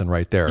the lesson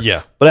right there.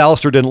 Yeah. But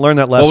Aleister didn't learn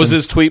that lesson. What was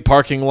his tweet?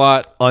 Parking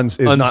lot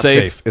unsafe. Not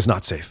safe. It's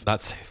not safe.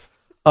 Not safe.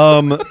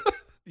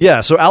 Yeah,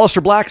 so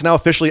Aleister Black is now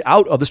officially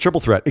out of this triple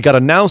threat. It got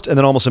announced, and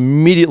then almost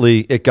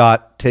immediately it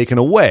got taken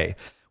away,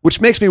 which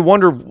makes me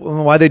wonder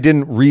why they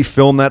didn't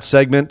refilm that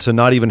segment to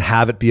not even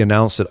have it be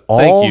announced at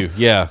all. Thank you.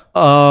 Yeah.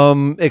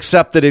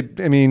 Except that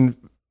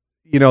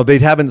they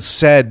haven't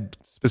said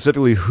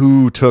specifically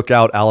who took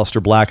out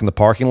Aleister Black in the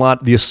parking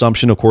lot. The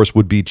assumption, of course,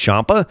 would be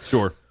Ciampa.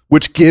 Sure.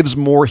 Which gives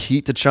more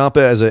heat to Ciampa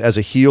as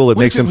a heel. It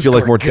makes him feel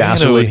like more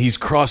dastardly. And he's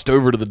crossed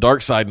over to the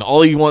dark side,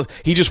 and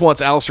he just wants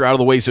Aleister out of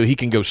the way so he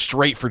can go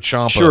straight for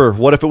Ciampa. Sure.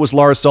 What if it was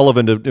Lars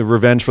Sullivan to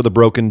revenge for the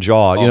broken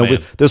jaw?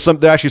 There's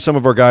actually some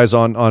of our guys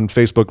on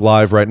Facebook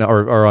Live right now,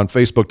 or on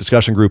Facebook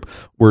discussion group,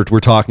 we're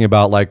talking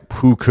about like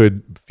who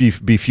could be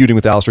feuding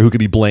with Aleister, who could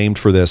be blamed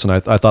for this, and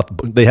I thought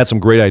they had some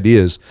great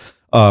ideas.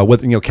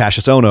 With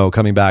Cassius Ohno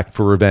coming back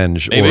for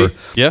revenge,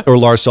 or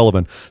Lars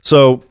Sullivan.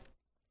 So.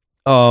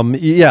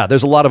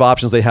 There's a lot of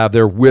options they have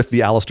there with the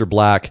Aleister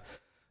Black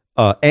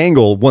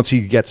angle once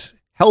he gets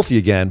healthy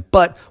again.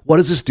 But what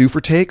does this do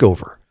for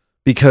TakeOver?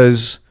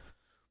 Because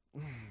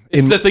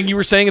it's the thing you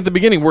were saying at the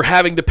beginning. We're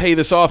having to pay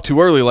this off too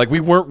early. Like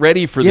we weren't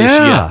ready for this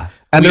yet.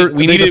 And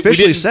they've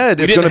officially said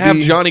it's going to be... We didn't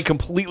have Johnny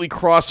completely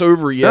cross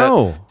over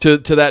yet to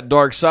that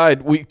dark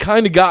side. We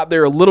kind of got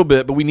there a little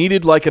bit, but we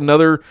needed like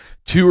another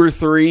 2 or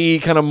 3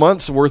 kind of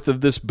months worth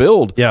of this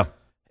build. Yeah.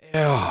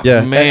 Oh,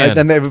 yeah, man.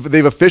 And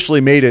they've officially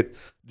made it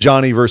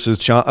Johnny versus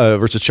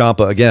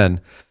Ciampa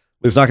again.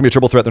 It's not going to be a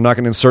triple threat. They're not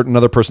going to insert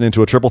another person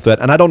into a triple threat.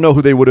 And I don't know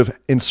who they would have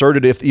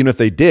inserted even if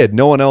they did.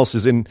 No one else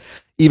is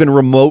even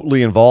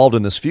remotely involved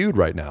in this feud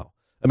right now.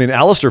 I mean,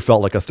 Aleister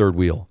felt like a third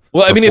wheel.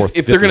 Well, I mean,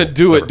 if they're going to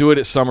do it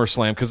at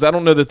SummerSlam, because I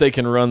don't know that they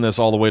can run this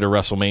all the way to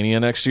WrestleMania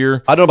next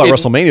year. I don't know about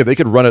WrestleMania. They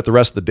could run it the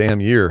rest of the damn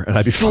year, and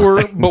I'd be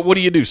fine. But what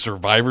do you do?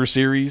 Survivor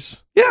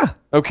Series? Yeah.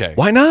 Okay.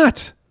 Why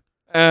not?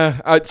 Give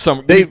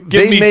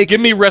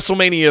me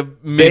WrestleMania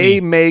mini. They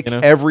make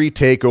every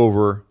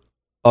TakeOver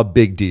a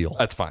big deal.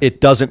 That's fine. It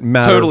doesn't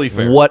matter totally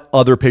fair. What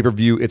other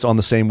pay-per-view it's on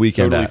the same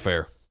weekend. Totally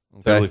fair.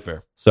 Okay? Totally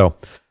fair. So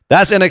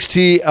that's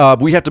NXT.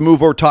 We have to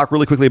move over, talk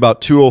really quickly about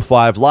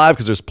 205 Live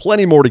because there's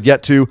plenty more to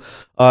get to.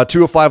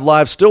 205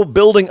 Live still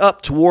building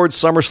up towards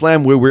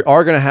SummerSlam, where we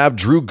are going to have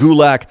Drew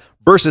Gulak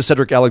versus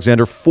Cedric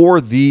Alexander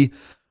for the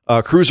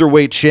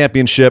Cruiserweight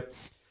Championship.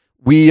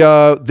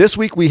 This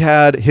week we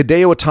had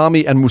Hideo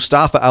Itami and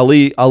Mustafa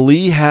Ali.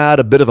 Ali had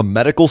a bit of a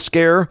medical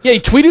scare. Yeah, he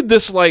tweeted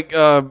this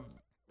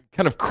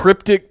kind of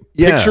cryptic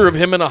picture of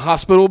him in a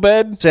hospital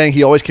bed, saying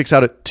he always kicks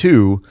out at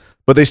 2,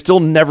 but they still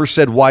never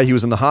said why he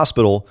was in the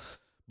hospital.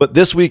 But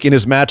this week in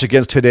his match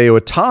against Hideo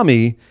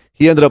Itami,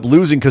 he ended up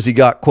losing because he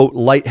got, quote,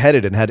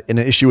 lightheaded and had an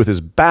issue with his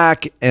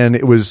back, and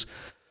it was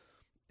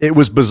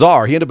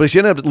bizarre. He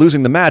ended up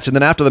losing the match, and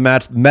then after the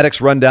match,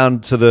 medics run down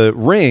to the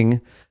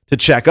ring to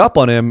check up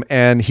on him,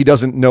 and he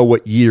doesn't know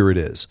what year it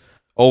is.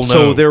 Oh no!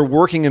 So they're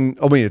working in.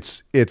 I mean,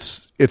 it's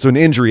an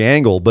injury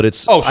angle, but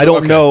it's. I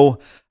don't know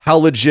how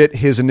legit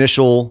his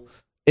initial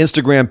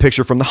Instagram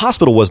picture from the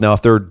hospital was. Now,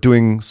 if they're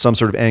doing some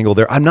sort of angle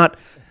there, I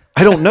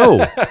don't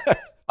know.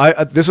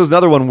 This is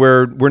another one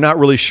where we're not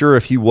really sure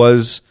if he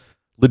was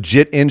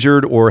legit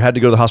injured or had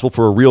to go to the hospital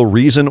for a real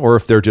reason, or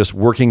if they're just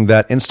working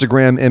that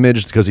Instagram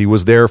image because he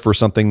was there for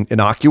something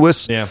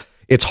innocuous. Yeah.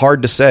 It's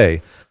hard to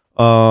say.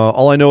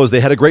 All I know is they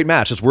had a great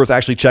match. It's worth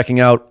actually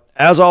checking out.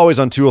 As always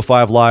on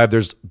 205 Live,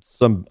 there's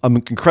some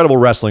incredible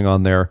wrestling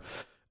on there.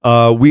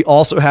 We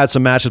also had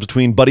some matches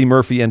between Buddy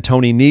Murphy and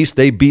Tony Nese.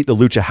 They beat the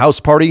Lucha House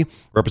Party,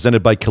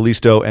 represented by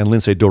Kalisto and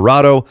Lince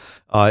Dorado.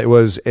 It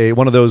was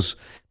one of those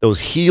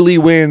Healy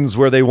wins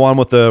where they won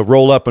with the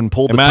roll up and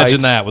pulled the tights.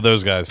 Imagine that with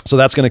those guys. So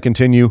that's going to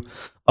continue.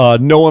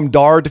 Noam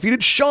Dar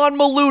defeated Sean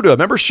Maluta.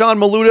 Remember Sean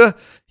Maluta?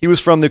 He was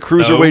from the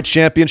Cruiserweight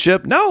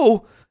Championship.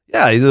 No.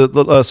 Yeah, he's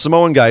a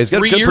Samoan guy. He's got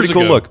a pretty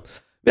cool look.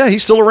 Yeah,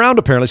 he's still around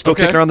apparently. Still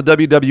kicking around the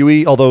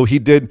WWE, although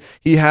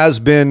he has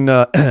been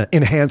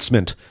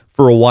enhancement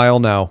for a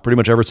while now, pretty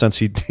much ever since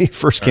he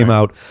first came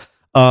out.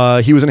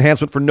 He was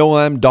enhancement for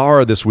Noam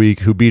Dar this week,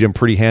 who beat him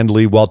pretty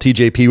handily, while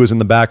TJP was in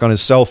the back on his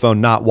cell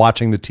phone, not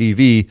watching the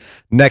TV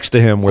next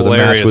to him where the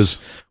match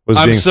was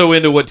I'm so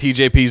into what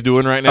TJP's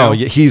doing right now. Oh,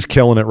 yeah, he's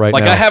killing it right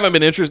now. I haven't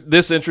been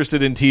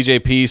interested in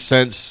TJP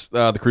since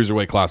the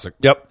Cruiserweight Classic.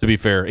 Yep. To be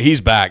fair, he's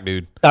back,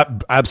 dude.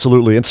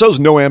 Absolutely, and so's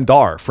Noam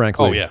Dar.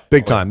 Frankly, oh yeah,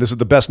 big time. This is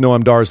the best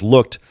Noam Dar's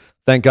looked.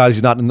 Thank God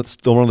he's not in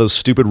still one of those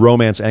stupid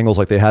romance angles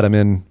like they had him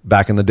in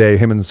back in the day.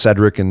 Him and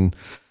Cedric and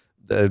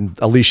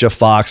Alicia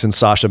Fox and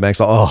Sasha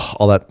Banks.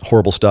 All that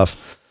horrible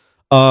stuff.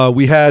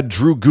 We had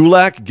Drew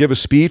Gulak give a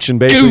speech and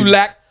basically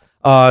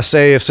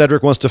say if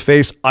Cedric wants to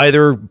face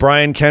either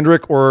Brian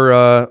Kendrick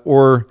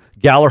or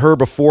Gallagher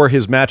before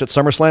his match at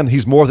SummerSlam,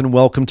 he's more than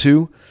welcome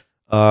to.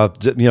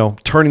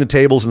 Turning the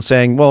tables and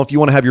saying, well, if you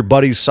want to have your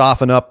buddies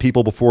soften up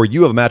people before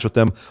you have a match with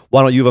them,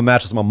 why don't you have a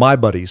match with some of my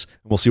buddies?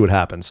 And we'll see what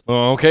happens.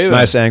 Oh, okay. Then.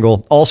 Nice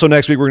angle. Also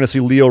next week, we're going to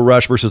see Lio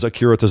Rush versus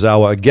Akira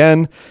Tozawa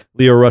again.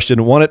 Lio Rush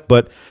didn't want it,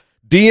 but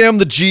DM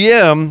the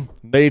GM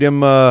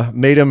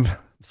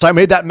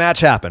made that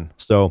match happen.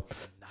 So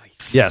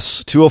nice.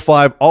 Yes,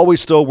 205, always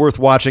still worth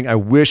watching. I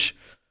wish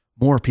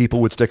more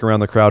people would stick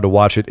around the crowd to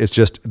watch it. It's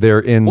just they're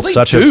in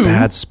such a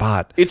bad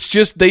spot. It's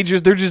just they're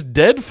just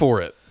dead for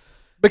it.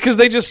 Because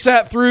they just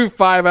sat through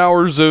 5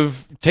 hours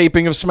of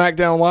taping of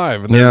SmackDown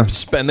Live, and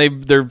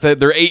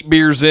they're 8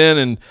 beers in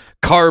and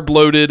carb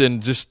loaded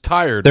and just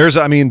tired. There's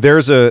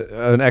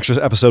an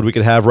extra episode we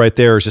could have right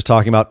there is just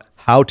talking about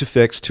how to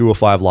fix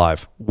 205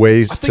 Live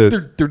ways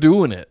they're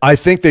doing it. I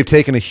think they've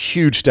taken a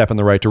huge step in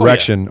the right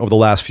direction over the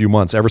last few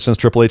months. Ever since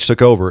Triple H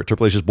took over,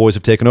 Triple H's boys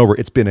have taken over.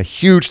 It's been a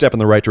huge step in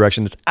the right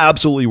direction. It's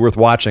absolutely worth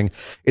watching.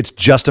 It's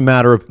just a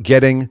matter of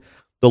getting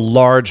the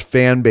large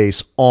fan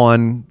base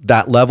on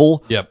that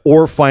level,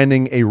 or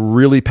finding a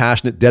really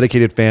passionate,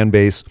 dedicated fan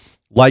base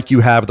like you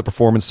have at the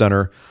Performance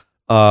Center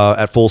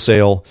at Full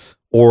Sail,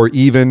 or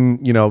even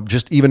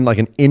even like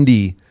an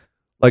indie,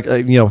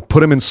 put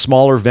them in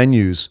smaller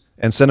venues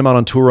and send them out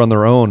on tour on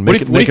their own.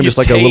 Make them just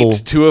like a little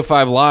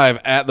 205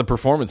 Live at the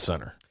Performance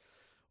Center.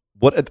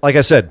 Like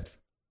I said,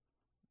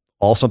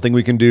 all something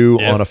we can do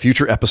on a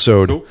future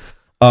episode.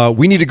 Cool.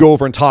 We need to go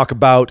over and talk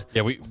about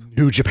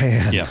New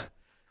Japan. Yeah.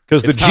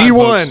 Because the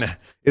G1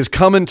 is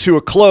coming to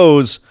a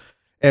close,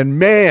 and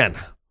man,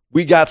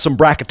 we got some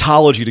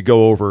bracketology to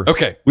go over.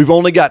 Okay. We've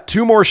only got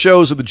 2 more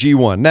shows of the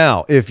G1.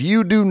 Now, if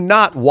you do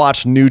not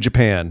watch New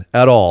Japan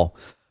at all,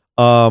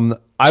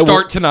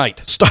 start tonight.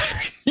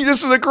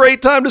 This is a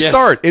great time to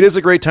start. It is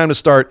a great time to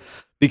start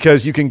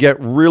because you can get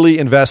really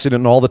invested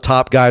in all the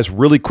top guys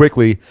really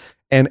quickly,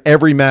 and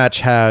every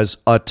match has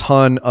a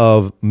ton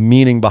of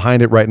meaning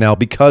behind it right now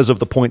because of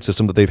the point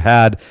system that they've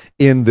had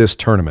in this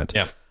tournament.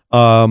 Yeah.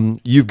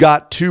 You've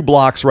got 2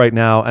 blocks right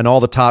now, and all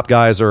the top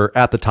guys are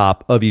at the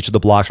top of each of the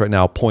blocks right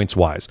now, points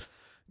wise.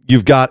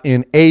 You've got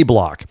in A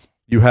block,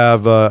 you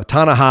have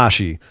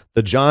Tanahashi,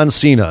 the John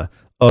Cena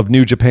of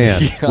New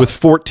Japan, with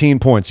 14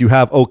 points. You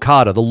have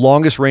Okada, the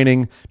longest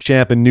reigning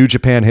champ in New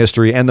Japan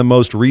history, and the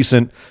most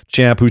recent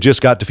champ who just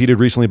got defeated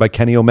recently by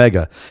Kenny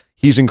Omega.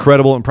 He's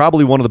incredible and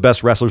probably one of the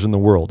best wrestlers in the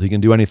world. He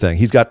can do anything.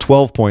 He's got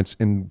 12 points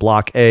in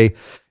block A.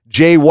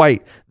 Jay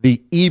White,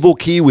 the evil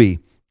Kiwi.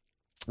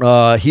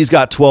 He's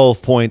got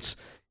 12 points.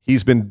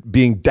 He's been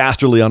being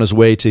dastardly on his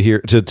way to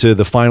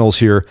the finals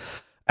here.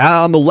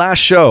 On the last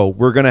show,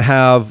 we're going to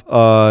have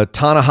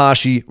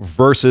Tanahashi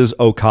versus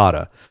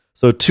Okada.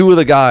 So 2 of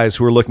the guys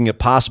who are looking at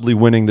possibly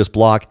winning this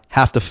block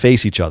have to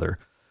face each other.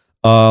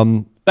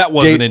 That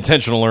wasn't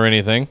intentional or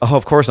anything. Oh,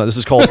 of course not. This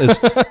is called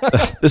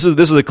this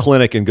is a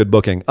clinic in good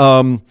booking.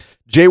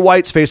 Jay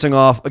White's facing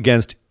off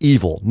against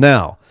Evil.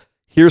 Now,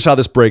 here's how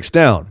this breaks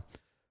down.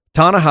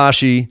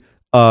 Tanahashi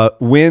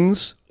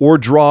wins or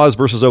draws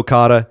versus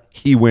Okada,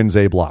 he wins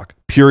A block.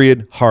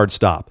 Period. Hard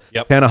stop.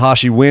 Yep.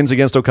 Tanahashi wins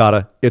against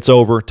Okada. It's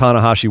over.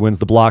 Tanahashi wins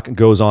the block and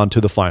goes on to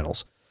the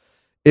finals.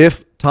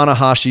 If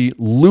Tanahashi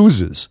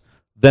loses,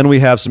 then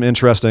we have some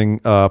interesting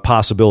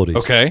possibilities.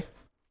 Okay.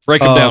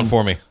 Break them down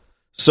for me.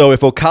 So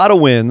if Okada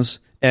wins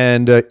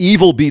and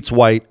Evil beats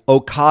White,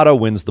 Okada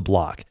wins the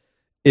block.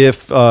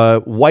 If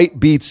White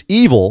beats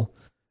Evil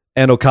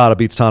and Okada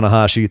beats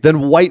Tanahashi,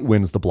 then White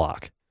wins the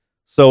block.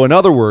 So in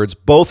other words,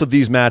 both of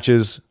these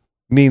matches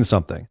mean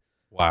something.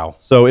 Wow.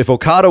 So if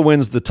Okada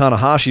wins the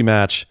Tanahashi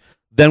match,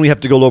 then we have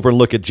to go over and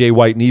look at Jay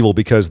White and Evil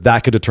because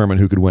that could determine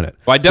who could win it.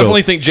 Well, I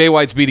definitely think Jay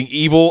White's beating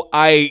Evil.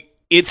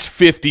 It's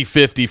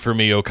 50-50 for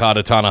me,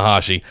 Okada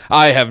Tanahashi.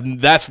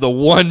 That's the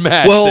one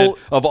match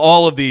of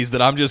all of these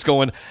that I'm just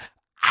going,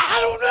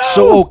 I don't know.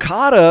 So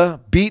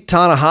Okada beat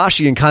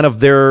Tanahashi in kind of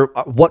their,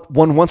 what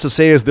one wants to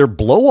say is their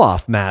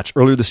blow-off match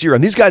earlier this year.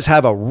 And these guys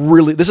have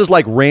this is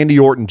like Randy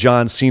Orton,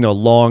 John Cena,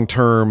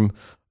 long-term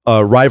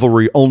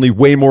rivalry, only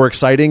way more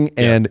exciting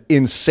and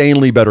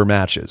insanely better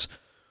matches.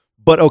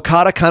 But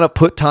Okada kind of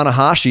put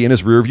Tanahashi in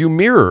his rearview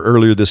mirror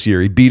earlier this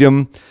year. He beat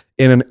him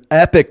in an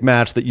epic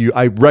match that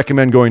I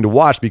recommend going to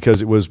watch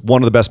because it was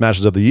one of the best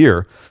matches of the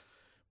year.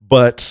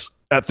 But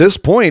at this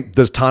point,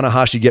 does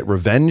Tanahashi get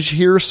revenge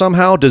here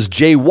somehow? Does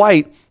Jay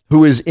White,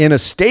 who is in a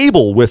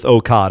stable with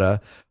Okada,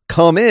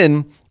 come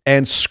in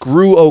and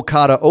screw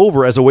Okada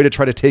over as a way to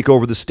try to take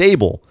over the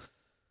stable?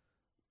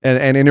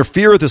 And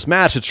interfere with this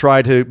match to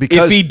try to,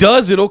 because if he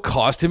does, it'll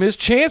cost him his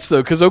chance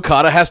though, because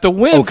Okada has to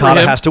win.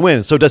 Okada has to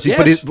win. So does he?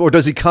 Yes. Or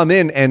does he come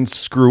in and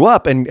screw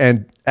up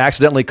and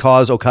accidentally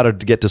cause Okada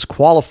to get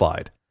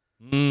disqualified?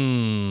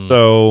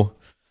 So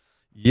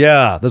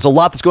yeah, there's a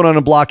lot that's going on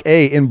in Block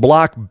A. In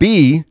Block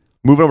B,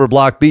 moving over to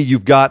Block B,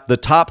 you've got the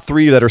top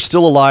three that are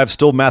still alive,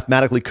 still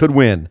mathematically could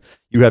win.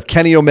 You have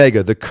Kenny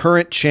Omega, the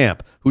current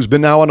champ, who's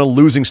been now on a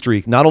losing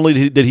streak. Not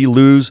only did he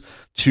lose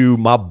to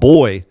my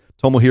boy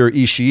Tomohiro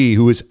Ishii,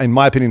 who is, in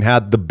my opinion,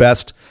 had the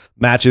best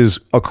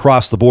matches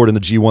across the board in the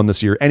G1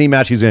 this year. Any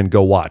match he's in,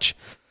 go watch.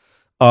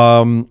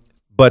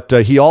 But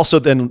he also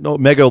then,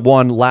 Omega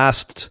won in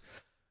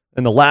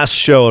the last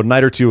show, a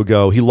night or two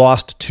ago, he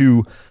lost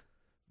to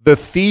the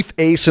thief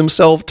ace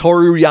himself,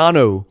 Toru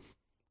Yano.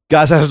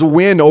 Guys, has to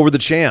win over the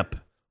champ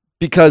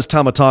because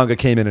Tama Tonga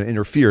came in and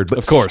interfered. But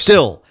of course,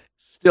 still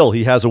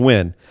he has a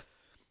win.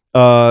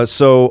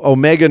 So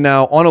Omega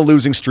now on a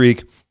losing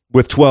streak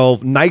with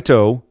 12.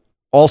 Naito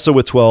also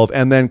with 12,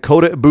 and then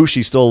Kota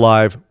Ibushi still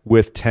alive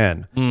with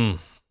 10.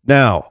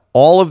 Now,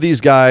 all of these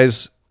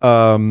guys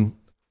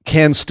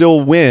can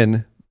still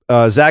win.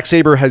 Zack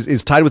Sabre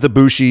is tied with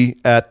Ibushi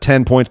at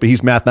 10 points, but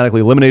he's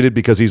mathematically eliminated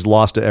because he's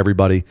lost to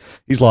everybody.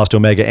 He's lost to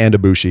Omega and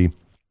Ibushi,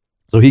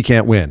 so he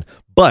can't win.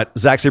 But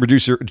Zack Sabre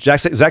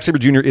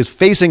Jr. is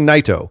facing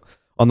Naito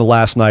on the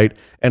last night,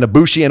 and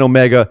Ibushi and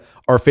Omega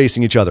are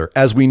facing each other,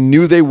 as we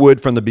knew they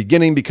would from the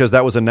beginning because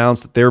that was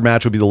announced that their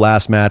match would be the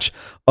last match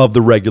of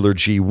the regular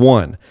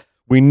G1.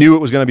 We knew it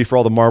was going to be for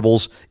all the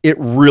marbles. It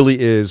really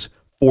is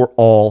for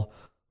all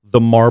the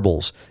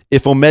marbles.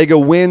 If Omega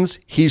wins,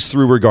 he's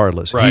through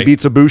regardless. Right. He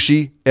beats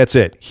Ibushi, that's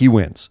it. He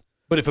wins.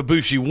 But if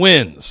Ibushi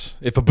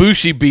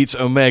beats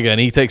Omega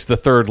and he takes the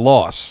third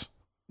loss.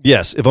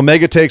 Yes, if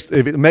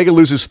Omega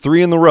loses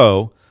 3 in a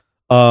row,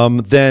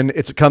 then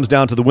it comes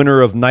down to the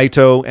winner of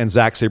Naito and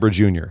Zack Sabre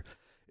Jr.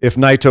 If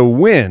Naito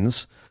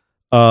wins,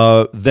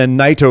 then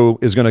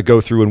Naito is going to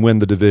go through and win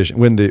the division,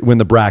 win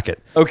the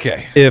bracket.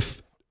 Okay.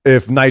 If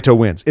Naito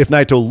wins, if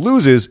Naito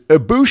loses,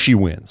 Ibushi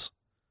wins.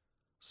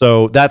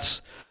 So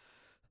that's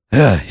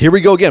here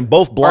we go again.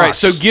 Both blocks.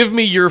 All right. So give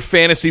me your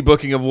fantasy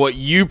booking of what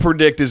you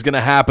predict is going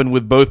to happen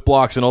with both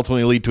blocks and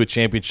ultimately lead to a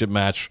championship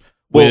match.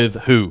 With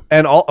who?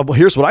 And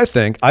here's what I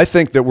think. I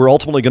think that we're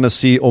ultimately going to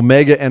see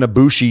Omega and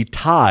Ibushi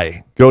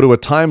tie, go to a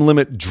time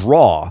limit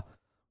draw,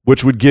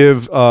 which would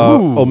give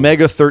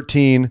Omega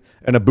 13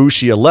 and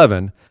Ibushi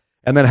 11,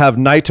 and then have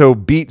Naito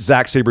beat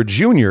Zack Sabre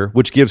Jr.,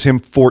 which gives him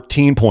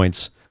 14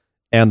 points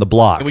and the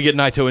block. And we get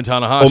Naito and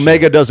Tanahashi.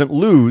 Omega doesn't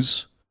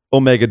lose.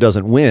 Omega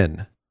doesn't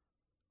win.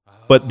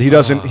 But he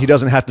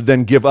doesn't have to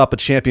then give up a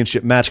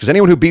championship match because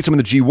anyone who beats him in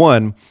the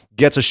G1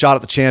 gets a shot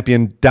at the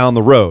champion down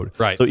the road.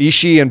 Right. So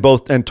Ishii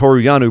and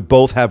Toru Yano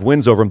both have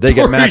wins over him. They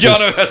get matches.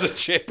 Toru Yano has a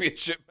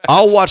championship match.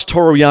 I'll watch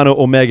Toru Yano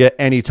Omega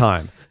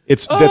anytime.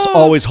 That's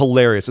always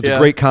hilarious. It's a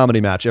great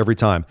comedy match every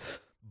time.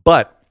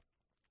 But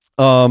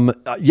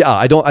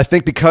I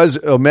think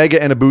because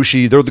Omega and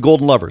Ibushi, they're the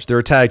Golden Lovers. They're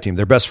a tag team.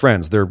 They're best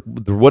friends. They're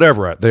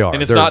whatever they are.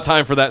 And it's not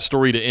time for that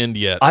story to end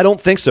yet. I don't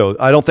think so.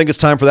 I don't think it's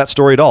time for that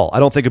story at all. I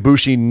don't think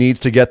Ibushi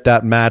needs to get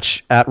that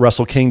match at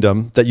Wrestle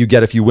Kingdom that you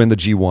get if you win the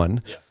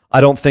G1. Yeah.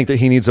 I don't think that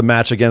he needs a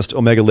match against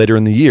Omega later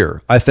in the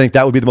year. I think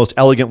that would be the most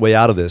elegant way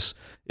out of this,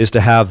 is to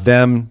have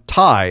them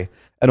tie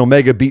and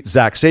Omega beat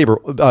Zack Sabre.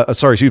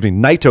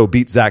 Naito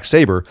beat Zack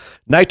Sabre.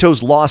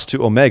 Naito's lost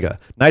to Omega.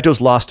 Naito's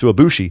lost to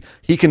Ibushi.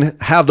 He can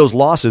have those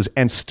losses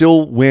and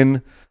still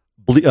win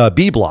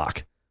B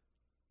block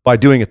by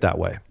doing it that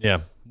way. Yeah.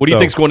 What do you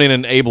think's going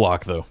in A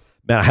block, though?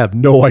 Man, I have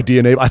no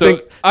idea. I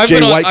think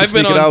Jay White can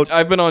sneak it out.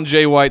 I've been on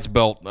Jay White's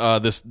belt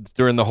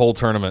during the whole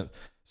tournament.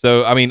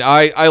 So, I mean,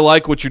 I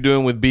like what you're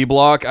doing with B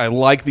Block. I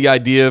like the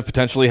idea of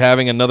potentially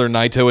having another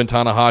Naito and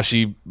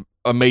Tanahashi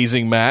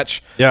amazing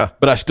match. Yeah.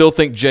 But I still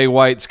think Jay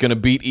White's going to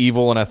beat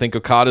Evil, and I think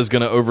Okada's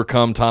going to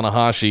overcome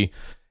Tanahashi,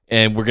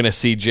 and we're going to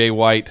see Jay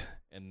White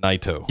and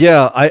Naito.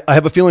 Yeah, I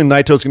have a feeling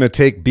Naito's going to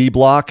take B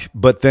Block,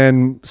 but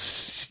then,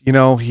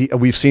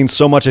 we've seen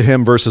so much of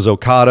him versus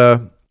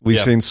Okada.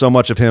 We've seen so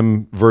much of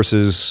him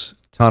versus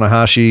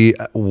Tanahashi.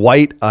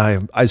 White,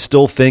 I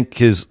still think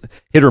his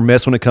hit or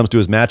miss when it comes to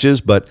his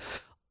matches, but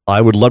I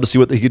would love to see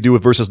what he could do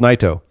with versus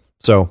Naito.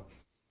 So,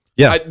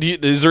 yeah.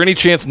 Is there any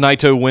chance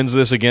Naito wins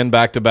this again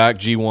back-to-back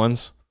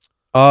G1s?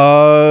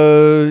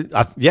 I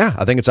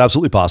think it's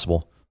absolutely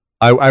possible.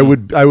 I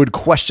would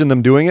question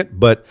them doing it,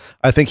 but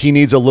I think he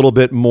needs a little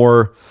bit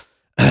more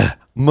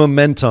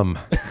momentum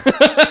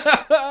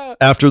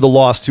after the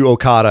loss to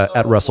Okada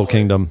at Wrestle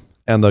Kingdom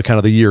and the kind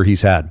of the year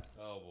he's had.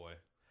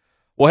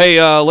 Well,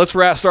 hey, let's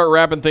start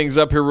wrapping things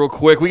up here real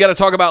quick. We got to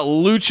talk about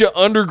Lucha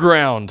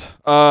Underground.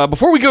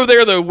 Before we go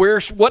there, though,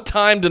 what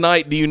time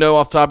tonight do you know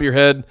off the top of your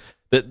head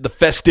that the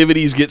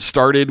festivities get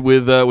started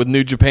with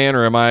New Japan,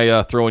 or am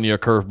I throwing you a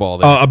curveball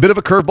there? A bit of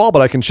a curveball,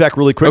 but I can check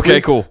really quickly.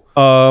 Okay, cool.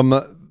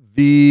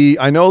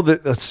 I know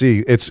that. Let's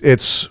see.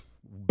 It's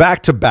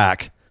back to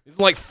back. It's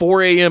like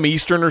 4 a.m.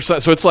 Eastern or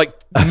something. So it's like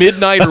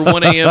midnight or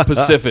 1 a.m.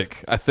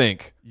 Pacific, I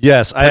think.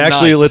 Yes,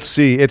 let's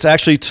see. It's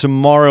actually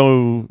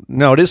tomorrow.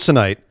 No, it is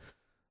tonight.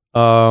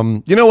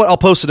 You know what? I'll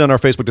post it on our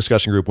Facebook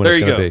discussion group when it's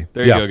going to be.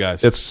 There you go,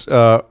 guys. It's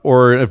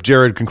or if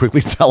Jared can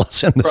quickly tell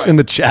us in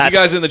the chat. You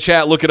guys in the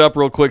chat, look it up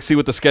real quick. See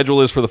what the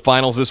schedule is for the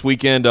finals this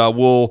weekend.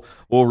 We'll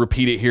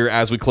repeat it here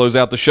as we close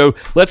out the show.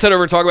 Let's head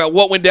over and talk about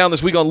what went down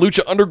this week on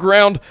Lucha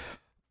Underground.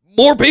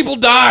 More people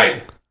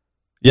died.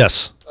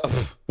 Yes,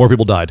 more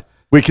people died.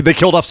 They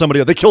killed off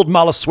somebody. They killed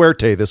Mala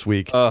Suerte this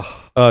week.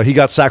 He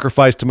got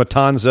sacrificed to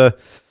Matanza.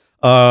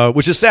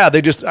 Which is sad.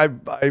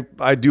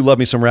 I do love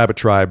me some Rabbit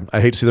Tribe.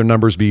 I hate to see their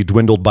numbers be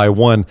dwindled by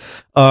one.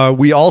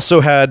 We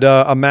also had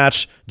a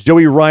match.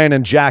 Joey Ryan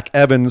and Jack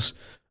Evans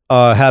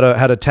had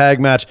a tag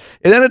match.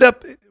 It ended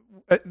up.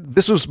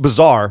 This was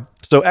bizarre.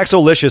 So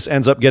Exolicious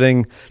ends up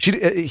getting.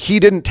 He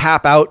didn't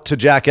tap out to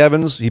Jack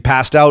Evans. He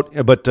passed out,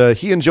 but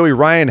he and Joey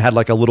Ryan had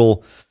like a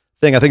little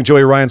thing. I think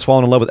Joey Ryan's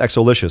fallen in love with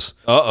Exolicious.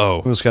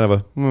 It was kind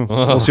of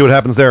we'll see what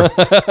happens there.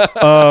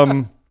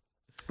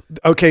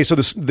 Okay, so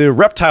the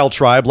Reptile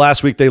Tribe,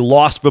 last week they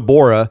lost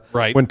Vibora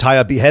when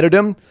Taya beheaded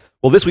him.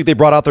 Well, this week they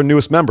brought out their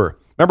newest member.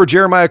 Remember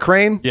Jeremiah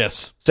Crane?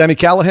 Yes. Sammy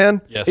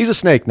Callahan? Yes. He's a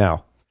snake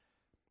now.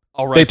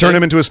 All right. They turned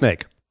him into a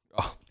snake.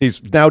 Oh.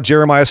 He's now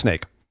Jeremiah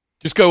Snake.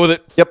 Just go with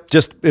it. Yep,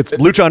 it's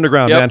Lucha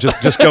Underground, man.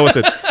 Just go with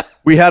it.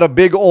 We had a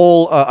big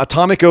old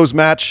Atomicos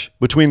match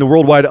between the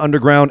Worldwide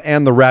Underground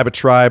and the Rabbit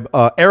Tribe.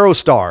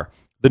 Aerostar,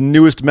 the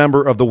newest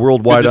member of the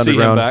Worldwide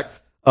Underground. See him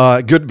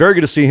back. Very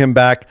good to see him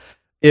back.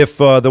 If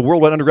the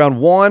Worldwide Underground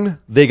won,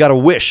 they got a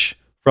wish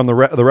from the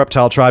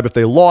Reptile Tribe. If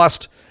they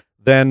lost,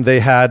 then they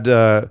had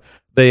to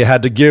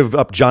give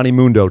up Johnny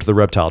Mundo to the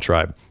Reptile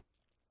Tribe.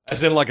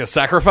 As in like a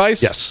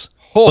sacrifice? Yes.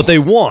 But they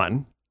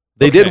won.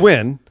 They did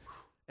win.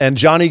 And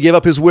Johnny gave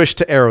up his wish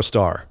to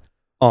Aerostar.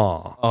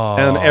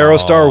 And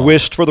Aerostar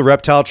wished for the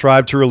Reptile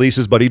Tribe to release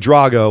his buddy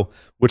Drago,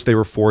 which they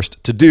were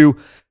forced to do.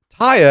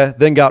 Taya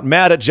then got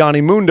mad at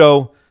Johnny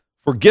Mundo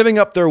for giving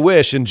up their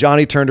wish, and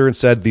Johnny turned to her and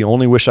said, "The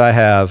only wish I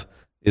have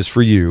is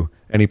for you."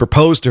 And he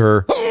proposed to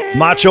her,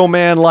 Macho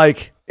Man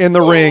like in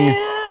the ring.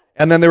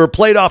 And then they were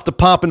played off to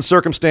pomp and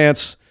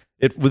circumstance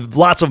with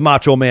lots of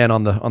Macho Man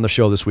on the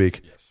show this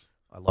week. Yes.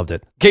 I loved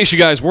it. In case you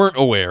guys weren't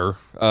aware,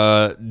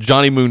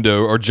 Johnny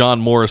Mundo or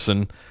John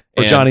Morrison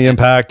or Johnny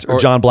Impact or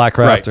John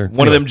Blackcraft or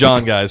one of them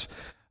John guys.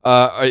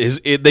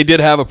 They did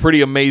have a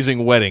pretty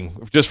amazing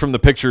wedding, just from the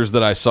pictures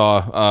that I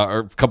saw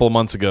a couple of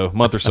months ago, a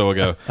month or so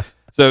ago.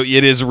 So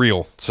it is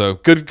real. So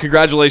good,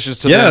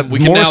 congratulations to them. We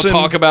can now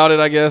talk about it,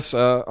 I guess,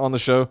 on the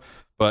show.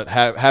 But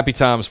happy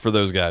times for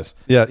those guys.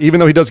 Yeah,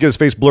 even though he does get his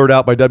face blurred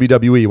out by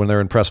WWE when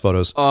they're in press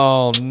photos.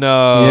 Oh,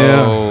 no.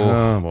 Yeah.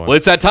 Oh, boy. Well,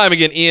 it's that time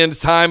again, Ian.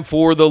 It's time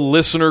for the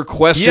listener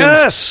questions.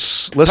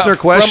 Yes! Listener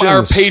questions. From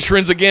our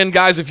patrons. Again,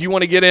 guys, if you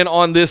want to get in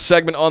on this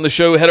segment on the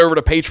show, head over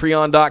to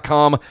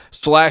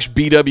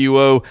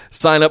patreon.com/BWO.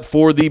 Sign up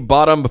for the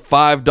bottom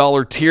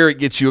 $5 tier. It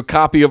gets you a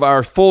copy of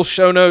our full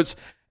show notes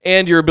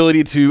and your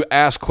ability to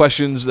ask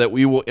questions that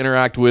we will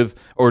interact with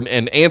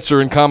and answer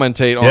and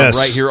commentate on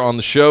right here on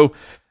the show.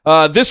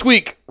 This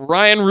week,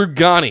 Ryan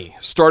Rugani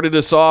started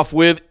us off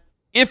with,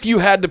 if you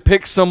had to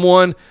pick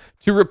someone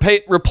to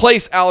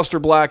replace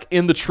Aleister Black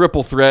in the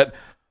triple threat,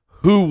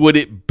 who would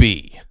it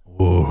be?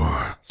 Ooh.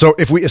 So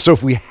if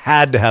we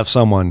had to have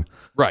someone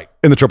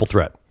in the triple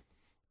threat.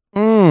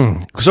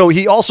 So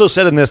he also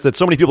said in this that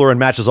so many people are in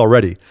matches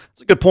already.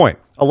 It's a good point.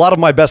 A lot of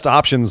my best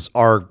options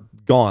are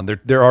gone.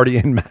 They're already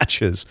in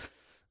matches.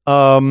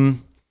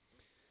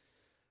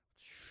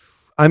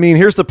 I mean,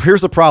 here's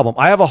the problem.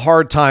 I have a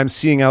hard time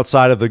seeing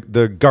outside of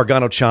the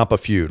Gargano Ciampa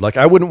feud. Like,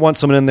 I wouldn't want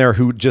someone in there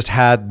who just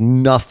had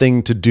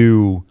nothing to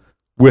do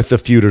with the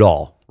feud at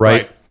all,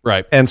 right?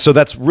 Right. And so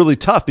that's really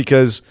tough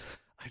because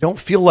I don't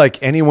feel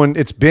like anyone.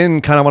 It's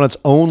been kind of on its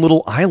own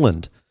little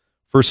island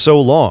for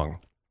so long.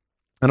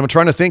 And I'm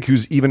trying to think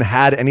who's even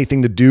had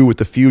anything to do with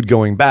the feud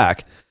going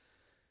back.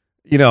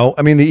 You know,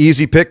 I mean, the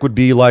easy pick would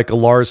be like a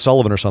Lars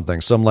Sullivan or something,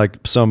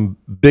 some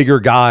bigger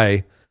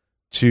guy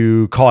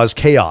to cause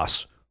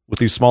chaos with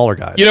these smaller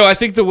guys. You know, I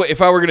think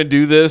if I were going to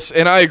do this,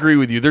 and I agree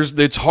with you,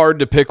 it's hard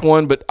to pick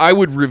one, but I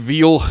would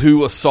reveal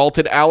who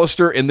assaulted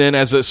Alistair, and then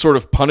as a sort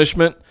of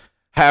punishment,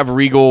 have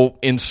Regal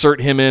insert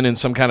him in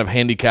some kind of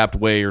handicapped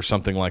way or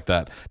something like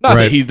that. Not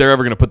that they're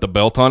ever going to put the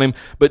belt on him,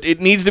 but it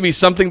needs to be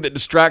something that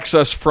distracts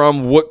us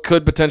from what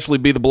could potentially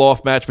be the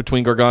blow-off match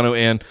between Gargano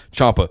and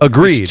Ciampa.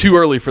 Agreed. It's too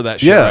early for that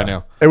shit right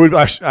now. It would.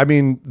 I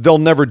mean, they'll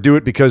never do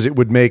it because it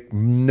would make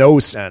no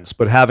sense.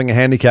 But having a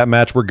handicap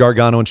match where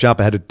Gargano and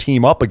Ciampa had to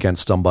team up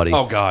against somebody,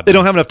 oh god, they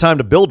don't have enough time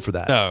to build for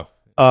that. No,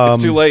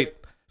 it's too late.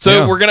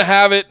 So we're going to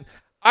have it.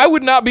 I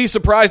would not be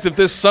surprised if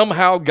this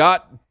somehow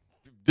got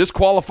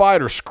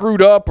disqualified or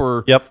screwed up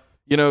or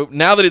you know,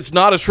 now that it's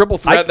not a triple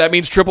threat, that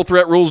means triple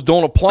threat rules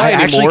don't apply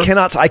anymore.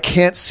 I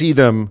can't see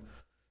them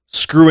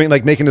screwing,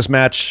 like making this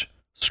match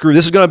screw.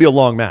 This is going to be a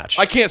long match.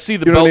 I can't see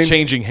the belt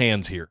changing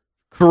hands here.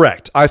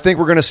 Correct. I think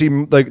we're going to see,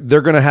 like,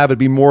 they're going to have it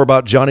be more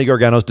about Johnny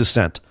Gargano's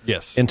descent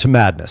into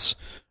madness.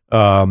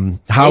 However,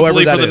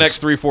 hopefully that for the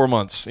is. next 3-4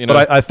 months. You know?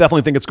 But I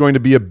definitely think it's going to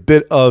be a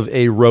bit of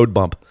a road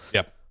bump,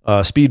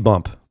 speed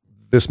bump.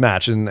 This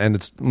match, and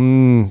it's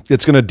going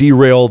to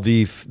derail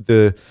the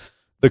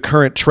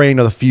current train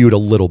of the feud a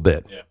little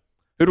bit. Yeah.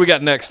 Who do we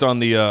got next on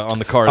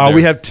the card?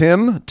 We have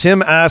Tim.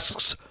 Tim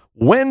asks,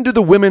 when do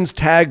the women's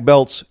tag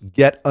belts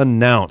get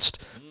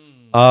announced?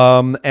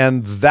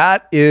 And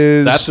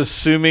that's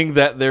assuming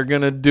that they're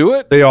going to do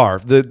it. They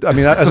are.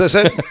 As I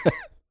said,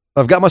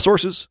 I've got my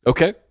sources.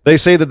 Okay. They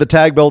say that the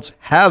tag belts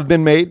have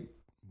been made.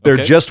 They're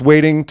just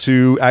waiting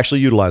to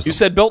actually utilize them. You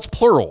said belts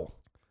plural.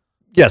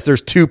 Yes,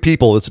 there's 2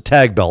 people. It's a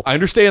tag belt. I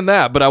understand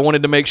that, but I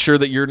wanted to make sure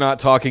that you're not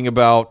talking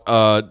about,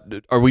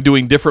 are we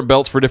doing different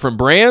belts for different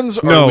brands?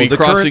 Or are we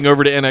crossing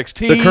over to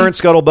NXT? The current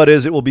scuttlebutt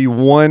is it will be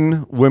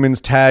one women's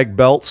tag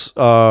belts,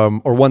 or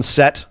one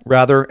set,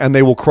 rather, and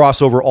they will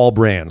cross over all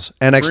brands.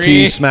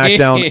 NXT,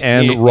 SmackDown,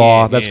 and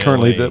Raw. That's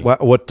currently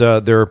what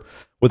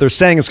they're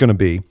saying it's going to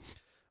be.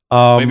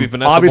 Maybe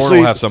Vanessa Bourne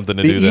will have something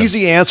to do with it. The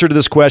easy answer to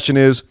this question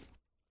is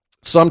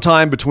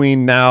sometime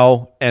between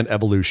now and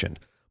Evolution.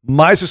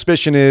 My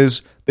suspicion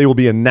is they will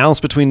be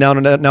announced between now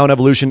and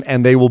Evolution,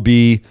 and they will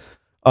be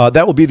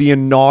that will be the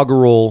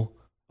inaugural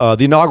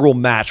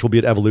match will be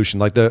at Evolution.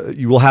 Like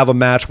you will have a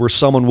match where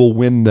someone will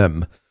win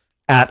them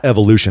at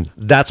Evolution.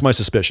 That's my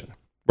suspicion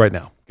right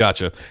now.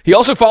 Gotcha. He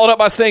also followed up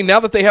by saying, now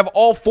that they have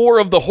all 4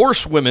 of the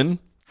horsewomen,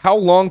 how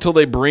long till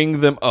they bring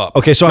them up?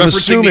 Okay, so I'm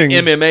assuming the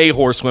MMA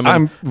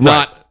horsewomen,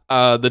 not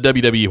the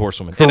WWE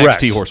horsewomen,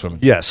 correct. NXT horsewomen.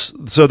 Yes.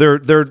 So there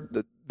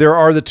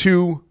are the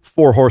 2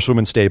 4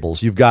 horsewomen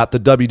stables. You've got the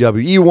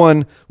WWE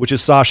one, which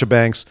is Sasha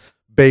Banks,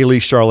 Bayley,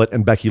 Charlotte,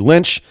 and Becky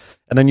Lynch.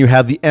 And then you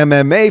have the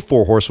MMA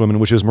 4 horsewomen,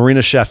 which is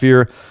Marina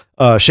Shafir,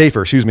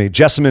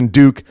 Jessamyn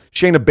Duke,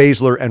 Shayna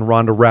Baszler, and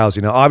Ronda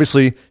Rousey. Now,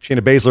 obviously, Shayna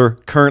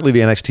Baszler, currently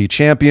the NXT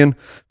champion,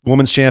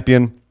 women's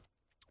champion.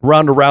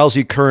 Ronda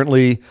Rousey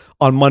currently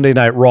on Monday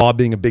Night Raw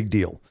being a big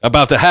deal.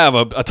 About to have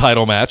a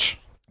title match.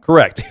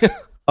 Correct.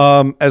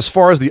 As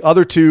far as the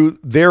other 2,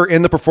 they're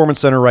in the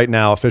Performance Center right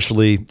now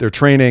officially. They're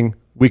training.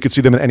 We could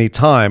see them at any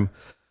time.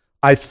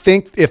 I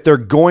think if they're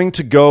going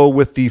to go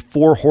with the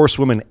 4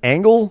 horsewomen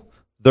angle,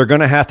 they're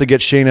going to have to get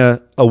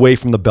Shayna away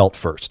from the belt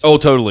first. Oh,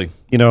 totally.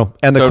 You know,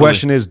 and the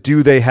question is,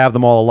 do they have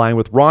them all aligned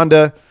with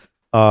Ronda?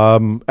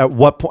 At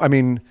what point? I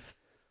mean,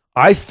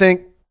 I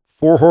think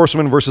 4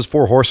 horsewomen versus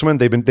 4 horsewomen.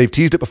 They've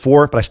teased it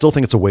before, but I still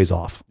think it's a ways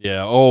off.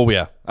 Yeah. Oh,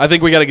 yeah. I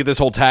think we got to get this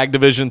whole tag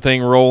division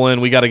thing rolling.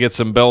 We got to get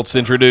some belts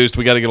introduced.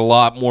 We got to get a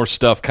lot more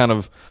stuff kind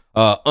of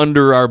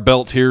under our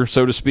belt here,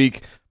 so to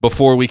speak,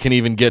 before we can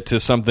even get to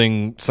some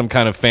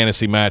kind of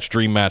fantasy match,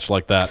 dream match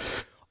like that.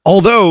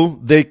 Although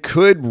they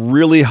could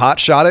really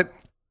hotshot it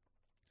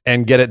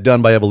and get it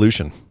done by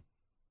Evolution.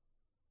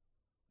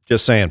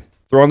 Just saying.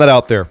 Throwing that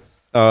out there.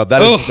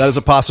 That is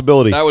a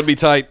possibility. That would be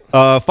tight.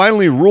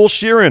 Finally, Rule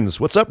Sheerans.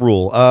 What's up,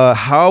 Rule?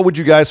 How would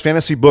you guys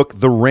fantasy book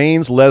the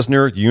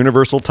Reigns-Lesnar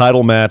Universal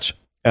title match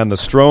and the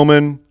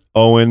Strowman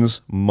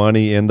Owens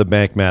Money in the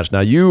Bank match? Now,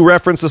 you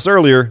referenced this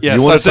earlier.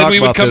 Yes, I said we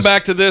would come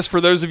back to this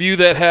for those of you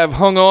that have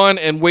hung on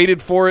and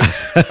waited for it.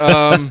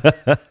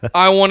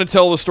 I want to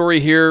tell the story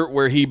here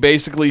where he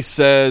basically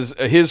says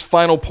his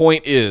final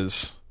point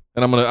is,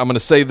 and I'm gonna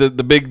say the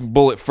big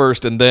bullet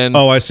first, and then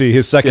I see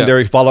his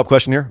secondary follow-up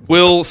question here.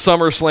 Will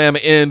SummerSlam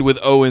end with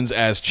Owens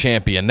as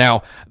champion?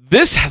 Now,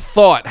 this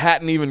thought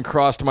hadn't even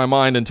crossed my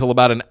mind until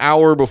about an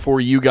hour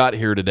before you got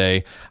here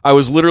today. I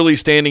was literally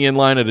standing in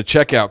line at a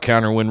checkout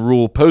counter when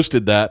Rule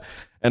posted that,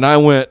 and I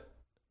went,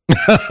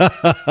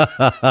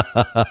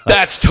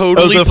 that's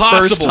totally possible.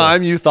 Possible. First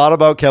time you thought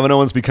about Kevin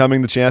Owens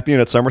becoming the champion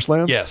at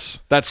SummerSlam?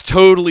 Yes, that's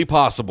totally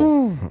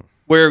possible.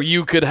 Where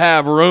you could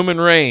have Roman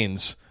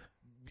Reigns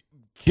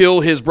kill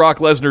his Brock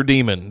Lesnar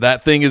demon.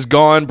 That thing is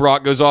gone.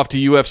 Brock goes off to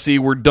UFC.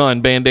 We're done.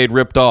 Band-Aid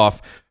ripped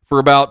off. For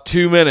about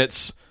 2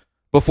 minutes,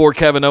 before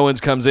Kevin Owens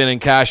comes in and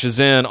cashes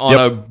in on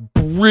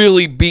a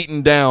really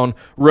beaten down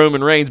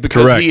Roman Reigns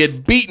because he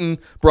had beaten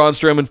Braun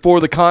Strowman for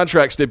the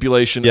contract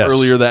stipulation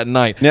earlier that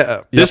night.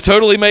 This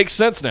totally makes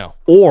sense now.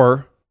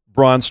 Or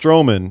Braun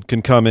Strowman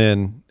can come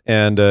in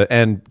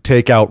and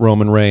take out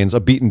Roman Reigns, a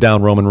beaten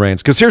down Roman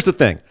Reigns. Because here's the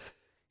thing.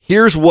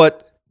 Here's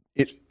what,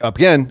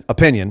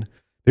 opinion.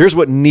 Here's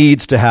what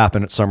needs to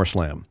happen at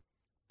SummerSlam.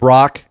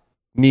 Brock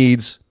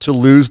needs to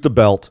lose the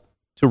belt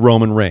to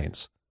Roman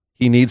Reigns.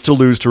 He needs to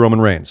lose to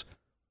Roman Reigns.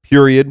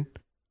 Period.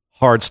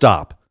 Hard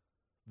stop.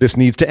 This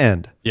needs to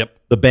end. Yep.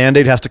 The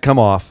Band-Aid has to come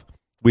off.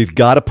 We've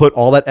got to put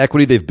all that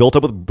equity they've built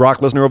up with Brock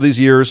Lesnar over these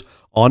years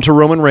onto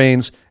Roman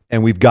Reigns,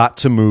 and we've got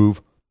to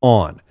move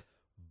on.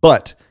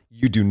 But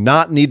you do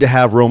not need to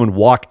have Roman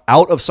walk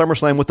out of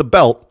SummerSlam with the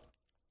belt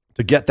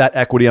to get that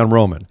equity on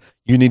Roman.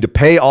 You need to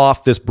pay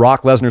off this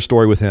Brock Lesnar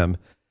story with him.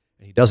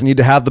 He doesn't need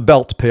to have the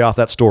belt to pay off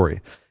that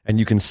story. And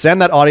you can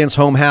send that audience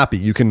home happy.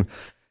 You can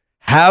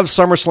have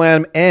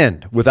SummerSlam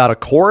end without a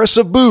chorus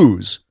of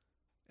boos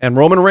and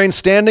Roman Reigns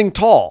standing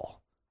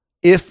tall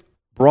if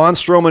Braun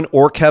Strowman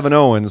or Kevin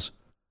Owens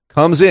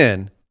comes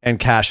in and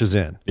cashes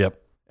in. Yep.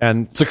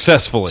 And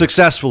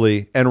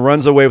successfully and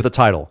runs away with the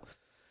title.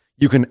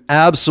 You can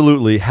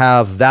absolutely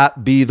have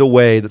that be the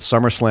way that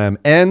SummerSlam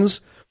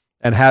ends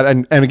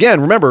and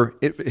again, remember,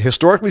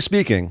 historically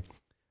speaking,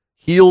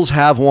 heels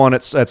have won at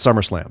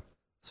SummerSlam.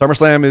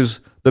 SummerSlam is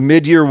the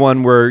mid-year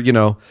one where,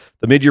 the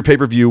mid-year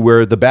pay-per-view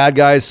where the bad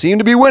guys seem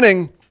to be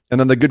winning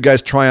and then the good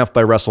guys triumph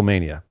by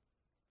WrestleMania.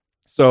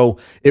 So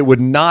it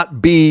would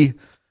not be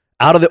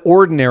out of the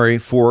ordinary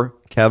for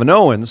Kevin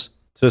Owens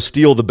to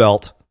steal the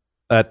belt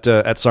at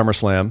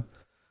SummerSlam.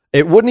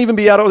 It wouldn't even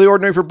be out of the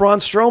ordinary for Braun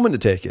Strowman to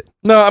take it.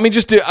 No, I mean,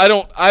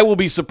 I will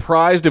be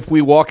surprised if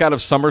we walk out of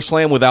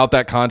SummerSlam without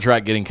that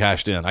contract getting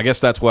cashed in. I guess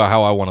that's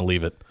how I want to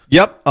leave it.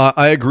 Yep,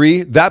 I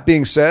agree. That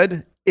being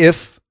said,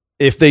 if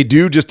they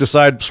do just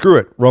decide, screw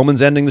it,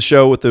 Roman's ending the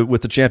show with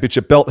the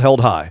championship belt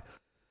held high,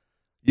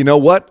 you know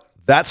what?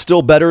 That's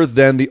still better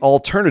than the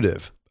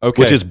alternative,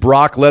 which is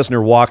Brock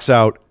Lesnar walks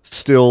out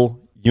still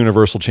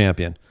Universal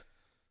Champion.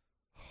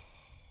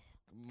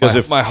 Because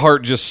if my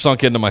heart just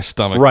sunk into my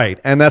stomach. Right.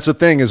 And that's the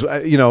thing is,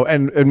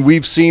 and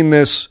we've seen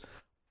this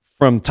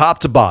from top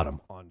to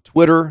bottom on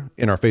Twitter,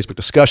 in our Facebook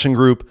discussion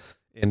group,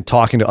 in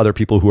talking to other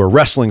people who are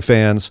wrestling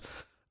fans,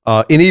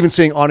 and even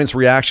seeing audience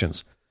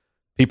reactions.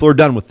 People are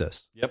done with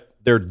this. Yep.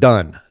 They're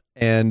done.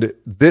 And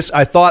this,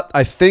 I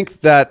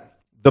think that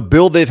the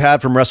build they've had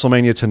from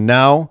WrestleMania to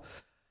now,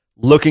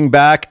 looking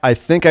back, I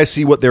think I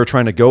see what they were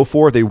trying to go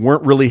for. They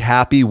weren't really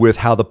happy with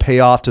how the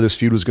payoff to this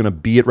feud was going to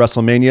be at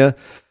WrestleMania.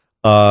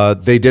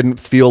 They didn't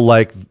feel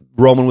like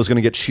Roman was going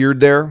to get cheered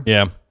there.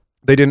 Yeah.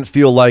 They didn't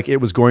feel like it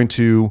was going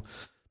to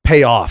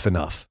pay off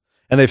enough.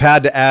 And they've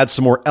had to add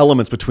some more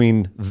elements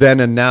between then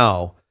and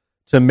now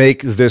to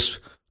make this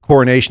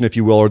coronation, if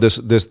you will, or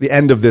the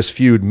end of this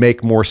feud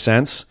make more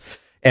sense.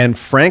 And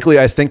frankly,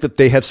 I think that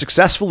they have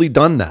successfully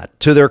done that,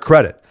 to their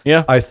credit.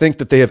 Yeah. I think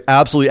that they have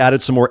absolutely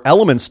added some more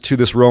elements to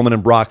this Roman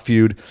and Brock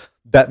feud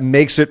that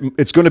makes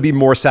it's going to be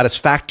more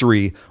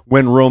satisfactory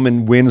when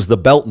Roman wins the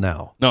belt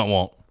now. No, it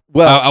won't.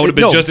 Well, I would have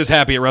been just as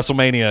happy at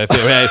WrestleMania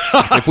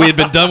if we had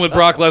been done with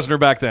Brock Lesnar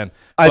back then.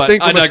 But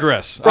I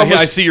digress.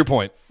 I see your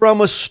point.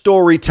 From a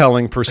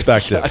storytelling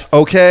perspective,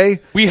 okay?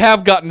 We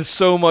have gotten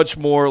so much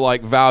more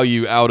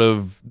value out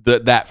of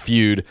that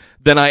feud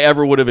than I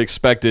ever would have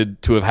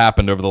expected to have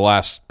happened over the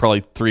last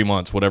probably 3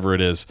 months, whatever it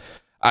is.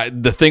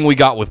 The thing we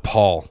got with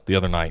Paul the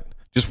other night,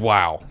 just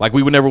wow.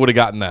 We never would have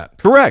gotten that.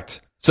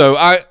 Correct. So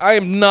I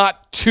am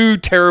not too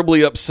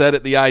terribly upset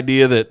at the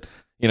idea that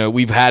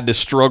we've had to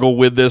struggle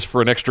with this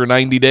for an extra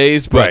 90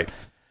 days. But right.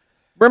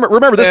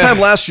 Remember this time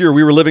last year,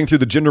 we were living through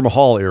the Jinder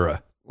Mahal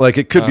era.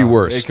 It could be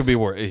worse. It could be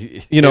worse.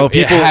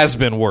 It has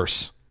been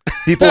worse.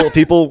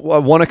 People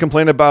want to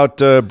complain about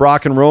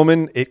Brock and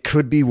Roman. It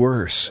could be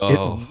worse.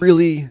 It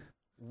really,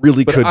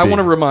 really could be. I want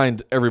to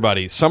remind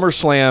everybody,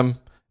 SummerSlam,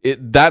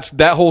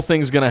 that whole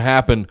thing's going to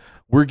happen.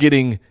 We're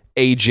getting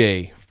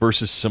AJ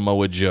versus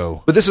Samoa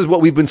Joe. But this is what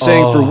we've been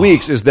saying for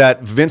weeks, is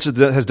that Vince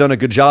has done a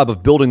good job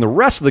of building the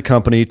rest of the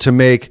company to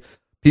make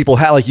people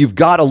you've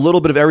got a little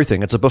bit of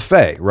everything. It's a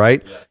buffet,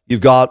 right? Yeah. You've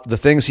got the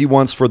things he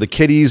wants for the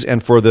kiddies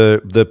and for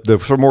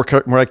the for more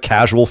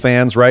casual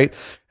fans, right?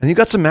 And you've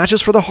got some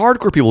matches for the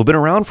hardcore people who've been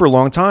around for a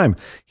long time.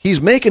 He's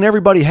making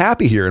everybody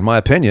happy here, in my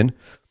opinion.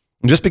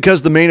 And just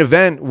because the main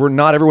event,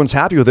 not everyone's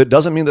happy with it,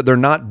 doesn't mean that they're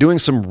not doing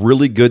some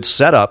really good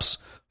setups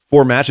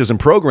for matches and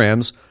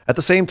programs at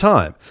the same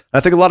time. And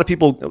I think a lot of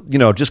people,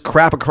 just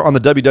crap on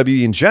the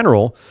WWE in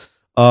general.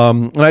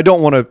 And I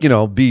don't want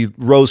to, be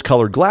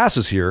rose-colored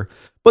glasses here,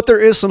 but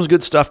there is some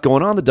good stuff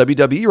going on in the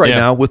WWE right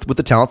now with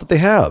the talent that they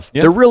have.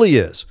 Yeah. There really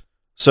is.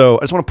 So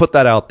I just want to put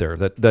that out there,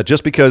 that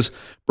just because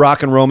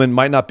Brock and Roman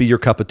might not be your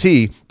cup of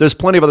tea, there's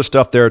plenty of other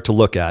stuff there to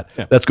look at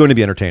that's going to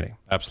be entertaining.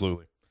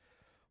 Absolutely.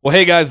 Well,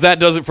 hey, guys, that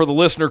does it for the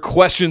listener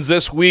questions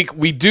this week.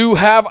 We do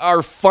have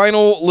our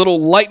final little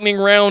lightning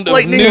round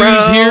of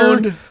news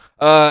here.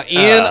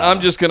 Ian, I'm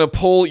just going to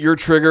pull your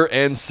trigger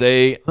and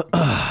say,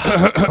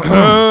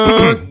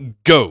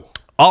 go.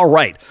 All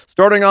right.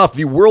 Starting off,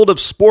 the world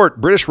of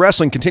sport, British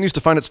wrestling continues to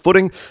find its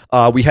footing.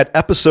 We had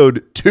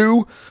episode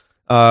 2.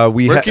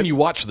 Where can you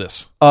watch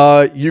this?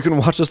 You can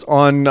watch this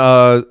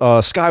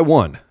on Sky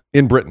One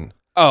in Britain.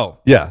 Oh,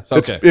 yeah,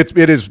 okay. It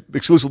is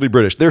exclusively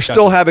British. They're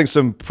still having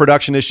some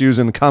production issues,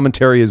 and the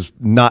commentary is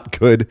not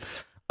good.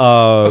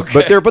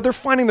 But they're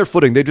finding their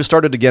footing. They just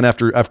started again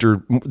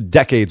after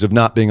decades of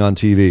not being on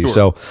TV.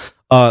 Sure.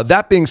 So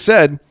that being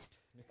said,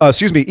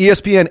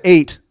 ESPN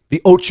 8,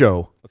 the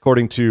Ocho,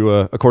 according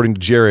to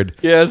Jared.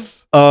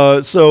 Yes.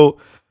 Thanks,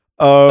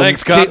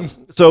 Cotton.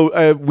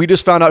 We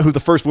just found out who the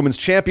first women's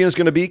champion is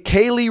going to be.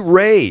 Kaylee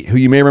Ray, who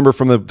you may remember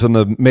from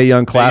the Mae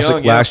Young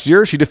Classic last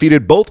year. She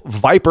defeated both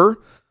Viper,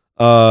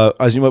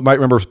 as you might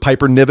remember,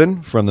 Piper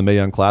Niven from the Mae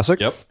Young Classic.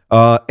 Yep.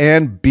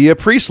 And Bea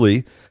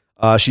Priestley.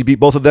 She beat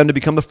both of them to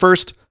become the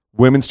first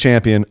women's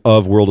champion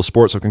of World of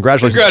Sport. So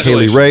congratulations. To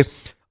Kaylee Ray.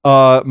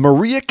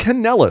 Maria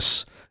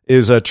Kanellis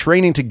is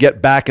training to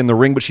get back in the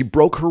ring, but she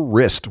broke her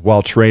wrist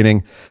while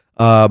training.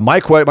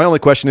 My only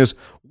question is,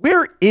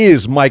 where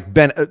is Mike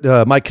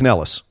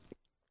Kanellis?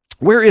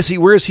 Where is he?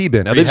 Where has he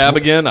been?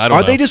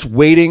 Are they just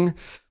waiting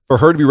for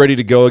her to be ready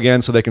to go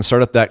again so they can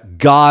start up that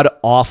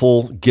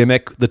god-awful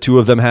gimmick the two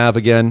of them have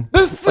again?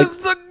 This is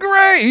the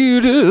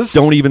greatest.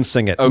 Don't even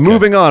sing it. Okay.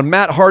 Moving on,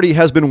 Matt Hardy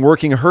has been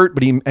working hurt,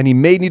 but he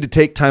may need to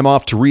take time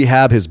off to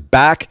rehab his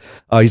back.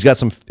 He's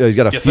got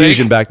a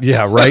fusion back.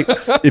 Yeah, right.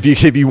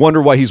 if you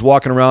wonder why he's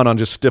walking around on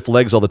just stiff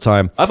legs all the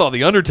time. I thought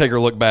the Undertaker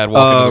looked bad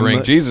walking to the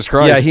ring. Jesus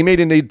Christ. Yeah, he may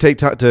need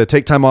to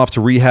take time off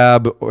to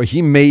rehab, or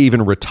he may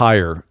even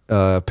retire.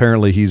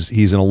 Apparently,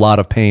 he's in a lot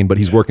of pain, but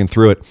he's working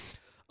through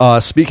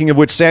it. Speaking of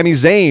which, Sami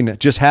Zayn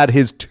just had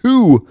his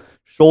 2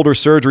 shoulder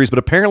surgeries, but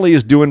apparently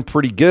is doing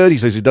pretty good. He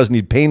says he doesn't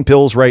need pain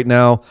pills right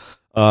now.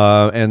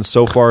 And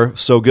so far,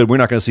 so good. We're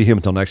not going to see him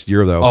until next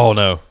year, though. Oh,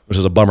 no. Which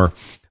is a bummer.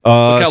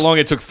 Look how long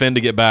it took Finn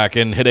to get back,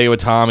 and Hideo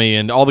Itami,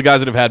 and all the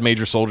guys that have had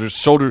major shoulder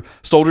surgery.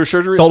 Shoulder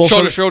surgery. WWE. So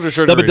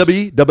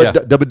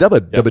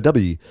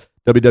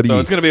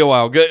it's going to be a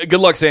while. Good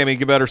luck, Sammy.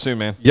 Get better soon,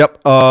 man. Yep.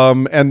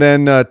 And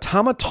then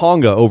Tama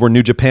Tonga over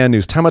New Japan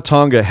News. Tama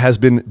Tonga has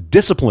been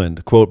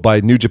disciplined, quote,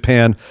 by New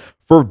Japan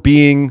for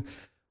being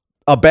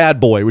a bad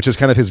boy, which is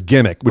kind of his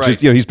gimmick, which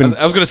is, he's been...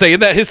 I was going to say,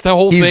 isn't that the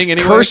whole thing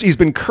anyway? He's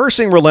been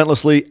cursing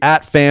relentlessly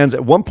at fans.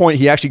 At one point,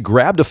 he actually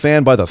grabbed a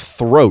fan by the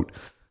throat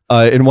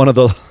in one of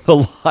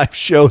the live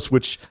shows,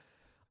 which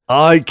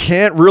I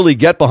can't really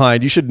get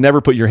behind. You should never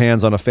put your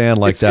hands on a fan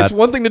like that. It's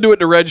one thing to do it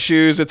to Red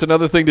Shoes. It's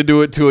another thing to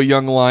do it to a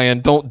young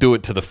lion. Don't do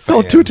it to the fans.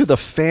 Don't do it to the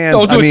fans.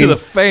 Don't do it to the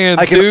fans,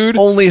 I can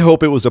only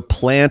hope it was a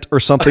plant or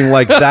something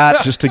like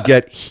that just to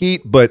get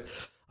heat, but...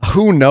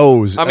 who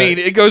knows? I mean,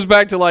 it goes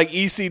back to like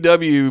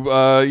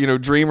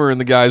ECW, Dreamer and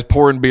the guys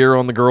pouring beer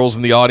on the girls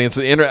in the audience.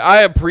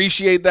 I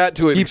appreciate that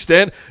to an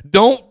extent.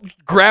 Don't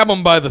grab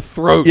them by the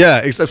throat. Yeah,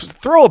 except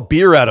throw a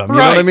beer at them. You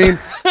know what I mean?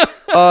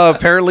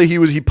 Apparently,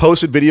 he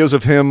posted videos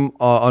of him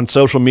on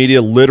social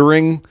media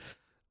littering.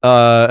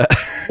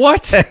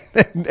 What?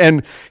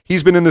 and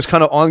he's been in this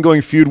kind of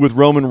ongoing feud with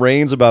Roman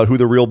Reigns about who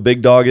the real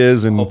big dog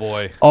is. And oh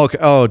boy.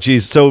 Oh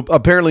geez. So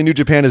apparently, New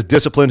Japan has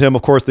disciplined him.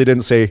 Of course, they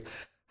didn't say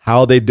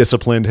how they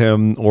disciplined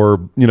him or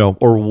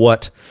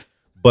what.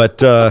 But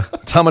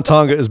Tama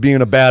Tonga is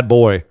being a bad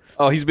boy.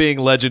 Oh, he's being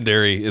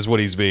legendary is what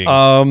he's being.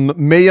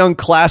 Mae Young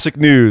Classic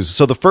news.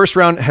 So the first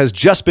round has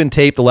just been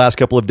taped the last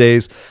couple of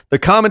days. The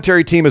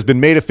commentary team has been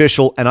made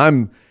official, and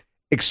I'm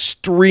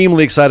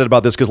extremely excited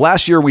about this because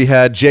last year we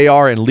had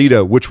JR and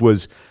Lita, which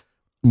was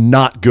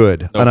not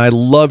good. Nope. And I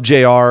love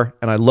JR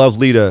and I love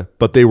Lita,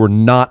 but they were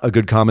not a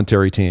good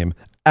commentary team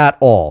at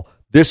all.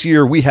 This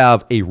year, we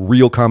have a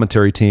real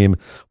commentary team.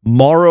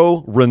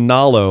 Mauro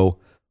Ranallo,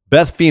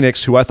 Beth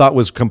Phoenix, who I thought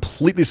was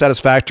completely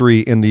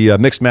satisfactory in the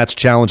Mixed Match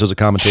Challenge as a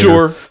commentator.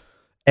 Sure.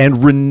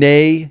 And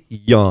Renee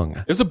Young.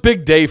 It was a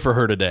big day for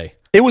her today.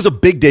 It was a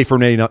big day for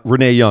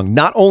Renee Young.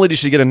 Not only did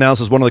she get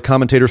announced as one of the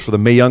commentators for the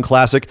Mae Young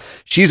Classic,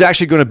 she's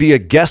actually going to be a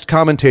guest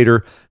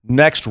commentator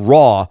next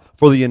Raw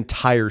for the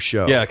entire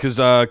show. Yeah, because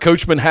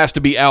Coachman has to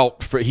be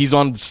out. He's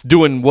on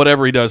doing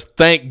whatever he does.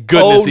 Thank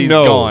goodness he's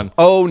gone.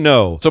 Oh,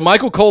 no. So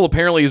Michael Cole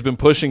apparently has been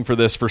pushing for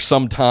this for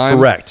some time.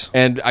 Correct.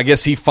 And I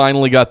guess he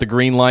finally got the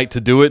green light to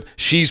do it.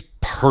 She's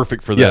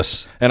perfect for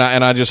this. Yes. And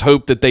I just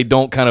hope that they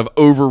don't kind of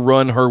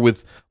overrun her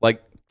with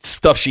like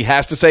stuff she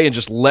has to say and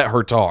just let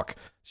her talk.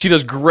 She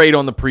does great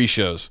on the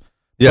pre-shows.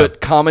 Yeah.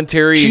 But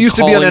commentary. She used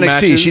to be on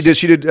NXT. Matches,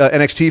 she did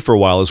NXT for a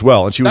while as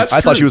well, and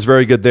I thought she was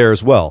very good there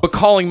as well. But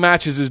calling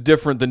matches is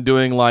different than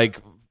doing like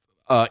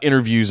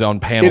interviews on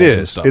panels. It is.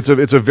 And stuff.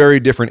 It's a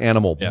very different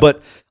animal. Yeah.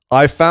 But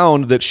I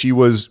found that she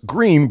was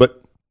green,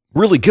 but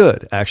really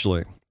good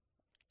actually.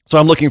 So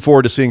I'm looking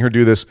forward to seeing her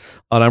do this,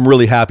 and I'm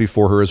really happy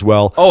for her as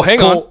well. Oh,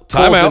 hang on,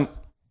 time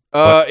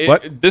out.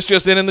 What? This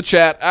just in the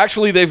chat.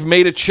 Actually, they've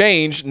made a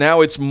change.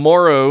 Now it's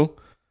Mauro,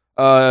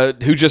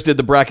 who just did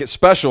the bracket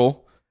special.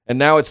 And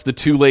now it's the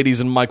two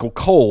ladies and Michael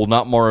Cole,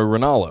 not Mauro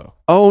Ranallo.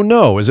 Oh,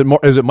 no. Is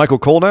it Michael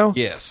Cole now?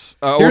 Yes.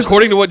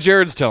 According to what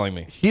Jared's telling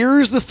me.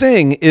 Here's the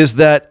thing, is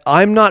that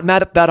I'm not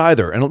mad at that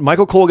either. And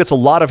Michael Cole gets a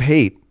lot of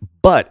hate.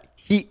 but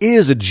he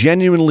is a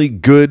genuinely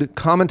good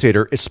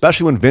commentator,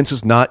 especially when Vince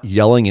is not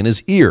yelling in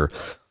his ear.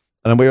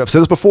 And I've said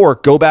this before,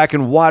 go back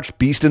and watch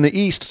Beast in the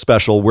East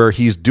special where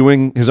he's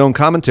doing his own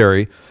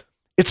commentary.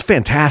 It's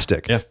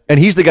fantastic. Yeah. And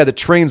he's the guy that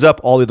trains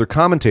up all the other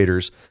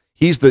commentators.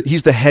 He's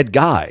the head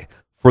guy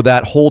for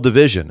that whole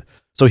division.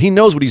 So he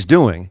knows what he's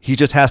doing. He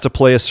just has to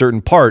play a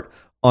certain part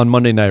on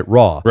Monday Night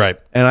Raw. Right.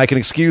 And I can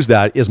excuse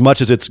that as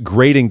much as it's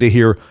grating to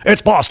hear,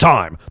 it's boss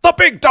time, the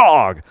big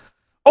dog,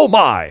 oh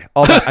my.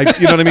 All that,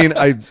 you know what I mean?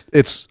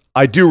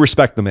 I do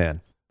respect the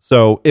man.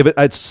 So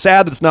it's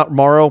sad that it's not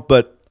Morrow,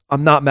 but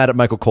I'm not mad at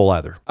Michael Cole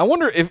either. I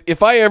wonder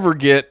if I ever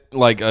get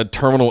like a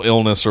terminal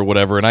illness or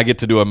whatever and I get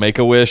to do a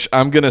Make-A-Wish,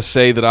 I'm going to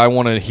say that I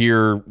want to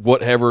hear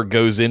whatever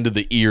goes into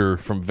the ear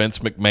from Vince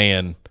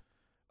McMahon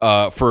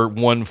for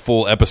one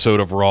full episode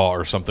of Raw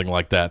or something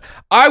like that.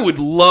 I would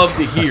love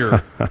to hear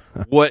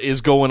what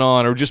is going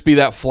on, or just be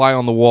that fly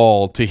on the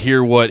wall to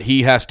hear what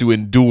he has to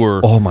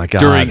endure. Oh my God.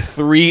 During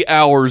 3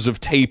 hours of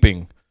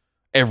taping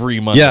every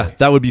Monday. Yeah,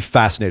 that would be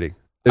fascinating.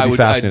 It'd be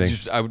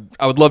fascinating.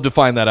 I would love to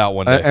find that out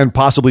one day. And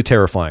possibly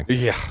terrifying.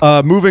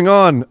 Yeah. Moving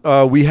on,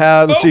 we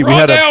had,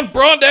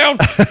 Braun down.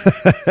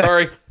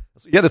 Sorry.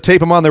 You had to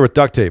tape him on there with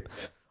duct tape.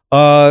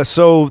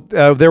 So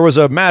there was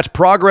a match.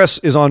 Progress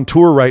is on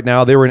tour right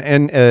now. They were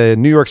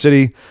in New York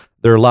City,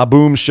 their La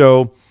Boom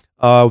show.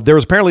 There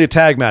was apparently a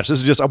tag match. This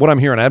is just what I'm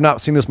hearing. I have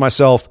not seen this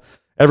myself.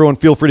 Everyone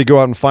feel free to go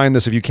out and find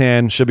this if you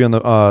can. Should be on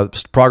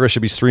the Progress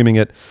should be streaming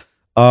it.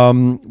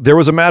 There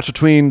was a match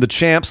between the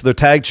champs, the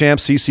tag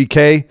champs,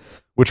 CCK,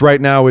 which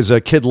right now is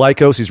Kid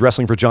Lycos. He's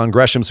wrestling for John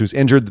Gresham, who's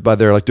injured, but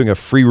they're like doing a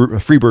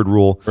Freebird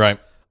rule. Right.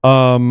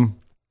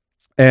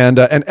 And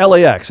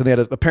LAX, and they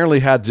apparently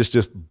had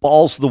just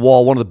balls to the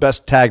wall, one of the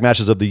best tag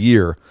matches of the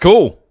year.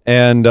 Cool.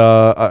 And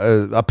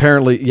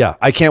apparently, yeah,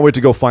 I can't wait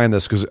to go find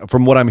this because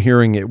from what I'm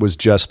hearing, it was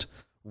just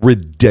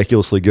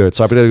ridiculously good.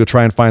 So I've got to go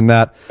try and find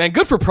that. And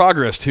good for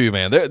Progress too,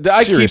 man.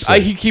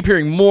 I keep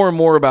hearing more and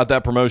more about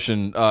that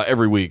promotion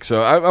every week.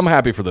 So I'm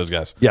happy for those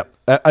guys. Yep.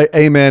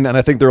 Amen. And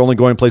I think they're only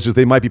going places.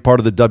 They might be part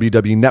of the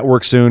WWE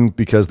network soon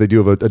because they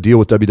do have a deal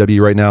with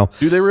WWE right now.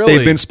 Do they really?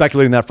 They've been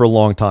speculating that for a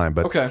long time,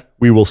 but okay.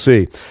 We will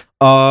see.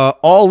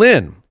 All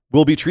In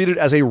will be treated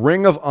as a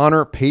Ring of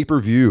Honor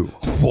pay-per-view.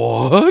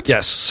 What?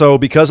 Yes. So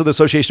because of the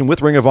association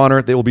with Ring of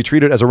Honor, they will be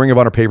treated as a Ring of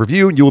Honor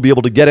pay-per-view. You will be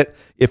able to get it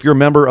if you're a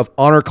member of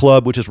Honor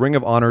Club, which is Ring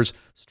of Honor's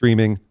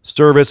streaming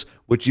service,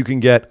 which you can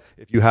get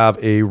if you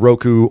have a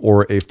Roku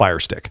or a Fire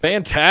Stick.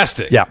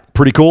 Fantastic. Yeah,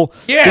 pretty cool.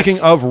 Yes.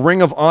 Speaking of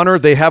Ring of Honor,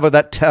 they have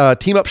that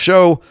team-up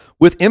show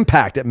with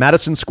Impact at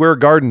Madison Square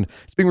Garden.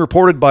 It's being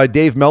reported by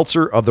Dave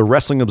Meltzer of the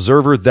Wrestling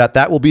Observer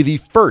that will be the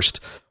first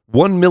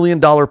 $1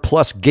 million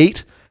plus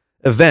gate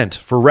event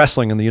for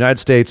wrestling in the United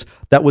States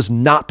that was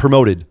not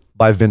promoted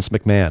by Vince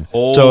McMahon.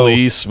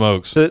 Holy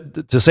smokes.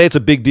 To say it's a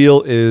big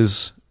deal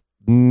is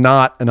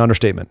not an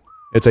understatement.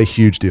 It's a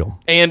huge deal.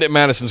 And at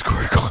Madison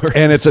Square Garden.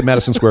 And it's at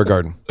Madison Square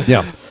Garden.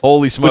 Yeah.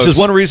 Holy smokes. Which is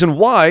one reason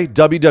why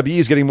WWE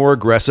is getting more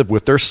aggressive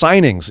with their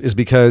signings, is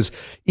because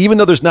even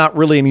though there's not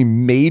really any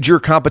major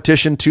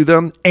competition to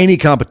them, any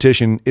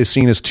competition is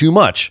seen as too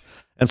much.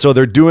 And so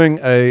they're doing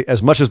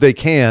as much as they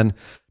can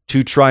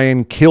to try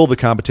and kill the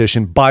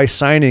competition by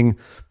signing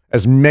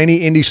as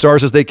many indie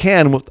stars as they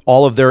can with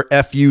all of their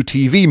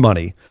FUTV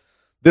money.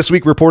 This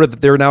week reported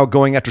that they're now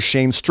going after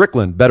Shane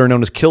Strickland, better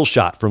known as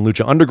Killshot from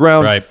Lucha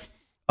Underground. Right.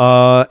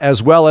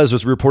 As well as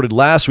was reported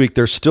last week,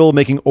 they're still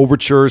making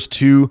overtures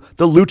to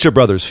the Lucha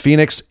Brothers,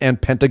 Phoenix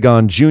and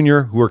Pentagon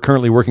Jr., who are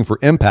currently working for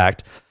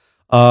Impact.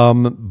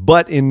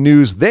 But in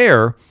news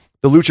there,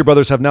 the Lucha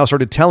Brothers have now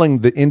started telling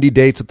the indie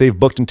dates that they've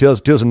booked in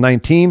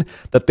 2019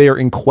 that they are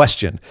in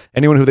question.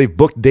 Anyone who they've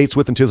booked dates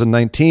with in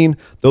 2019,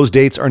 those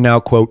dates are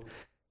now, quote,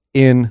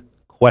 in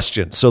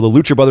question. So the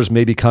Lucha Brothers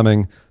may be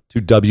coming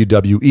to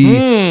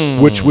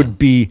WWE, which would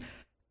be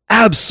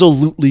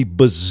absolutely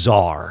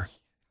bizarre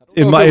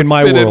in my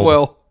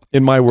world.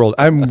 In my world,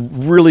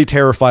 I'm really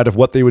terrified of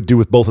what they would do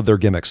with both of their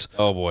gimmicks.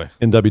 Oh boy,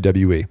 in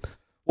WWE.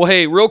 Well,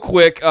 hey, real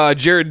quick,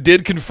 Jared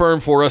did confirm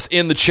for us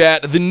in the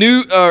chat the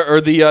new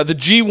the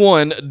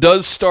G1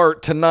 does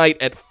start tonight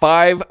at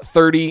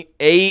 5:30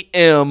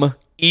 a.m.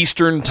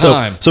 Eastern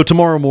time. So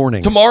tomorrow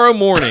morning.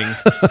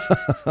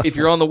 If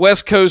you're on the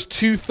West Coast,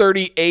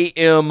 2:30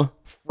 a.m.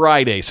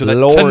 Friday. So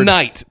that's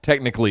tonight,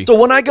 technically. So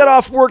when I get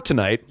off work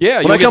tonight,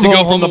 when I get come to home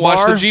go home from and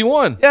watch the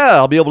G1. Yeah,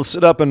 I'll be able to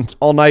sit up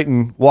all night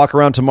and walk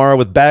around tomorrow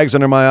with bags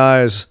under my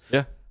eyes.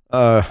 Yeah.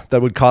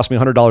 That would cost me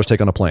 $100 to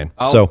take on a plane.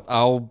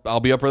 I'll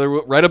be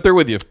right up there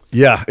with you.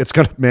 Yeah, it's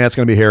gonna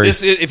be hairy.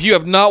 If you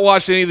have not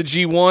watched any of the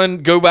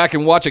G1, go back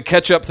and watch a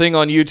catch up thing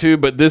on YouTube.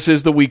 But this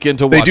is the weekend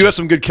to watch. They do have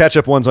some good catch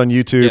up ones on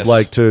YouTube,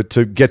 like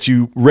to get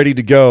you ready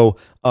to go.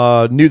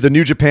 The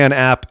New Japan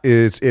app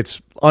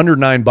it's under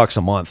 $9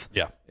 a month.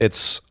 Yeah,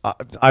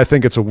 I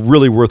think it's a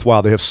really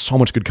worthwhile. They have so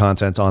much good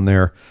content on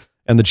there.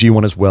 And the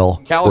G1 as well.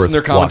 Callis and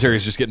their commentary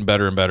is just getting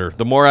better and better.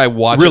 The more I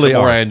watch it, the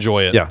more I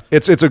enjoy it. Yeah,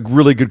 it's a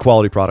really good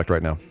quality product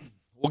right now.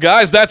 Well,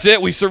 guys, that's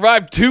it. We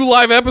survived 2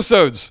 live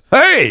episodes.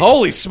 Hey!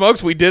 Holy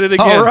smokes, we did it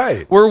again. All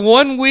right. We're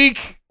 1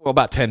 week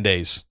about 10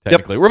 days,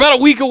 technically. Yep. We're about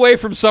a week away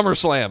from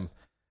SummerSlam.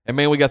 And,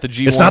 man, we got the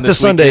G1 It's not this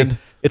Sunday.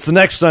 It's the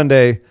next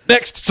Sunday.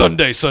 Next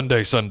Sunday. So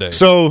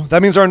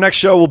that means our next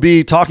show will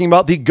be talking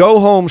about the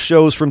go-home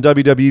shows from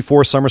WWE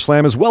for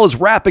SummerSlam, as well as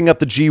wrapping up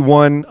the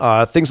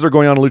G1, things that are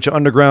going on in Lucha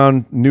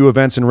Underground, new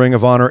events in Ring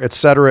of Honor, et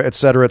cetera, et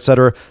cetera, et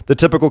cetera. The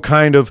typical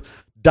kind of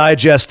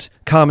digest,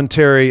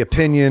 commentary,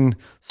 opinion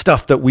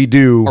stuff that we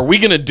do. Are we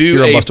going to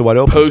do a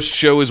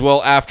post-show as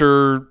well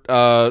after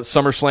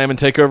SummerSlam and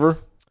TakeOver?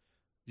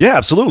 Yeah,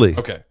 absolutely.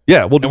 Okay.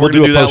 Yeah, we'll do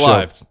a post-show.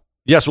 Live.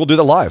 Yes, we'll do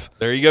that live.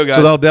 There you go, guys.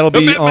 So that'll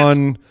be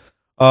on...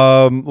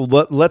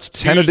 let's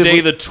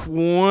tentatively Tuesday the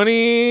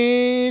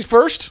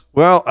 21st.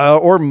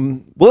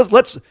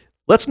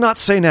 Let's not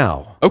say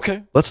now.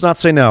 Okay, let's not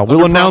say now.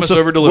 We'll announce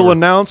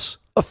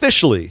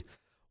officially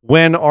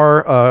when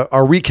our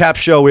recap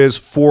show is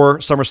for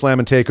SummerSlam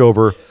and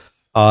TakeOver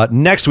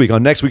next week.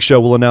 On next week's show,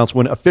 we'll announce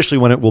when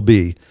it will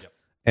be. Yep.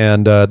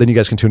 And then you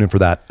guys can tune in for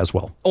that as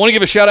well. I want to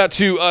give a shout out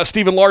to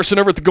Steven Larson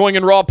over at the Going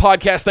in Raw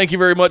podcast. Thank you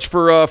very much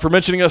for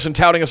mentioning us and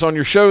touting us on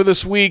your show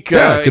this week,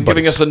 and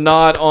giving us a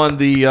nod on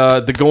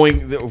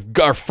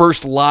our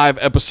first live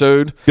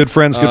episode. Good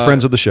friends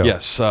of the show.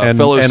 Yes, and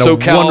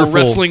SoCal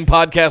wrestling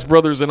podcast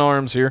brothers in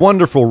arms here.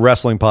 Wonderful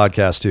wrestling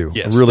podcast too.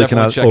 Yes, really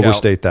cannot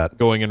overstate that.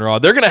 Going in Raw.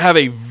 They're going to have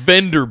a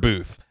vendor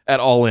booth at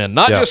All In,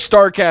 not just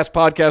Starcast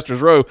Podcasters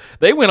Row.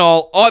 They went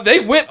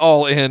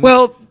all in.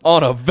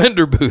 On a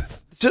vendor booth.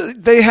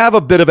 They have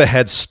a bit of a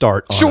head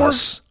start on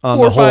us on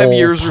 4 or the 5 whole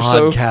years or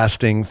so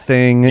podcasting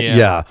thing.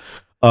 Yeah.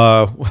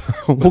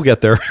 We'll get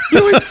there.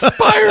 You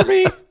inspire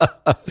me.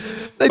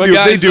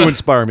 They do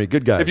inspire me.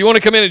 Good guys. If you want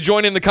to come in and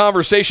join in the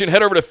conversation,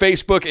 head over to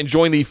Facebook and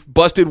join the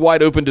Busted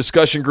Wide Open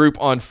discussion group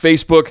on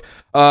Facebook.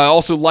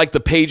 Also like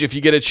the page if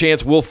you get a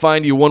chance. We'll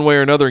find you one way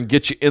or another and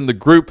get you in the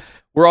group.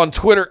 We're on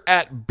Twitter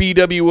at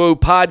BWO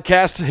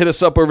Podcast. Hit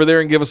us up over there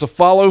and give us a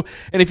follow.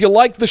 And if you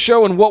like the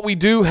show and what we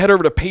do, head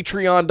over to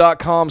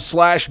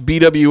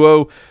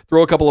patreon.com/BWO.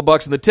 Throw a couple of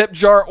bucks in the tip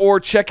jar or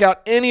check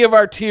out any of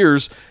our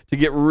tiers to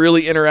get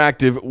really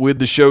interactive with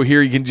the show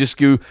here. You can just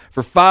go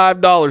for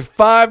 $5.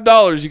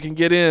 $5 you can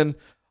get in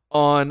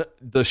on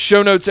the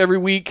show notes every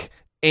week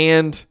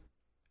and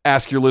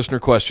ask your listener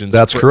questions.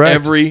 That's correct.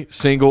 Every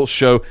single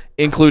show,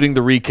 including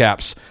the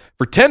recaps.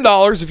 For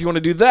 $10, if you want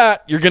to do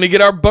that, you're going to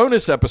get our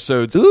bonus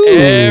episodes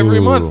every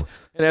month.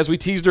 And as we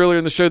teased earlier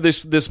in the show,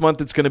 this month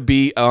it's going to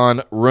be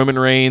on Roman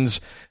Reigns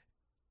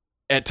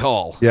et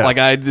al.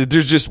 Yeah.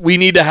 We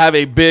need to have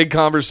a big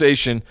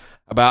conversation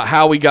about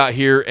how we got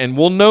here, and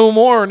we'll know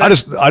more. I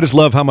just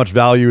love how much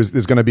value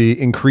is going to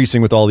be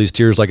increasing with all these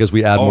tiers. Like as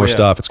we add more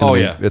stuff, it's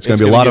going to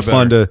be a lot of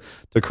fun to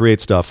create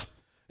stuff.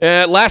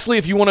 Lastly,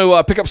 if you want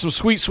to pick up some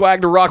sweet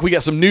swag to rock, we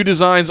got some new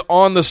designs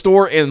on the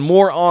store and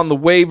more on the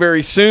way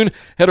very soon.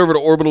 Head over to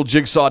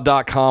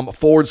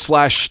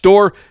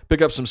orbitaljigsaw.com/store.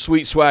 Pick up some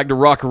sweet swag to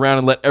rock around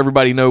and let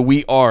everybody know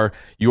we are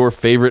your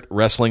favorite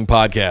wrestling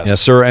podcast.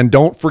 Yes, sir. And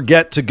don't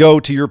forget to go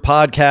to your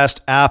podcast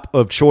app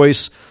of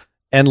choice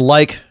and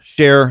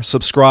share,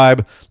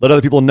 subscribe, let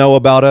other people know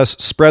about us,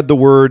 spread the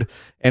word.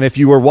 And if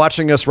you are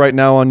watching us right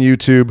now on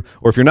YouTube,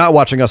 or if you're not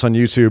watching us on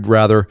YouTube,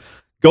 rather,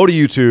 go to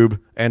YouTube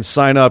and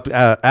sign up,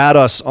 add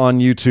us on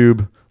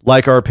YouTube,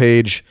 like our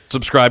page.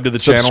 Subscribe to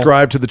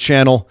the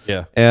channel.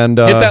 Yeah. And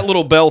hit that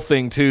little bell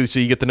thing, too, so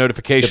you get the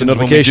notifications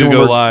when we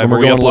go live. When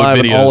we're going live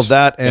videos. And all of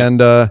that.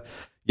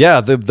 Yeah.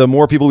 And, the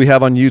more people we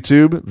have on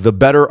YouTube, the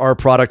better our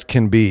product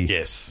can be.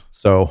 Yes.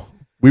 So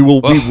we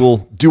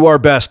will do our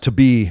best to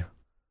be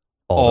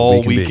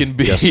all we can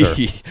be. Yes, sir.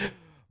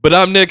 But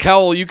I'm Nick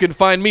Howell. You can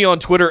find me on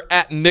Twitter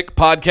at Nick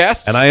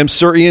Podcasts. And I am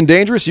Sir Ian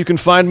Dangerous. You can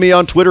find me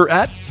on Twitter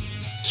at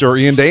Sir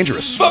Ian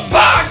Dangerous. But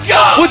by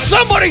God, would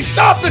somebody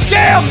stop the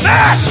damn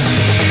match?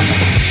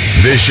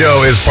 This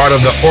show is part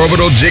of the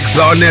Orbital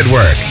Jigsaw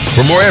Network.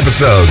 For more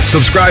episodes,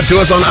 subscribe to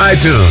us on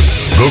iTunes,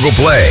 Google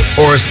Play,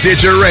 or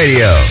Stitcher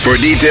Radio. For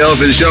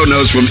details and show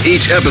notes from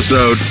each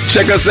episode,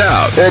 check us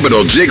out,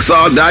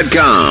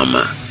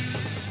 orbitaljigsaw.com.